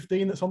top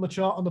 15 that's on the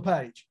chart on the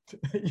page.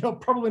 You're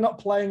probably not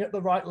playing at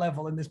the right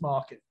level in this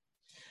market.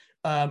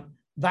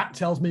 That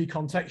tells me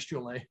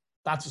contextually,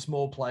 that's a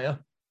small player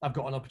I've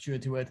got an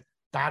opportunity with.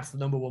 That's the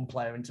number 1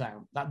 player in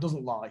town. That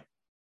doesn't lie.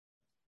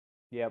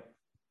 Yep.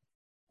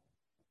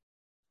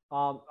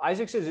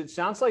 Isaac says, it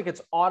sounds like it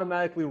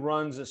automatically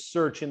runs a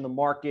search in the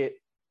market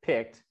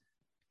picked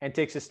and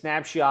takes a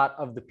snapshot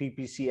of the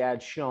PPC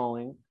ad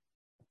showing.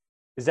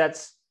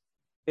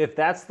 If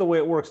that's the way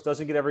it works,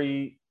 doesn't get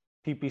every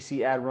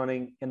PPC ad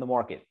running in the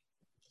market.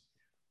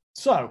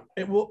 So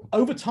it will,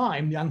 over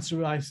time, the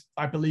answer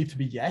I believe to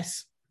be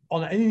yes.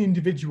 On any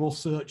individual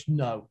search,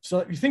 no. So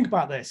if you think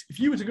about this, if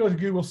you were to go to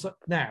Google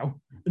now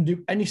and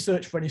do any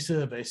search for any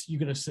service, you're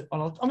going to see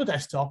on a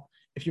desktop,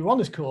 if you're on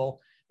this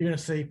call, you're going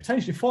to see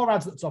potentially 4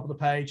 ads at the top of the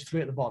page,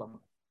 3 at the bottom.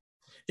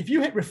 If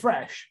you hit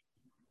refresh,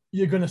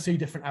 you're going to see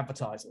different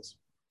advertisers.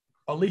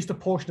 At least a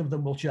portion of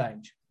them will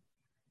change.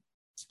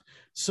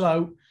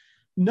 So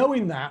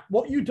knowing that,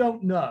 what you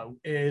don't know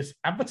is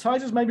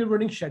advertisers may be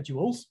running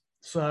schedules.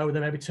 So they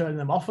may be turning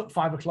them off at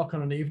 5 o'clock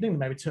on an evening. They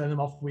may be turning them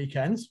off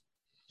weekends.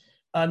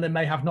 And they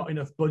may have not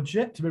enough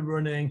budget to be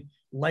running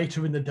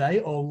later in the day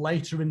or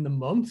later in the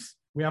month.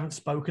 We haven't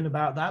spoken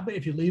about that, but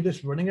if you leave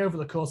this running over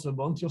the course of a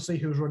month, you'll see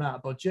who's run out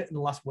of budget in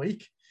the last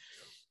week.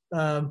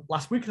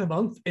 Last week of the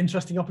month,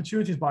 interesting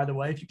opportunities, by the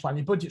way, if you plan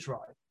your budgets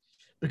right,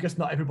 because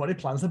not everybody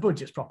plans their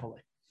budgets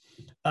properly.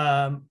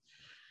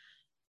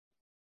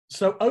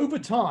 So over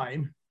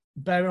time,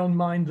 bear in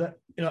mind that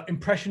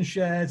impression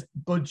shares,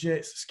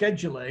 budgets,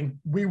 scheduling,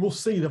 we will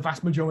see the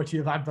vast majority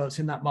of adverts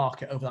in that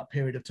market over that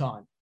period of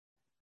time.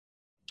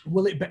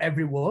 Will it be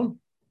everyone?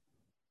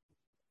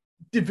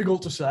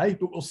 Difficult to say,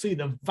 but we'll see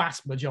the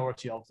vast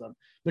majority of them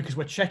because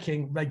we're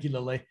checking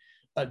regularly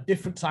at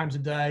different times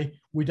of day.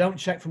 We don't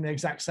check from the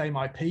exact same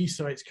IP,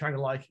 so it's kind of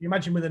like, you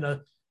imagine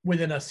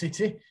within a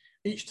city,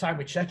 each time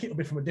we check it, it'll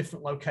be from a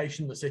different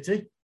location in the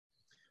city.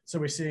 So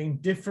we're seeing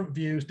different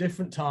views,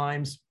 different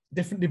times,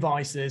 different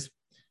devices.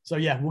 So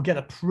yeah, we'll get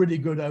a pretty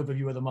good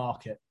overview of the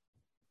market.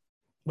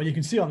 Well, you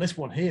can see on this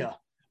one here,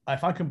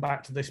 if I come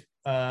back to this,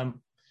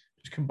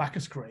 just come back a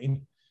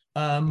screen.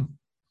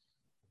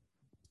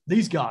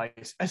 These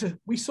guys,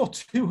 we saw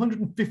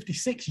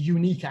 256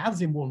 unique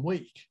ads in 1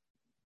 week.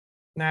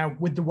 Now,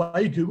 with the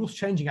way Google's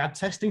changing ad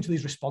testing to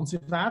these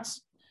responsive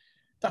ads,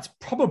 that's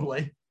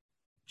probably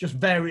just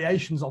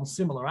variations on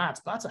similar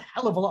ads, but that's a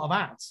hell of a lot of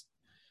ads,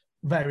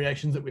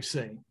 variations that we've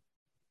seen.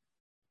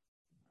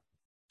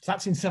 So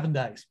that's in 7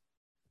 days.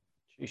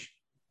 Sheesh.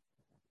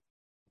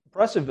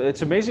 Impressive.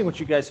 It's amazing what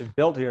you guys have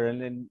built here,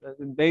 and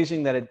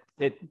amazing that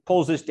it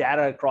pulls this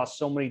data across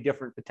so many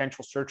different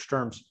potential search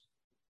terms.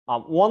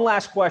 One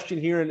last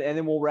question here, and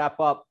then we'll wrap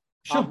up.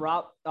 Sure.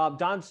 Rob,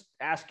 Don's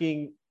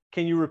asking,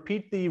 can you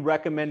repeat the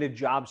recommended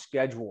job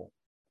schedule?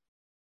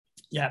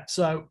 Yeah.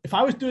 So if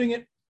I was doing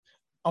it,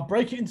 I'll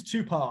break it into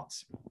 2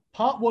 parts.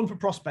 Part 1 for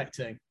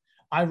prospecting,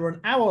 I run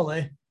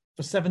hourly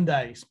for 7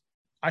 days.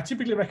 I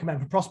typically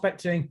recommend for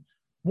prospecting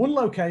 1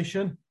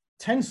 location,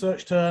 10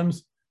 search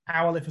terms,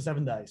 hourly for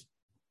 7 days.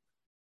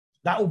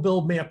 That will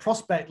build me a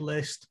prospect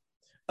list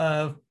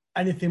of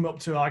anything up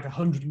to like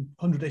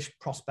 100-ish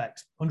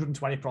prospects,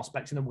 120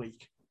 prospects in a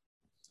week.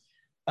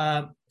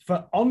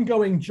 For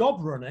ongoing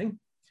job running,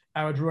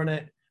 I would run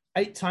it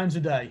 8 times a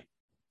day,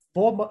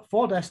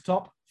 4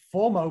 desktop,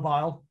 4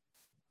 mobile,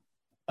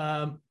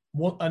 and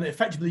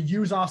effectively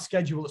use our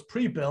schedule that's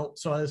pre-built.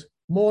 So there's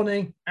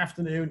morning,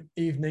 afternoon,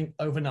 evening,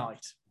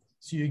 overnight.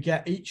 So you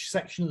get each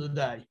section of the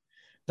day.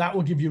 That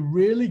will give you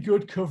really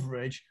good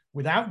coverage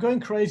without going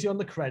crazy on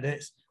the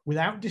credits,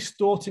 without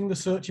distorting the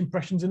search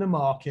impressions in a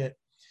market,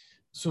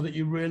 so that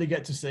you really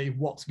get to see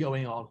what's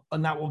going on.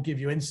 And that will give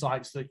you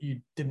insights that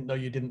you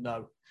didn't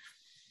know.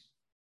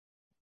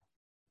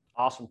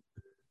 Awesome.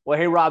 Well,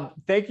 hey, Rob,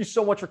 thank you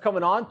so much for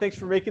coming on. Thanks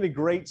for making a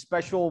great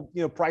special,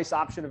 price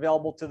option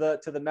available to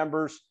the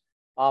members.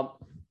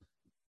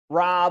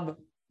 Rob,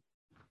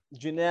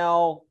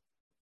 Janelle,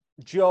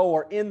 Joe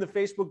are in the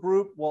Facebook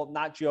group. Well,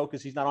 not Joe,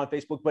 because he's not on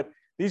Facebook, but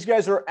these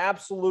guys are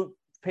absolute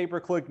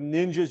pay-per-click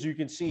ninjas. You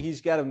can see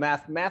he's got a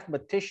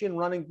mathematician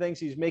running things.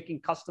 He's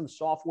making custom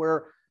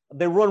software.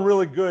 They run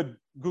really good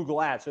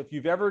Google ads. So if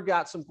you've ever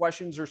got some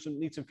questions or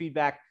need some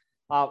feedback,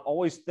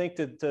 always think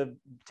to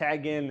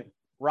tag in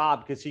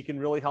Rob, because he can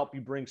really help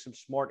you bring some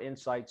smart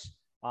insights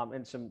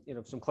and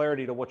some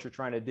clarity to what you're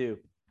trying to do.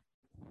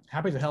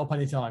 Happy to help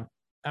anytime.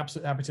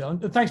 Absolutely happy to.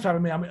 And thanks for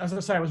having me. I mean, as I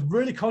say, I was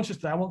really conscious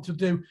that I want to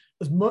do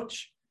as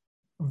much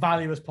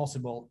value as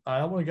possible. I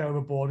don't want to go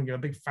overboard and give a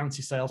big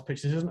fancy sales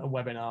pitch. This isn't a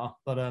webinar,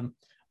 but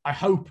I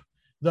hope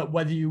that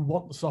whether you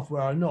want the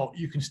software or not,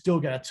 you can still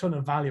get a ton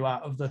of value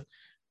out of the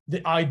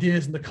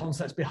ideas and the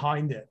concepts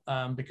behind it,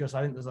 because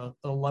I think there's a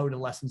load of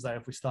lessons there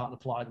if we start and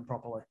apply them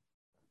properly.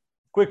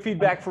 Quick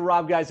feedback for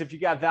Rob, guys. If you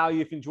got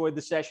value, if you enjoyed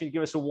the session,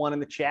 give us a 1 in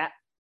the chat,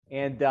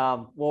 and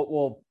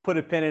we'll put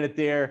a pin in it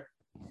there.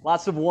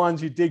 Lots of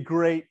 1s. You did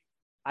great.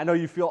 I know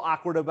you feel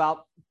awkward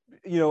about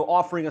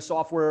offering a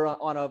software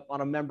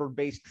on a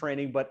member-based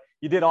training, but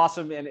you did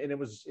awesome, and it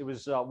was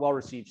well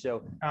received.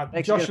 So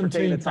thanks Josh again for and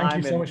taking team, the time.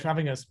 thank you so much for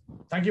having us.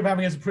 Thank you for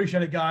having us.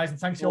 Appreciate it, guys, and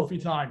thanks all for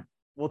your time.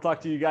 We'll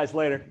talk to you guys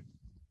later.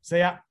 See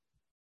ya.